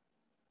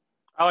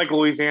 I like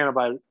Louisiana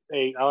by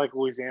 8. I like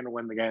Louisiana to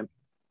win the game.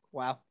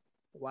 Wow.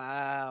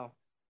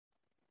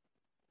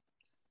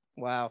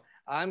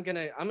 I'm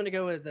gonna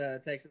go with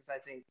Texas. I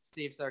think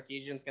Steve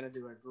Sarkisian's gonna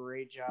do a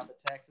great job at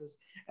Texas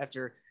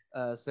after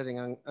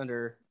sitting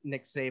under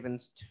Nick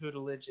Saban's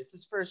tutelage. It's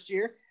his first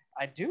year.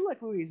 I do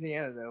like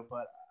Louisiana though,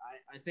 but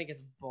I think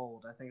it's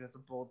bold. I think that's a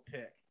bold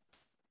pick.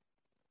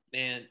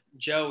 Man,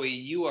 Joey,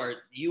 you are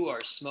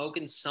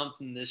smoking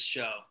something this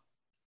show.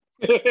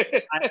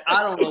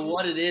 I don't know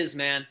what it is,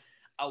 man.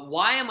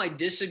 Why am I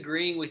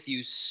disagreeing with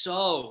you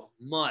so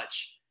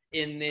much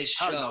in this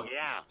show?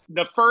 Yeah.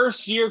 The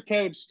first year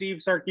coach, Steve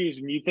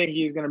Sarkisian, you think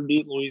he's going to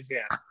beat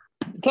Louisiana?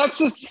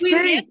 Texas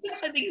State.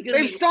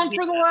 They've stunk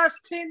for the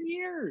last 10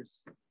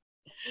 years.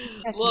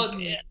 Look,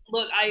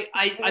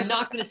 I'm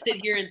not going to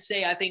sit here and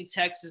say I think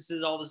Texas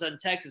is all of a sudden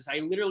Texas. I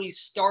literally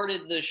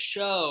started the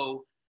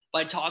show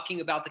by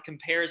talking about the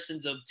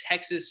comparisons of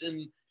Texas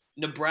and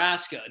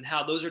Nebraska and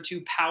how those are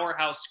two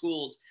powerhouse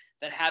schools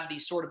that have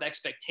these sort of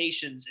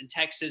expectations, and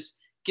Texas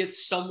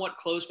gets somewhat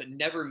close but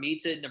never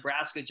meets it.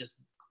 Nebraska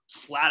just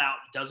flat out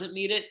doesn't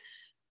meet it.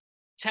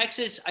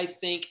 Texas, I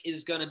think,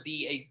 is going to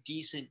be a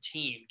decent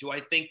team. Do I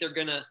think they're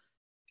going to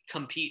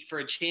compete for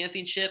a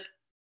championship?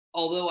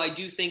 Although I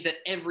do think that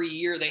every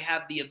year they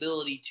have the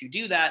ability to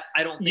do that.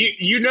 I don't think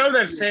you know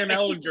that Sam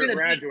Ehlinger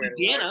graduated.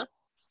 Right?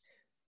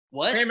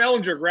 What? Sam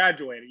Ehlinger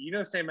graduated. You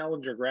know Sam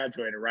Ehlinger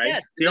graduated, right?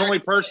 Yeah, the only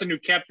person who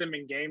kept them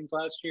in games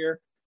last year.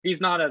 He's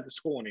not at the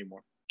school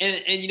anymore.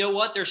 And you know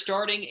what? They're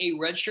starting a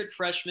redshirt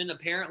freshman.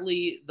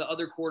 Apparently, the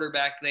other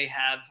quarterback they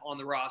have on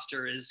the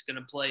roster is going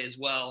to play as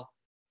well.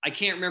 I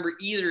can't remember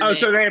either. Oh,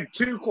 so they have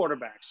 2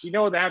 quarterbacks. You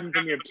know what happens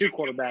when you have 2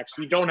 quarterbacks?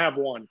 You don't have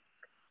one,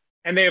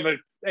 and they have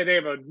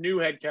a new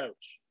head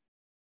coach.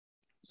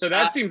 So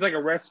that seems like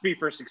a recipe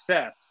for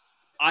success.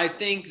 I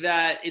think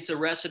that it's a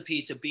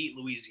recipe to beat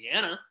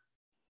Louisiana.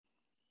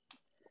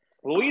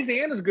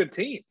 Louisiana's a good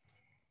team.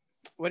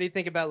 What do you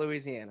think about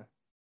Louisiana?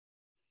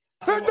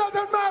 It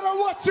doesn't matter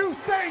what you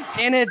think.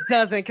 And it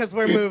doesn't, because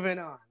we're moving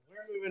on.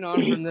 We're moving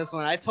on from this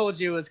one. I told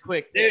you it was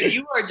quick. Dude,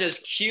 you are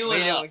just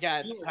queuing up. We don't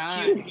got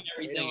time.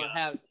 We don't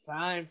have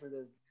time for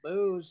this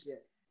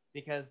bullshit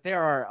because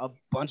there are a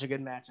bunch of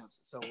good matchups.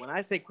 So when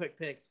I say quick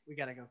picks, we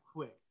got to go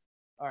quick.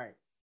 All right.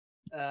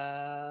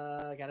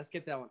 Got to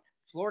skip that one.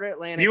 Florida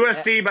Atlantic.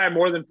 USC by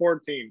more than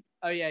 14.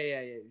 Oh,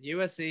 yeah.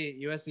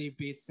 USC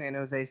beats San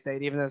Jose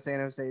State, even though San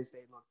Jose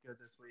State looked good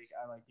this week.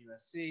 I like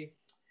USC.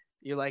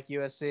 You like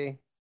USC?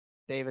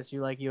 Davis,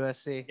 you like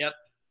USC? Yep.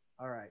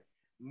 All right.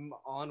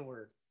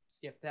 Onward.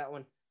 Skip that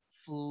one.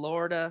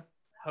 Florida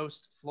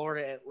host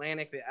Florida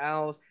Atlantic, the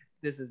Owls.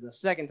 This is the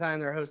second time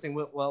they're hosting.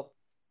 Well,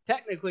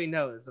 technically,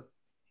 no.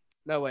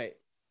 Wait.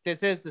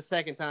 This is the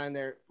second time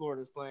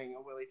Florida's playing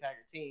a Willie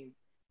Taggart team.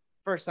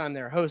 First time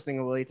they're hosting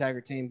a Willie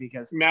Taggart team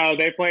because no,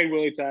 they played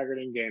Willie Taggart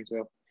in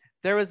Gainesville.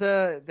 There was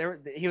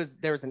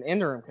an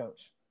interim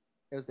coach.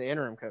 It was the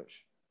interim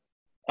coach.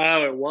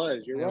 Oh, it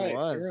was. You're right. It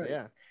was. You're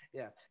right.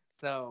 Yeah.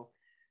 So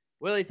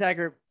Willie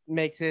Taggart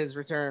makes his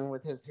return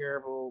with his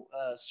terrible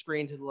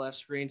screen to the left,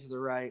 screen to the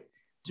right,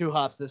 2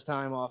 hops this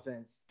time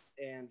offense.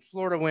 And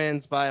Florida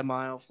wins by a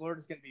mile.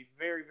 Florida's going to be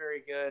very,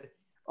 very good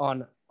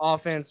on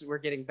offense. We're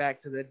getting back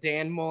to the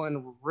Dan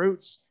Mullen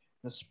roots,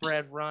 the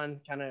spread run,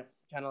 kind of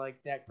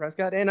like Dak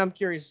Prescott. And I'm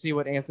curious to see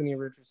what Anthony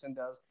Richardson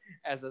does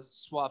as a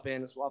swap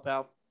in, a swap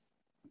out.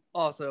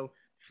 Also,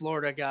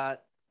 Florida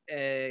got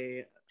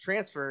a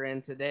transfer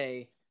in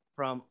today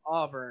from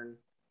Auburn,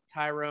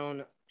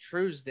 Tyrone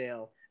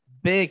Truesdale.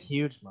 Big,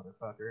 huge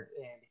motherfucker.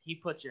 And he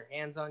puts your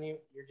hands on you,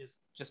 you're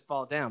just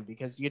fall down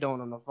because you don't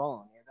want him to fall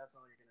on you. That's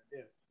all you're going to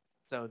do.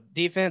 So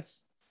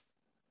defense,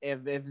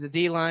 if the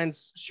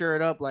D-line's sure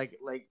it up like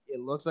it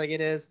looks like it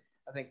is,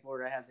 I think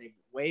Florida has a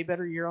way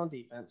better year on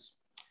defense.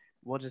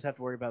 We'll just have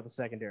to worry about the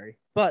secondary.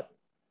 But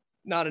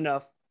not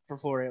enough for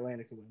Florida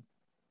Atlantic to win.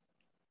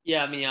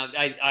 Yeah, I mean,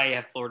 I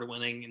have Florida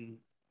winning, and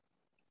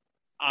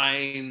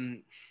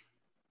I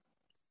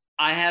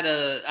had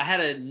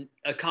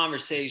a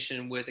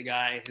conversation with a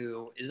guy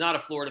who is not a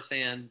Florida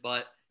fan,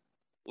 but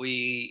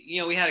we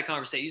had a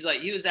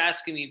conversation. He was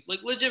asking me,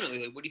 like, legitimately,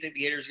 like, what do you think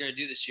the Gators are going to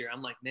do this year?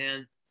 I'm like,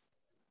 man,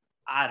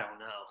 I don't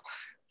know.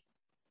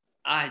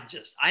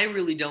 I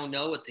really don't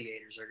know what the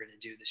Gators are going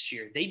to do this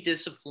year. They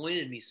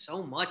disappointed me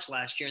so much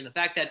last year, and the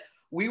fact that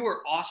we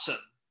were awesome.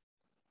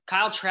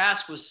 Kyle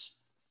Trask was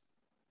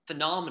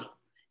phenomenal,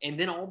 and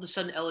then all of a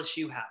sudden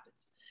LSU happened,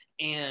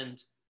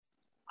 and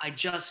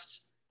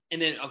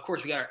then of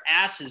course we got our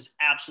asses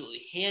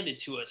absolutely handed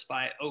to us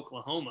by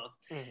Oklahoma.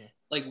 Mm-hmm.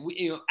 Like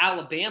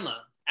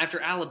Alabama, after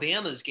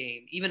Alabama's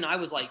game, even I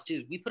was like,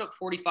 dude, we put up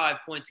 45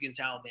 points against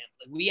Alabama.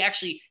 Like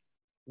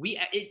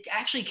it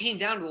actually came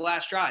down to the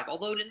last drive.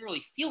 Although it didn't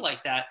really feel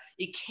like that,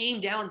 it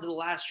came down to the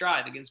last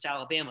drive against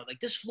Alabama. Like,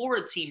 this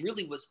Florida team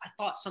really was, I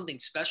thought, something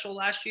special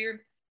last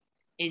year,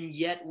 and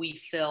yet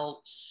we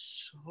fell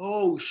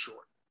so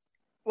short.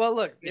 Well,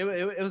 look,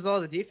 it was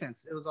all the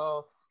defense. It was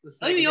all the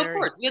secondary. I mean, of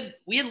course,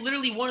 we had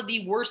literally one of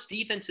the worst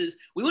defenses.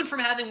 We went from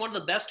having one of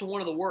the best to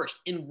one of the worst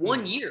in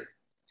 1 year.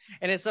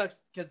 And it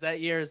sucks because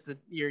that year is the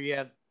year you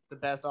have the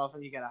best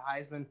offense. You got a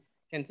Heisman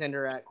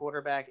contender at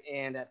quarterback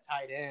and at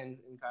tight end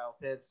in Kyle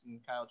Pitts and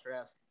Kyle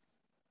Trask.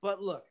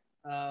 But look,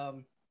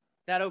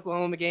 that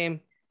Oklahoma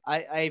game,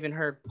 I even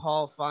heard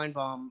Paul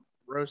Feinbaum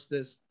roast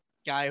this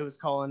guy who was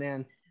calling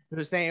in, who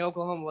was saying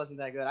Oklahoma wasn't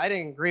that good. I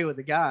didn't agree with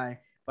the guy,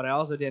 but I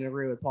also didn't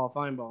agree with Paul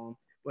Feinbaum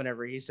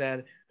whenever he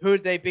said,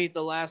 who'd they beat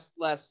the last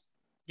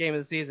game of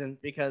the season?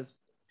 Because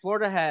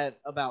Florida had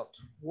about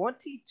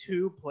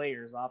 22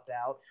 players opt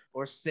out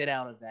or sit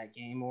out of that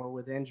game or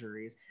with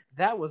injuries.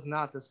 That was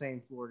not the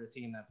same Florida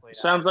team that played.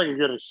 Sounds like a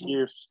good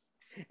excuse.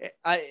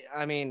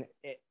 I mean,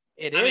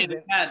 it is.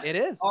 It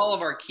is. All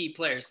of our key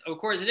players. Of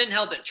course, it didn't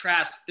help that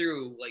Trask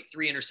threw like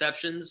 3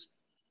 interceptions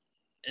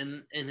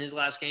in his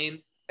last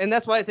game. And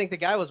that's why I think the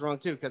guy was wrong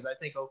too, because I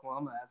think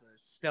Oklahoma has a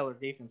stellar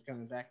defense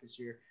coming back this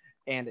year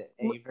and a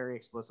very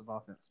explosive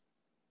offense.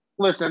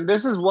 Listen,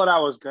 this is what I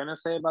was going to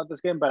say about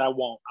this game, but I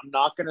won't. I'm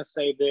not going to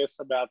say this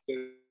about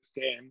this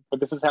game, but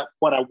this is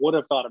what I would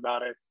have thought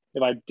about it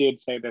if I did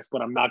say this,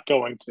 but I'm not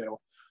going to.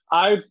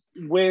 I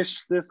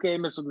wish this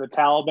game is when the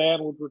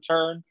Taliban would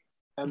return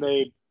and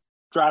they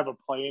drive a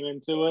plane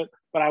into it,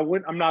 but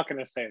I'm not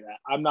going to say that.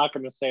 I'm not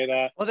going to say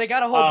that. Well, they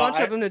got a whole bunch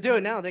of them to do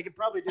it now. They could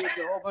probably do it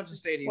to a whole bunch of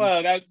stadiums.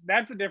 Well,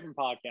 that's a different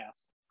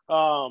podcast.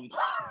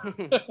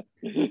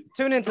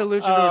 Tune into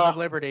Luchadors of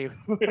Liberty.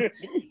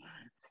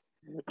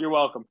 You're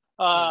welcome.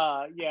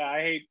 Yeah,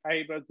 I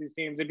hate both these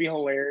teams. It'd be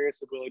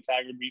hilarious if Willie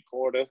Taggart beat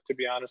Florida, to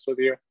be honest with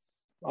you.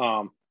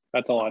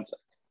 That's all I'd say.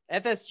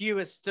 FSU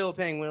is still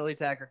paying Willie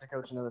Taggart to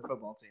coach another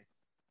football team.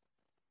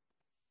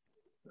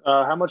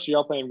 How much are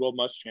y'all paying Will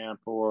Muschamp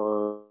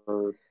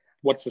or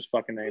what's his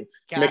fucking name?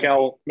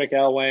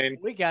 McElwain.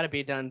 We got to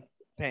be done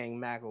paying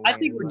McElwain. I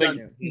think we're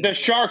done. The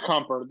Shark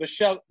Humper. The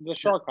Shark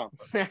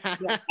Humper.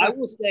 Yeah, I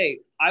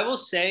will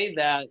say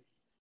that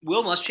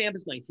Will Muschamp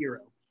is my hero.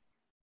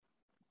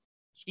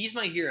 He's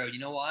my hero. You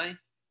know why?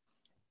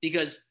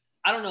 Because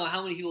I don't know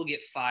how many people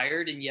get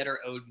fired and yet are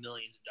owed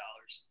millions of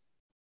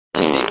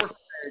dollars.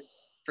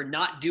 for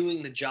not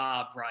doing the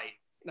job right.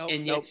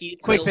 Nope.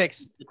 Quick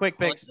picks.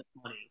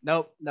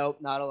 Nope.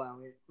 Not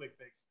allowing it. Quick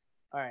picks.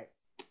 All right.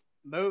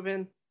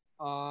 Moving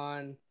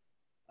on.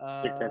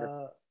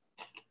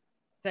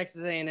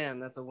 Texas A&M,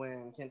 that's a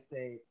win. Kent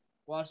State.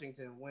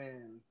 Washington,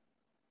 win.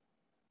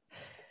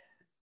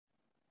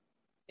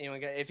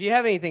 Anyone if you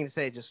have anything to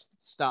say, just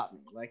stop me.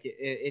 Like,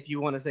 if you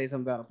want to say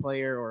something about a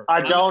player or –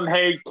 I don't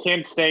hate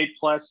Kent State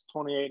plus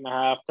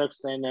 28.5.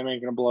 Texas A&M ain't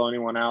going to blow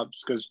anyone out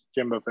just because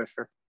Jimbo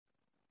Fisher.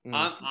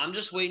 I'm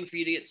just waiting for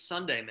you to get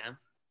Sunday, man.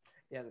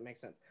 Yeah, that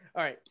makes sense.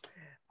 All right.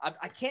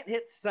 I can't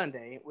hit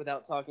Sunday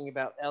without talking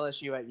about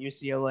LSU at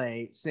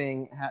UCLA,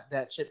 seeing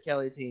that Chip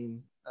Kelly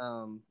team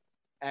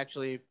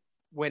actually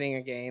winning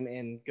a game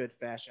in good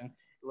fashion.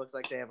 It looks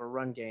like they have a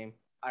run game.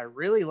 I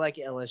really like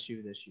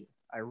LSU this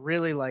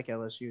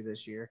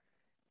year.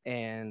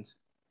 And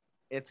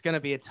it's going to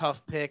be a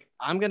tough pick.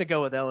 I'm going to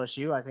go with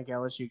LSU. I think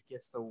LSU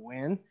gets the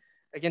win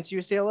against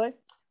UCLA.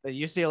 But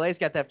UCLA's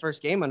got that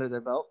first game under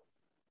their belt,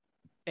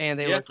 and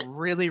they look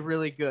really,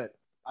 really good.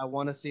 I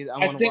want to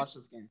watch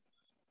this game.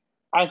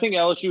 I think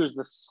LSU is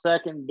the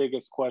second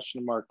biggest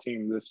question mark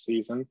team this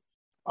season.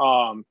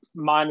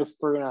 Minus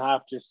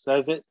 3.5 just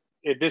says it.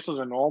 If this was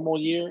a normal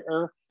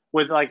year,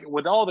 with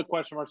all the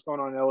question marks going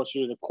on in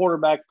LSU, the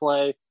quarterback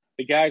play,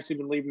 the guys who've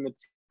been leaving the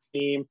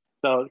team,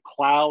 the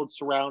cloud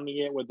surrounding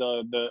it with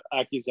the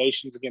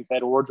accusations against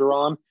Ed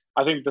Orgeron,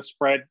 I think the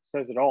spread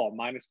says it all.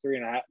 Minus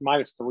 3.5,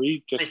 minus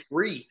 3. Just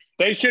 -3.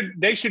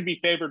 They should be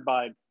favored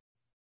by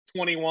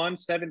 21,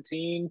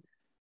 17,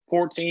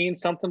 14,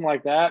 something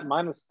like that.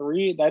 Minus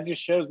 3. That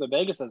just shows that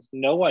Vegas has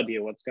no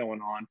idea what's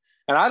going on,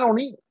 and I don't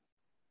either.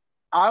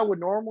 I would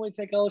normally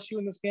take LSU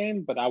in this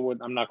game, but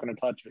I'm not going to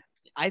touch it.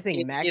 I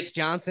think Max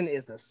Johnson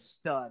is a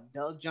stud.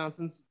 Doug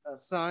Johnson's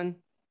son.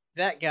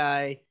 That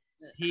guy,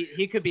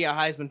 he could be a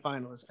Heisman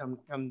finalist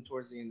come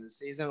towards the end of the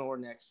season or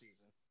next season.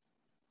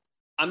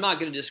 I'm not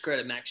going to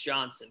discredit Max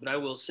Johnson, but I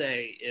will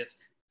say if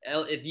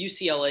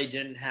UCLA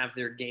didn't have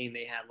their game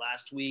they had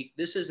last week,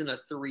 this isn't a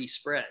 3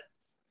 spread.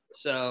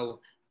 So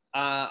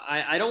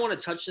I don't want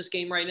to touch this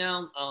game right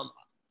now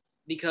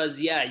because,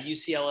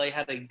 UCLA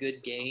had a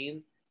good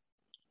game.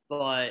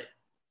 But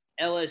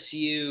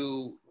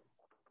LSU,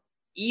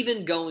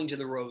 even going to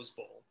the Rose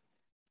Bowl,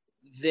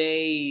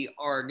 they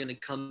are going to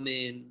come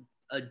in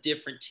a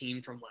different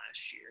team from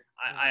last year.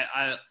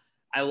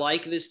 I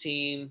like this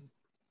team.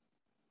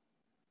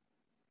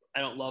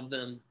 I don't love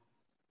them.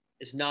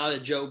 It's not a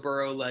Joe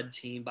Burrow-led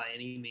team by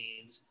any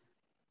means.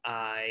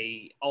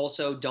 I'm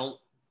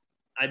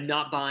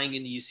not buying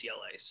into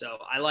UCLA. So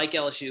I like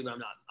LSU, but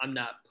I'm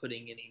not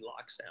putting any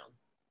locks down.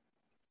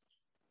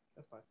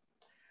 That's fine.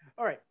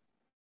 All right.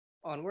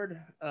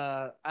 Onward.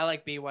 I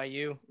like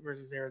BYU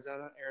versus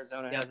Arizona.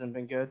 Arizona hasn't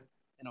been good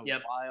in a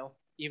while.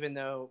 Even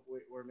though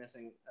we're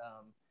missing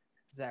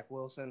Zach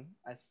Wilson,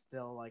 I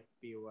still like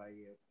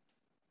BYU.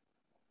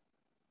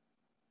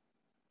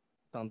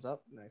 Thumbs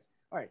up. Nice.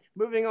 All right.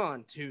 Moving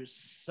on to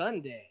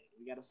Sunday.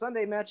 We got a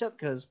Sunday matchup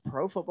because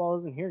pro football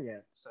isn't here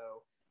yet.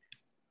 So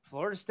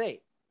Florida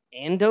State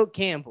and Doak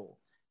Campbell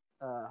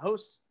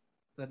host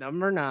the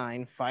number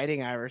 9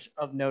 Fighting Irish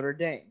of Notre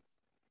Dame.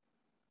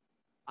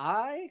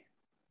 I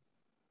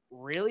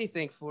really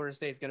think Florida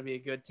State's going to be a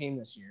good team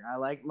this year. I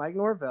like Mike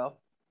Norvell.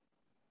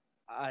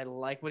 I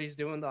like what he's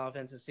doing the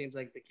offense. It seems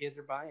like the kids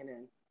are buying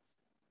in.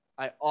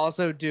 I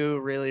also do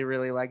really,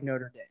 really like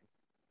Notre Dame.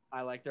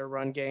 I like their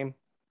run game.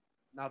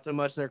 Not so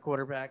much their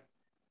quarterback.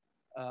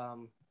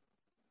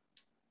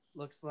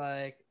 Looks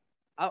like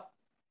I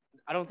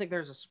don't think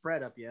there's a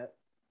spread up yet.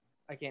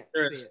 I can't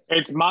see it.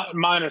 It's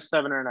minus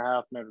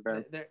 7.5 Notre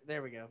Dame.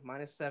 There we go.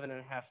 Minus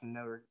 7.5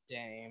 Notre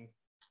Dame.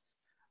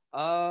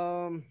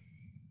 I'm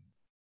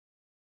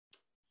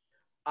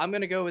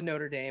going to go with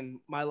Notre Dame.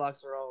 My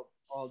locks are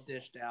all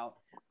dished out,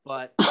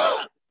 but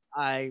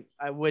I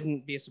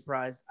wouldn't be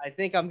surprised. I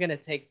think I'm going to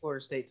take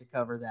Florida State to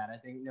cover that. I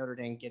think Notre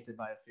Dame gets it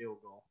by a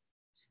field goal.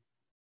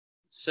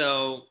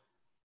 So,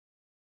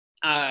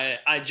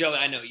 Joe,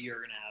 I know you're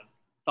going to have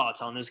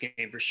thoughts on this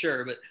game for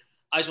sure, but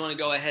I just want to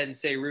go ahead and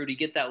say, Rudy,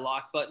 get that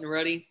lock button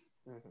ready.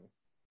 Mm-hmm.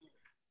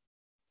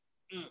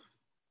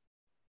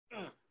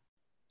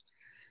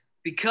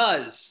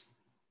 Because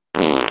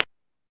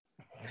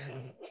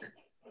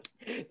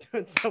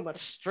doing so much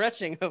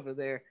stretching over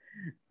there.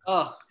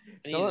 Oh,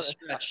 I need to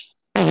stretch.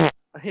 I'll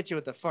hit you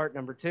with the fart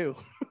number 2.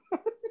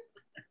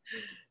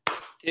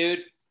 Dude,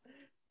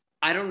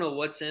 I don't know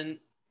what's in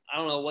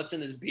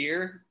this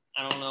beer.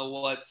 I don't know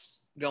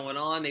what's going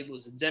on. Maybe it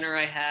was the dinner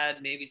I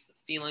had. Maybe it's the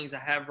feelings I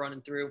have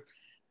running through.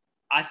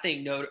 I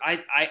think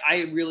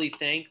I really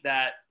think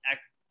that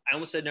I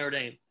almost said Notre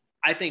Dame.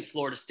 I think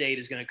Florida State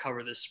is going to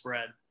cover this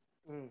spread.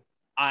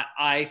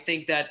 I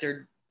think that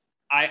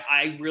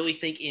I really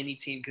think any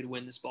team could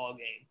win this ball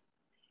game.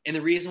 And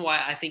the reason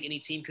why I think any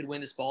team could win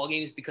this ball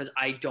game is because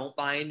I don't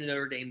buy into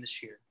Notre Dame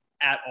this year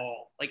at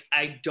all. Like,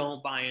 I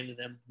don't buy into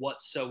them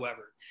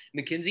whatsoever.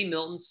 McKenzie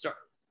Milton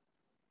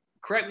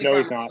correct me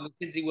if I'm wrong.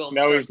 McKenzie Milton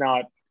No, he's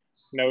not.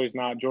 No, he's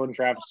not. Jordan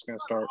Travis is going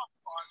to start.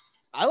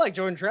 I like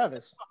Jordan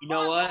Travis. You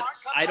know what?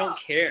 I don't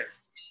care.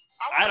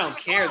 I don't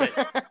care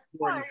that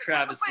Jordan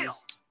Travis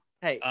is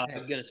hey.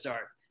 going to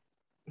start.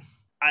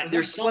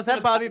 Was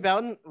that Bobby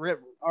Bowden?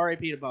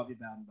 R.I.P. to Bobby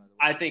Bowden, by the way.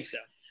 I think so.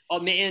 Oh,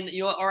 man, you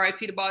know what?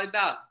 R.I.P. to Bobby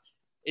Bowden.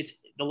 It's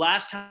the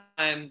last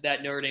time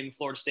that Notre Dame and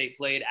Florida State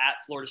played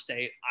at Florida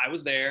State. I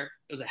was there.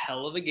 It was a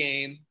hell of a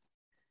game.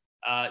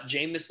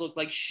 Jameis looked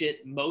like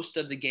shit most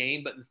of the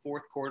game, but in the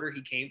fourth quarter,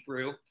 he came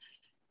through.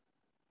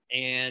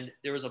 And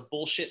there was a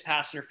bullshit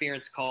pass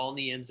interference call in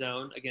the end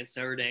zone against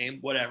Notre Dame,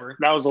 whatever.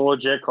 That was a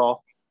legit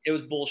call. It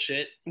was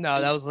bullshit.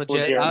 No, that was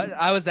legit.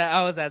 I was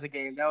at the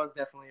game. That was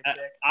definitely a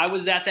pick. I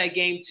was at that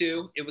game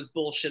too. It was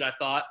bullshit, I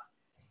thought.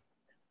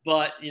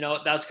 But, you know,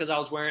 that's because I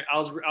was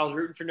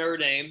rooting for Notre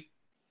Dame.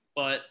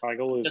 But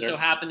just so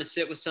happened to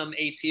sit with some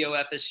ATO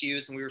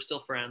FSUs, and we were still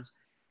friends.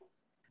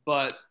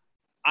 But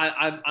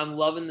I'm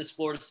loving this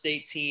Florida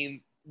State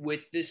team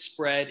with this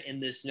spread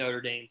and this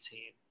Notre Dame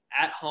team.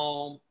 At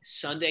home,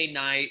 Sunday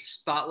night,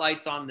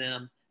 spotlights on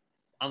them.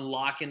 I'm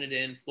locking it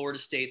in. Florida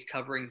State's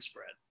covering the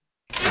spread.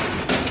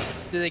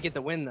 Do they get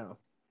the win, though?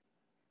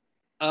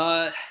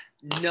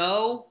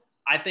 No.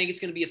 I think it's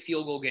going to be a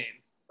field goal game.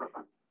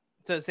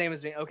 So same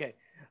as me. Okay.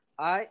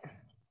 I'm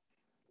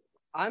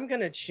going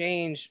to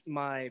change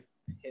my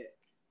pick.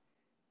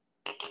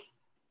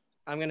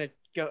 I'm going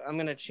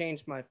to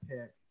change my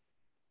pick.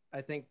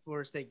 I think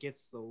Florida State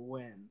gets the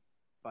win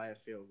by a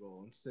field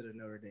goal instead of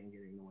Notre Dame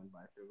getting the win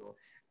by a field goal.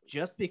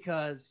 Just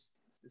because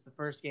it's the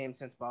first game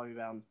since Bobby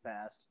Bowden's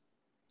passed,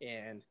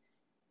 and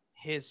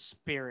his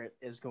spirit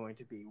is going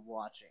to be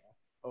watching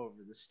over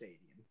the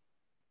stadium.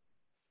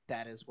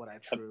 That is what I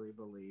truly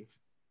believe.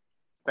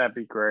 That'd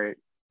be great.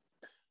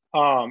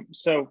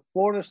 So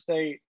Florida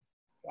State,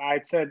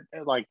 I said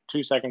like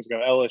 2 seconds ago,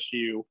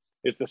 LSU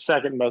is the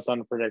second most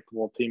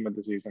unpredictable team of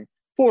the season.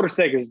 Florida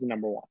State is the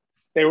number one.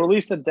 They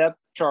released a depth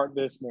chart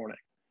this morning,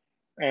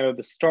 and of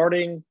the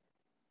starting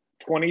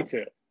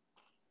 22,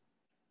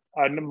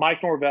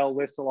 Mike Norvell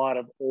lists a lot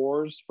of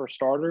oars for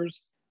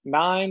starters.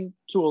 9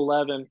 to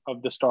 11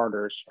 of the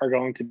starters are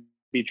going to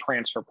be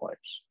transfer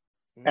players.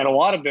 And a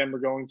lot of them are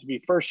going to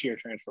be first-year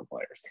transfer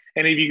players.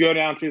 And if you go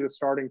down to the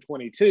starting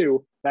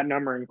 22, that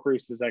number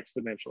increases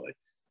exponentially.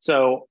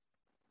 So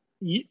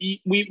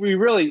we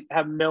really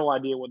have no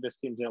idea what this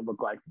team's going to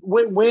look like.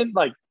 When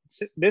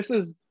this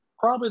is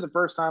probably the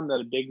first time that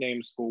a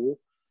big-name school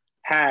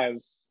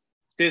has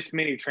this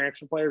many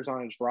transfer players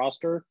on its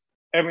roster.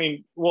 I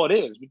mean, well, it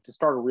is to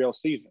start a real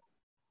season.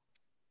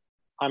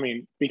 I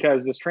mean,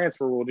 because this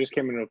transfer rule just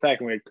came into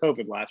effect and we had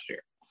COVID last year.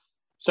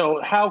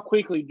 So how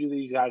quickly do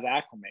these guys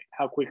acclimate?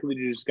 How quickly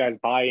do these guys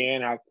buy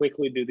in? How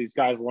quickly do these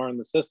guys learn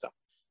the system?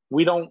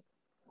 We don't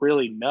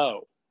really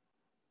know.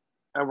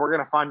 And we're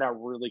going to find out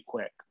really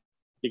quick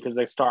because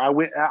they start.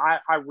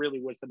 I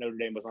really wish the Notre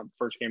Dame was on the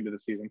first game of the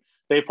season.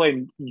 They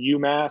played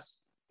UMass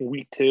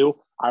week 2.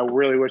 I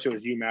really wish it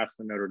was UMass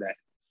than Notre Dame.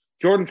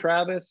 Jordan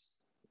Travis,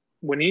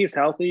 when he's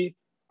healthy,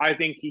 I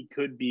think he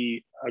could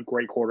be a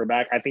great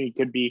quarterback. I think he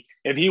could be,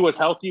 if he was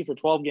healthy for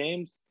 12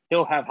 games,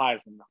 he'll have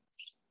Heisman numbers.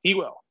 He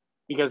will,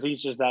 because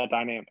he's just that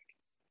dynamic.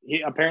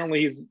 He's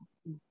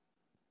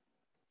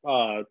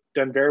done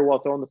very well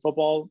throwing the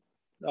football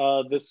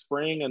this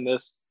spring and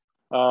this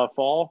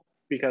fall,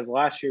 because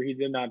last year he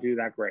did not do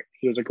that great.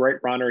 He was a great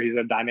runner. He's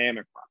a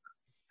dynamic runner.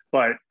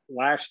 But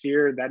last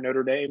year, that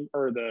Notre Dame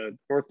or the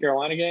North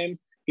Carolina game,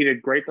 he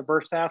did great the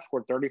first half,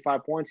 scored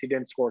 35 points. He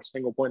didn't score a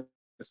single point in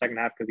the second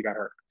half because he got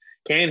hurt.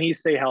 Can he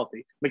stay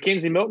healthy?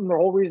 McKenzie Milton, the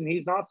whole reason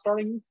he's not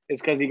starting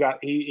is because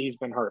he's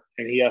been hurt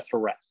and he has to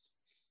rest.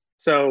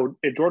 So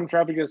if Jordan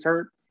Travis gets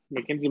hurt,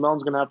 McKenzie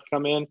Milton's going to have to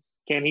come in.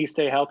 Can he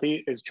stay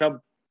healthy? Is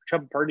Chubb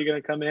Purdy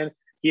going to come in?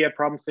 He had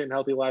problems staying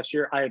healthy last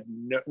year. I have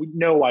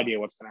no idea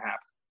what's going to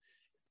happen.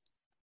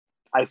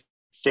 I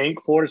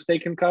think Florida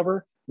State can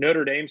cover.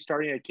 Notre Dame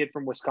starting a kid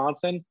from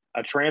Wisconsin,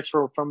 a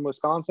transfer from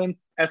Wisconsin.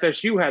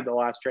 FSU had the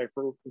last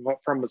transfer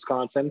from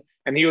Wisconsin,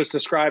 and he was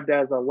described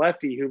as a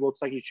lefty who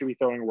looks like he should be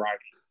throwing righty.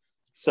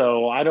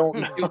 So I don't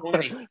know.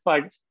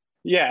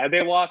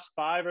 They lost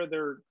 5 of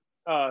their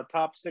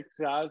top 6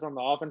 guys on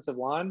the offensive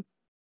line.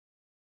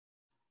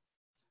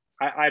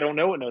 I don't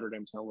know what Notre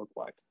Dame's going to look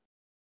like.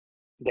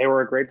 They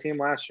were a great team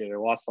last year. They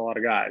lost a lot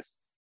of guys.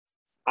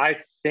 I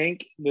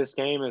think this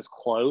game is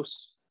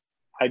close.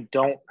 I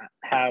don't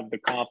have the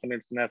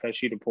confidence in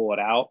FSU to pull it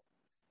out,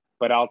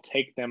 but I'll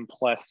take them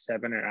plus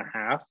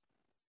 7.5.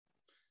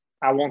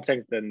 I won't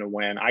take them to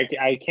win.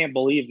 I can't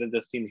believe that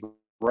this team's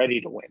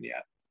ready to win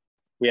yet.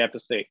 We have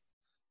to see.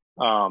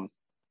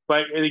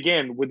 But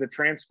again, with the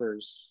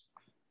transfers,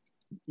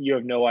 you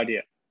have no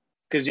idea.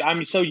 Because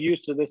I'm so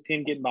used to this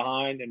team getting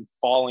behind and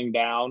falling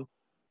down.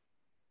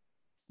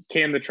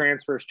 Can the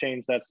transfers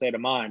change that state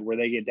of mind where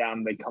they get down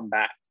and they come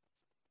back?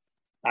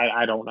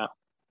 I don't know.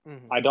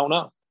 Mm-hmm. I don't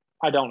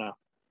know.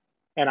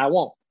 And I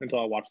won't until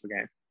I watch the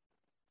game.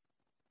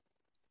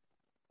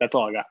 That's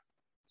all I got.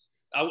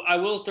 I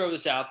will throw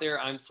this out there.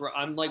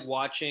 I'm like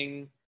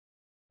watching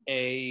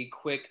a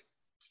quick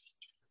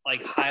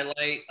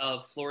highlight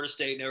of Florida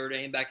State Notre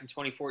Dame back in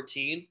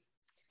 2014,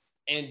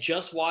 and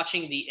just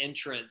watching the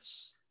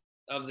entrance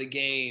of the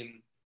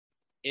game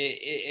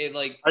it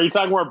like. Are you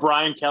talking where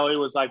Brian Kelly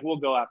was like, "We'll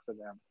go after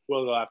them.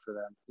 We'll go after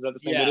them"? Is that the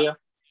same video?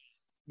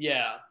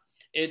 Yeah,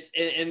 it's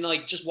and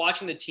like just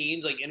watching the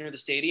teams like enter the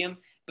stadium,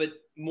 but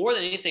more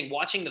than anything,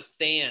 watching the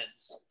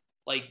fans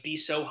like be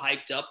so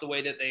hyped up the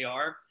way that they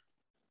are.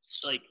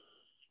 Like,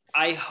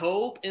 I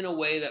hope in a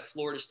way that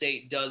Florida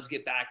State does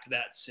get back to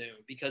that soon,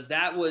 because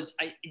that was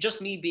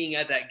just me being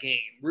at that game,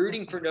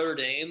 rooting for Notre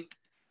Dame.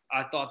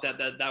 I thought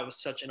that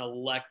was such an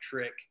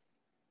electric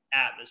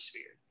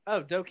atmosphere.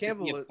 Oh, Doak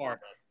Campbell was part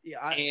of.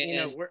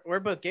 Yeah, we're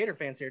both Gator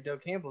fans here.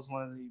 Doak Campbell's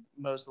one of the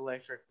most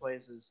electric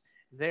places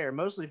there,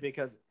 mostly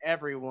because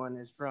everyone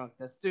is drunk.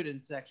 The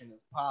student section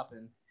is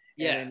popping.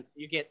 Yeah, and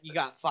you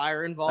got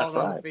fire involved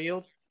on the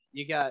field.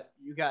 You got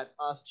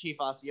Chief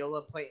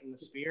Osceola planting the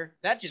spear.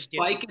 That just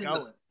gets you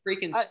going. The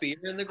freaking spear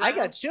in the ground. I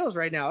got chills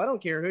right now. I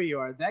don't care who you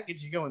are. That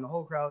gets you going. The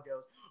whole crowd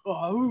goes,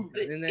 oh,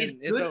 and then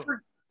it's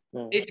over.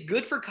 It's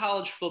good for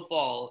college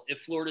football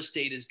if Florida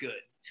State is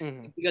good,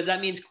 because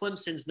that means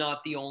Clemson's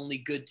not the only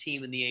good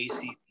team in the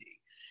ACC.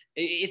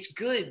 It's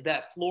good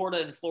that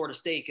Florida and Florida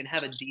State can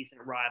have a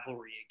decent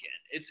rivalry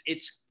again.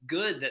 It's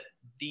good that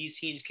these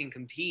teams can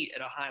compete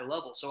at a high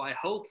level. So I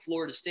hope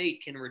Florida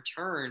State can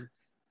return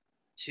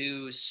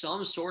to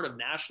some sort of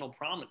national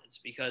prominence,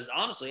 because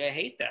honestly, I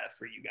hate that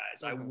for you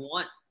guys. I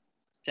want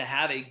to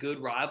have a good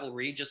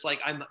rivalry, just like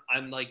I'm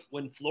like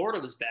when Florida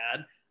was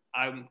bad,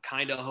 I'm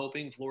kind of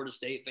hoping Florida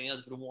State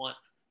fans would want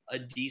a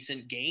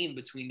decent game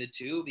between the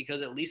two,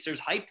 because at least there's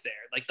hype there.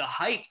 Like the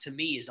hype to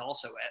me is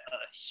also a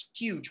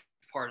huge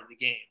part of the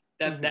game.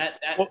 That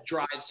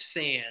drives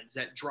fans,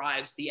 that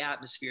drives the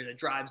atmosphere, that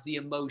drives the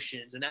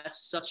emotions, and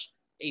that's such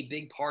a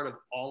big part of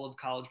all of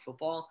college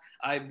football.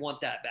 I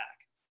want that back.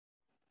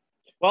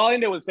 Well, I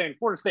was saying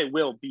Florida State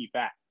will be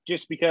back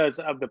just because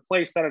of the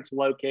place that it's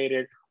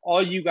located.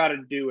 All you got to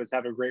do is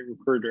have a great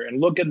recruiter,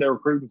 and look at the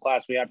recruiting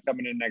class we have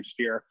coming in next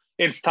year.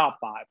 It's top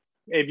 5.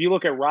 If you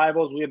look at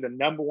rivals, we have the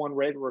number 1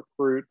 rated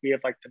recruit. We have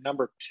like the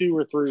number 2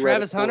 or 3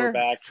 Travis rated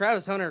quarterback.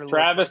 Travis Hunter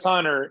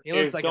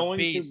is like going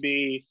to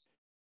be.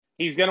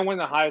 He's going to win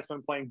the Heisman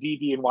when playing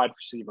DB and wide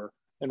receiver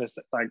in this,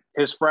 like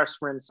his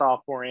freshman,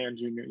 sophomore, and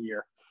junior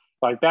year.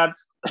 Like that's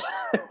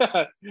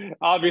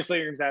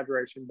obviously an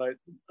exaggeration, but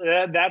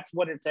that's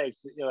what it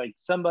takes. Like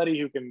somebody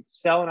who can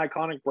sell an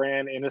iconic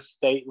brand in a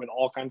state with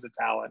all kinds of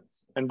talent.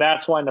 And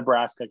that's why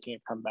Nebraska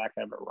can't come back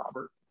ever,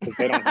 Robert, because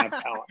they don't have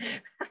talent.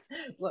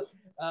 Look,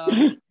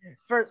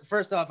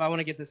 first off, I want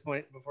to get this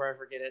point before I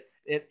forget it.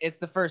 It's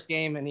the first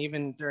game, and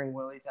even during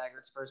Willie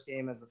Taggart's first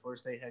game as the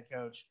Florida State head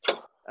coach,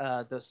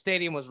 the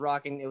stadium was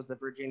rocking. It was the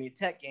Virginia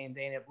Tech game.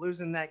 They ended up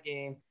losing that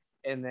game,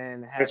 and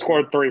then they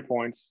scored 3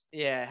 points.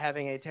 Yeah,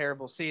 having a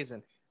terrible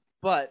season.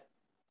 But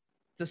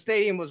the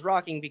stadium was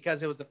rocking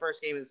because it was the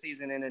first game of the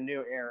season in a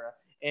new era.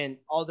 And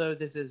although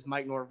this is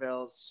Mike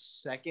Norvell's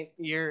second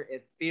year,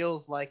 it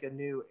feels like a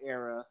new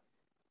era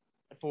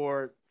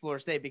for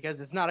Florida State because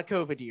it's not a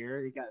COVID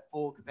year. You got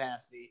full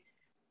capacity.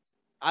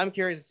 I'm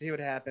curious to see what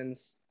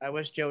happens. I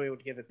wish Joey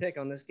would give a pick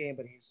on this game,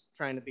 but he's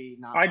trying to be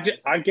not.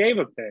 I gave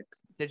a pick.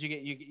 Did you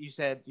get you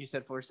said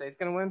Florida State's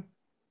going to win?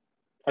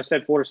 I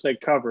said Florida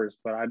State covers,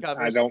 but I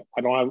don't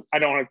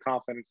have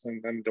confidence in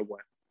them to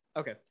win.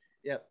 Okay.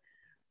 Yep.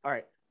 All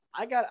right.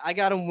 I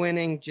got them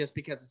winning just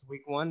because it's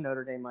week 1.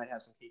 Notre Dame might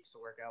have some peaks to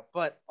work out,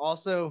 but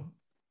also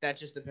that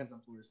just depends on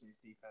Florida State's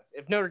defense.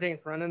 If Notre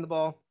Dame's running the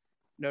ball,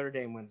 Notre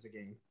Dame wins the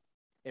game.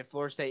 If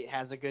Florida State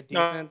has a good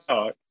defense,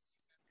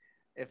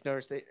 if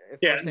Florida State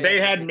they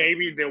had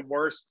maybe the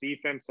worst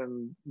defense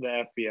in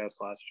the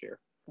FBS last year.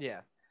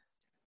 Yeah.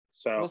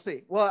 So we'll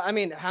see. Well, I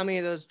mean, how many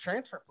of those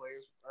transfer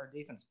players are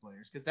defense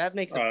players? Because that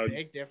makes a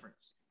big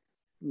difference.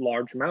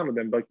 Large amount of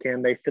them, but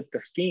can they fit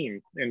the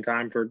scheme in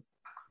time for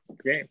the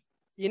game?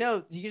 You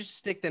know, you just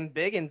stick them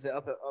biggins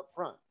up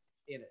front,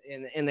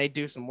 and they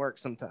do some work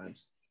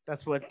sometimes.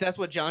 That's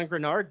what John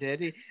Grenard did.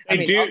 He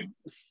came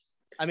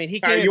from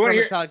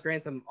a Todd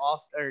Grantham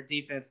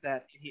defense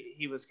that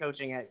he was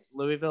coaching at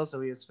Louisville, so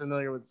he was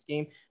familiar with the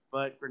scheme.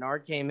 But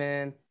Grenard came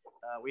in.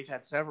 We've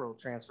had several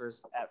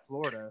transfers at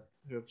Florida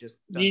who have just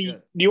done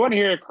good. Do you want to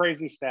hear a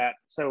crazy stat?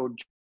 So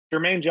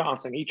Jermaine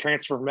Johnson, he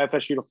transferred from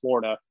FSU to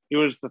Florida. He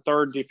was the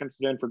 3rd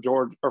defensive end from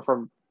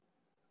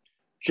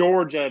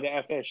Georgia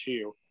to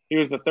FSU. He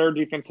was the 3rd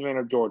defensive end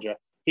of Georgia.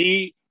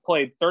 He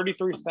played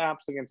 33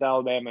 snaps against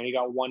Alabama, and he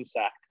got 1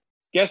 sack.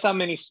 Guess how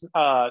many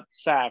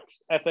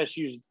sacks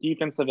FSU's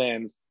defensive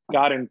ends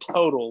got in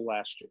total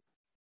last year?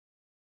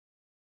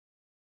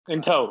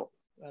 In total,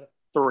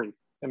 3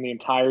 in the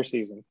entire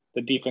season,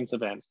 the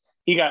defensive ends.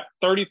 He got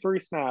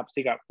 33 snaps.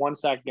 He got 1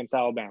 sack against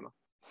Alabama.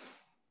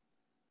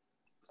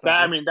 It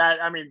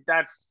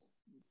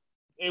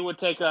would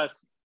take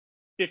us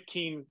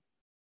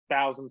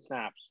 15,000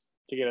 snaps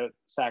to get a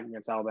sack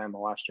against Alabama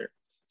last year.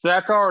 So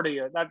that's already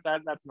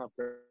that's enough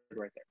good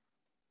right there.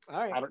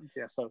 All right.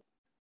 So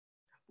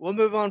we'll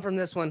move on from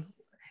this one.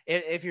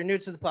 If you're new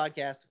to the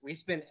podcast, we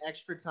spend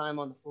extra time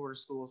on the Florida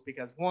schools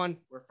because 1,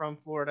 we're from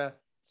Florida.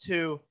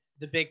 2,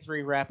 the Big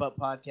 3 wrap-up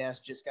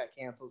podcast just got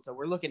canceled. So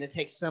we're looking to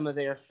take some of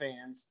their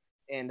fans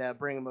and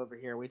bring them over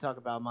here. We talk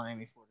about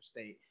Miami, Florida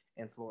State,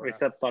 and Florida.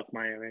 Except fuck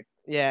Miami.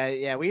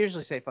 Yeah. We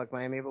usually say fuck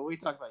Miami, but we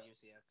talk about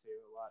UCF too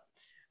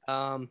a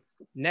lot.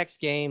 Next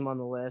game on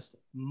the list,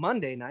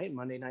 Monday night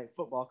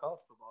football,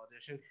 college football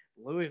edition,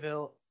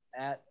 Louisville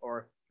at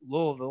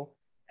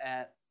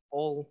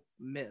Ole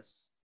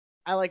Miss.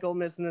 I like Ole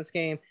Miss in this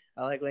game.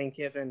 I like Lane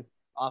Kiffin.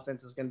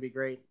 Offense is going to be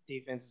great.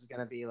 Defense is going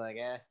to be like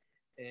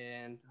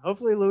And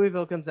hopefully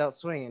Louisville comes out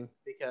swinging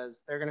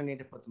because they're going to need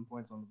to put some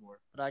points on the board.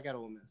 But I got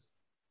Ole Miss.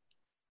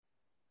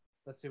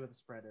 Let's see what the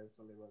spread is.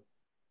 Let me look.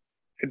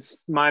 It's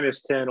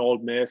 -10 Ole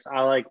Miss.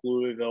 I like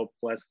Louisville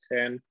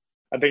 +10.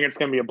 I think it's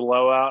going to be a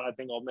blowout. I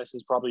think Ole Miss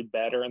is probably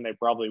better and they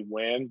probably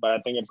win, but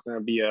I think it's going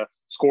to be a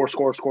score. It's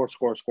going to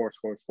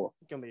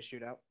be a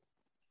shootout.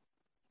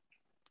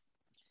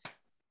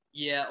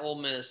 Yeah,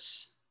 Ole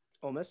Miss.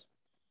 Ole Miss?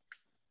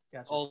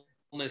 Gotcha. Ole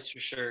Miss for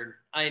sure.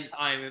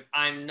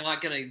 I'm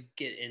not going to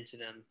get into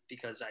them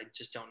because I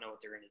just don't know what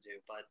they're going to do,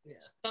 but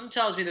something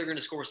tells me they're going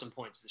to score some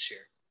points this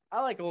year.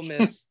 I like Ole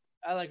Miss.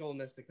 I like Ole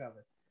Miss to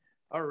cover.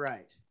 All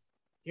right.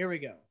 Here we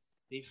go.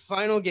 The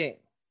final game.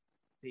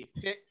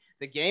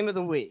 The game of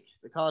the week.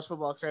 The college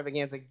football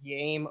extravaganza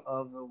game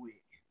of the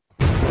week.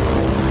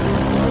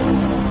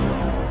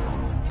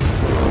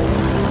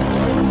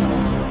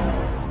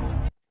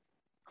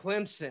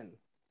 Clemson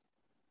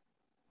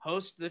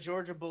hosts the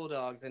Georgia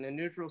Bulldogs in a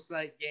neutral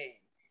site game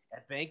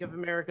at Bank of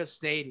America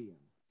Stadium.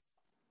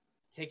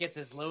 Tickets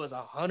as low as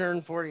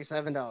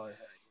 $147.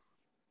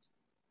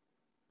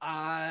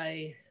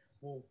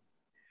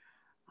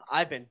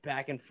 I've been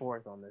back and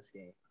forth on this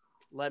game.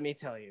 Let me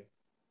tell you.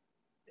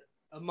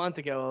 A month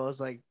ago, I was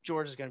like,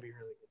 Georgia's going to be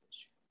really good this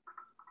year.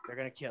 They're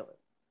going to kill it.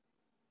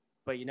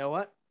 But you know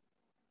what?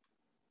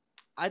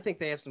 I think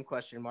they have some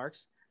question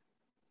marks.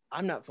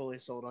 I'm not fully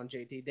sold on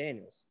JT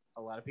Daniels.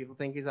 A lot of people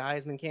think he's a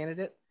Heisman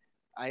candidate.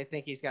 I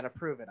think he's got to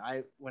prove it.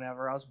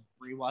 Whenever I was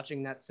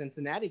rewatching that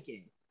Cincinnati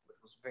game, which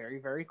was very,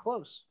 very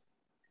close,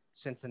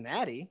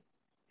 Cincinnati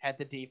had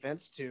the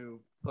defense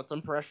to put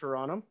some pressure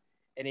on him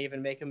and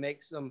even make him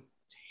make some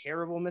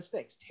terrible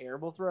mistakes,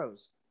 terrible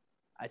throws.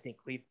 I think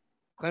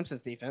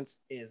Clemson's defense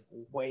is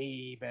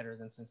way better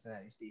than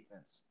Cincinnati's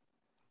defense.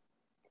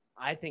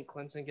 I think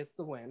Clemson gets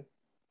the win.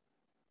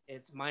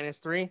 It's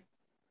 -3.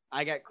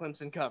 I got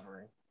Clemson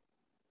covering.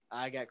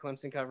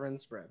 The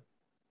spread.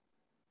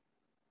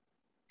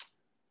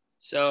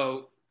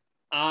 So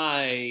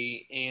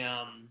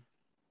I'm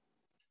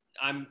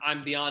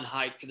beyond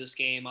hyped for this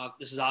game.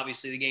 This is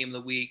obviously the game of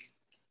the week.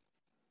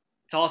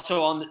 It's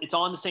also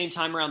on the same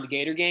time around the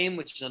Gator game,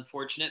 which is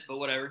unfortunate, but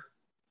whatever.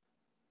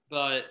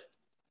 But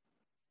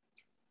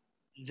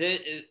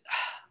this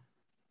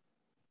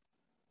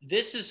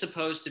is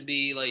supposed to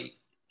be like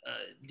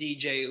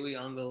DJ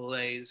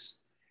Uiagalelei's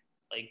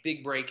like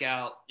big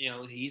breakout. You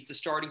know, he's the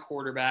starting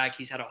quarterback.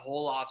 He's had a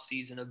whole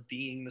offseason of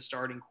being the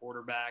starting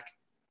quarterback.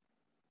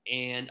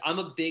 And I'm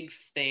a big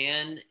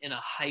fan in a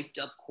hyped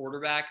up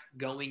quarterback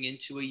going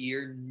into a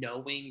year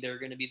knowing they're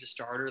going to be the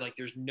starter. Like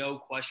there's no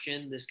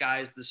question this guy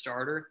is the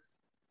starter.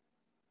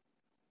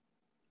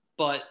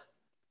 But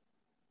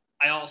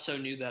I also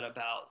knew that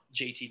about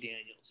JT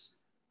Daniels.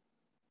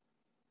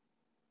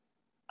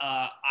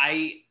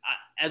 I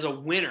as a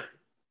winner,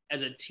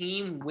 as a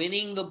team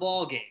winning the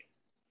ball game,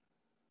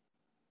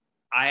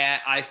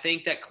 I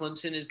think that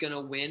Clemson is going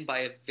to win by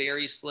a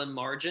very slim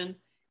margin.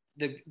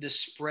 The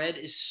spread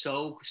is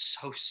so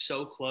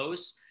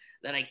close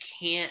that I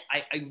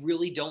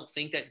really don't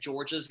think that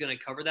Georgia is going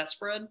to cover that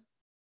spread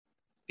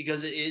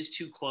because it is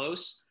too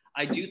close.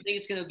 I do think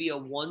it's going to be a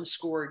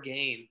 1-score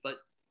game, but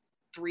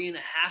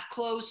 3.5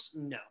 close?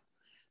 No.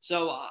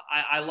 So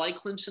I like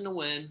Clemson to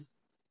win.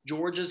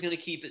 Georgia's going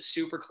to keep it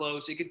super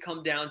close. It could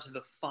come down to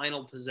the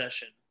final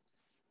possession,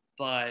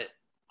 but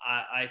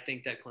I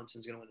think that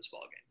Clemson's going to win this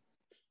ball game.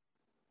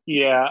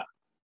 Yeah.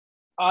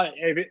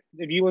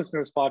 If you listen to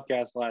this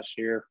podcast last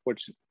year,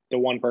 which the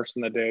one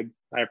person that did,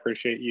 I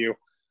appreciate you.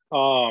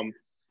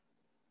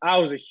 I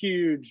was a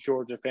huge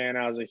Georgia fan.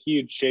 I was a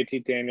huge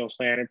JT Daniels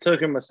fan. It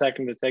took him a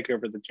second to take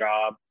over the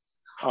job.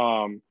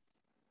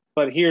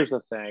 But here's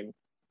the thing.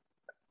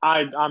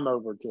 I'm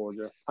over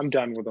Georgia. I'm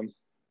done with them.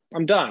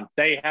 I'm done.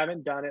 They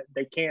haven't done it.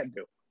 They can't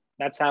do it.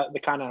 That's how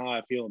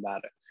I feel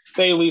about it.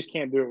 They at least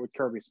can't do it with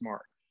Kirby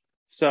Smart.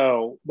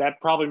 So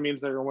that probably means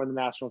they're going to win the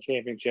national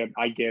championship.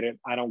 I get it.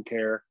 I don't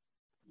care.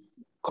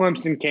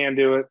 Clemson can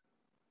do it.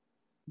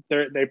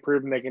 They've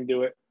proven they can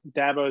do it.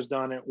 Dabo's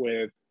done it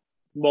with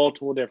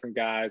multiple different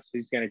guys.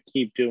 He's going to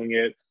keep doing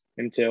it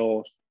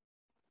until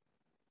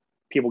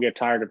people get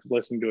tired of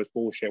listening to his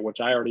bullshit, which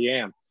I already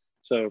am.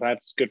 So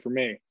that's good for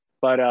me.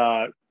 But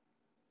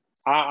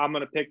I'm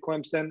going to pick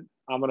Clemson.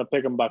 I'm going to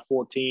pick them by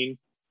 14.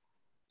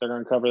 They're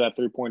going to cover that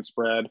 3-point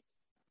spread.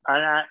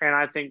 And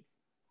I think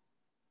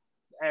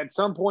at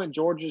some point,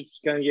 Georgia's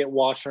going to get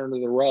washed under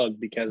the rug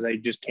because they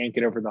just can't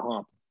get over the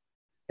hump.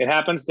 It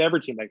happens to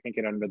every team that can't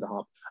get under the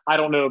hump. I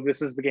don't know if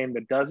this is the game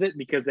that does it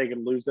because they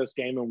can lose this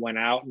game and win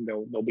out and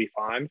they'll be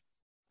fine.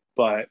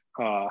 But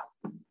I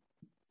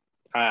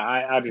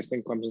just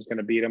think Clemson's going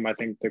to beat them. I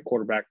think the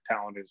quarterback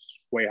talent is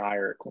way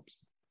higher at Clemson.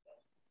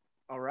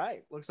 All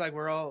right. Looks like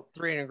we're all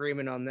three in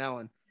agreement on that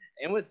one.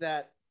 And with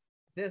that,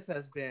 this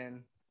has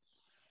been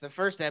the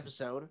first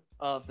episode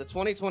of the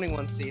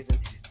 2021 season.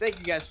 Thank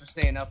you guys for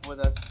staying up with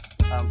us.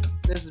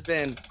 This has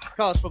been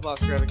College Football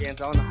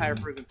Extravaganza on the Higher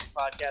Frequency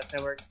Podcast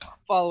Network.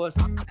 Follow us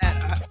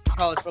at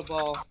College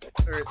Football,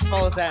 or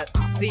follow us at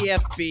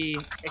CFB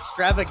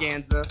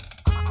Extravaganza.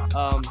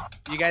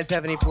 You guys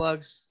have any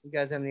plugs? You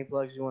want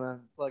to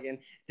plug in?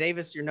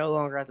 Davis, you're no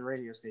longer at the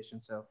radio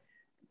station, so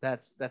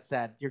that's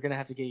sad. You're gonna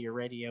have to get your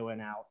radio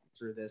in out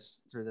through this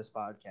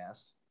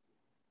podcast.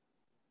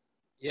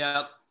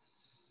 Yeah.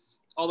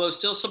 Although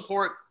still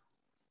support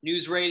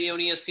News Radio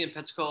and ESPN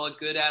Pensacola,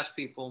 good ass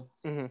people.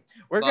 Mm-hmm.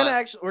 We're gonna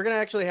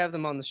actually have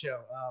them on the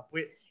show.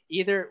 We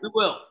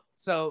will.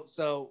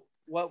 So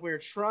what we're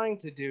trying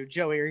to do,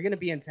 Joey, are you gonna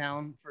be in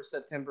town for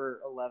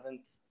September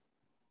 11th?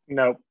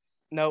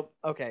 Nope.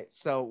 Okay.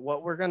 So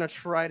what we're gonna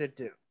try to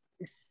do,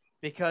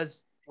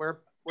 because we're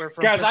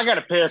from guys, I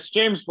gotta piss.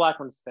 James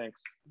Blackman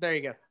stinks. There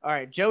you go. All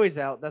right, Joey's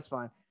out. That's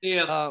fine.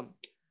 Yeah.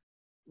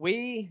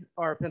 We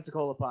are a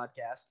Pensacola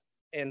podcast.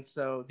 And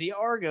so the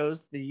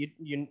Argos, the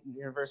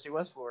University of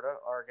West Florida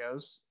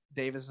Argos,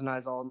 Davis and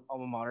I's alma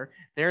mater,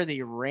 they're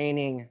the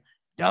reigning,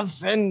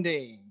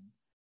 defending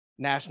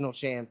national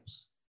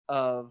champs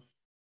of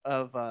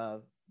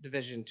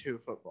Division II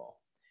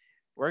football.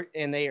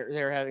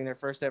 They're having their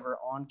first ever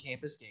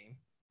on-campus game.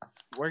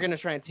 We're going to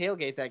try and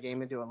tailgate that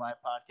game and do a live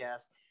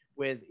podcast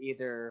with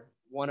either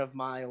one of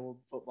my old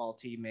football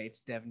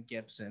teammates, Devin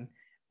Gibson,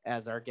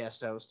 as our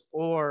guest host,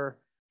 or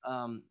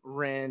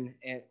Ren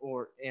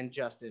and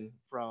Justin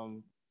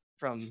from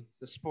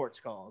the Sports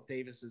Call,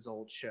 Davis's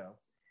old show.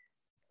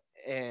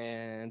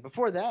 And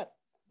before that,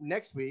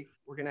 next week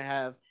we're gonna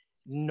have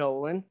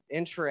Nolan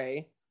and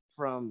Trey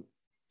from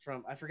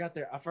I forgot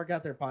their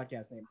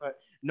podcast name, but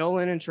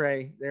Nolan and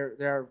Trey,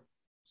 they're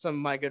some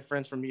of my good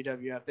friends from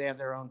UWF. They have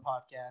their own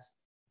podcast.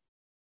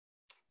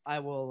 I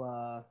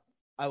will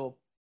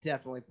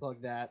definitely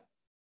plug that.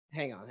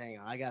 Hang on.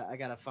 I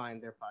gotta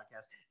find their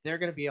podcast. They're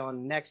gonna be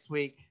on next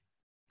week,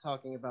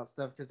 talking about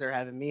stuff because they're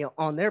having me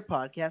on their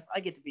podcast.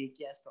 I get to be a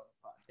guest on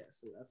the podcast,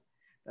 so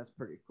that's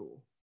pretty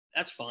cool.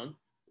 That's fun.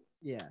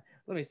 Yeah.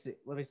 Let me see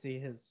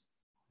his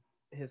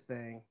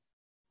thing.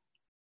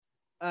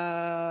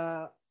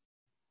 I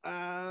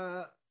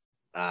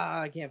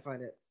can't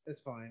find it. It's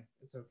fine.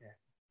 It's okay.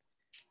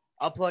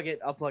 I'll plug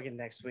it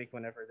next week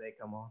whenever they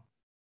come on.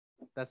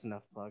 That's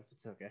enough plugs.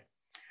 It's okay.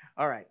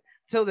 All right.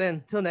 Till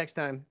next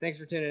time. Thanks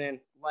for tuning in.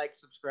 Like,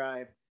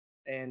 subscribe.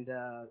 And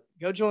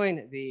go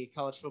join the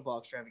College Football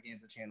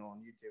Extravaganza channel on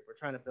YouTube. We're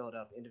trying to build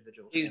up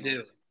individual channels. Please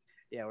do.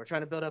 Yeah, we're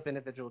trying to build up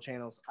individual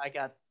channels. I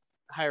got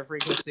Higher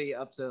Frequency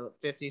up to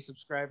 50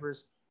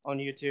 subscribers on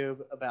YouTube,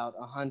 about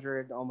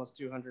 100, almost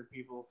 200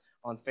 people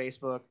on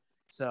Facebook.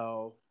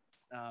 So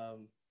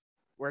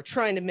we're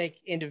trying to make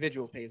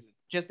individual pages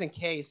just in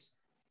case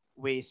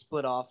we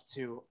split off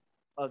to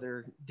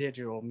other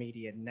digital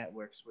media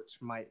networks, which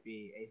might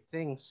be a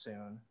thing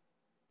soon,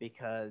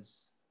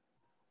 because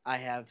I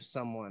have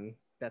someone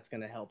that's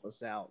going to help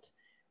us out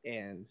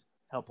and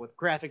help with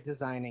graphic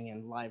designing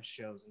and live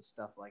shows and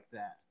stuff like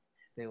that.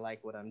 They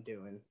like what I'm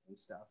doing and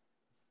stuff.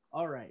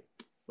 All right.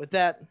 With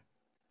that,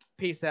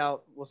 peace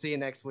out. We'll see you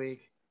next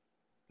week.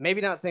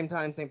 Maybe not same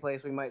time, same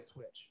place. We might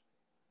switch.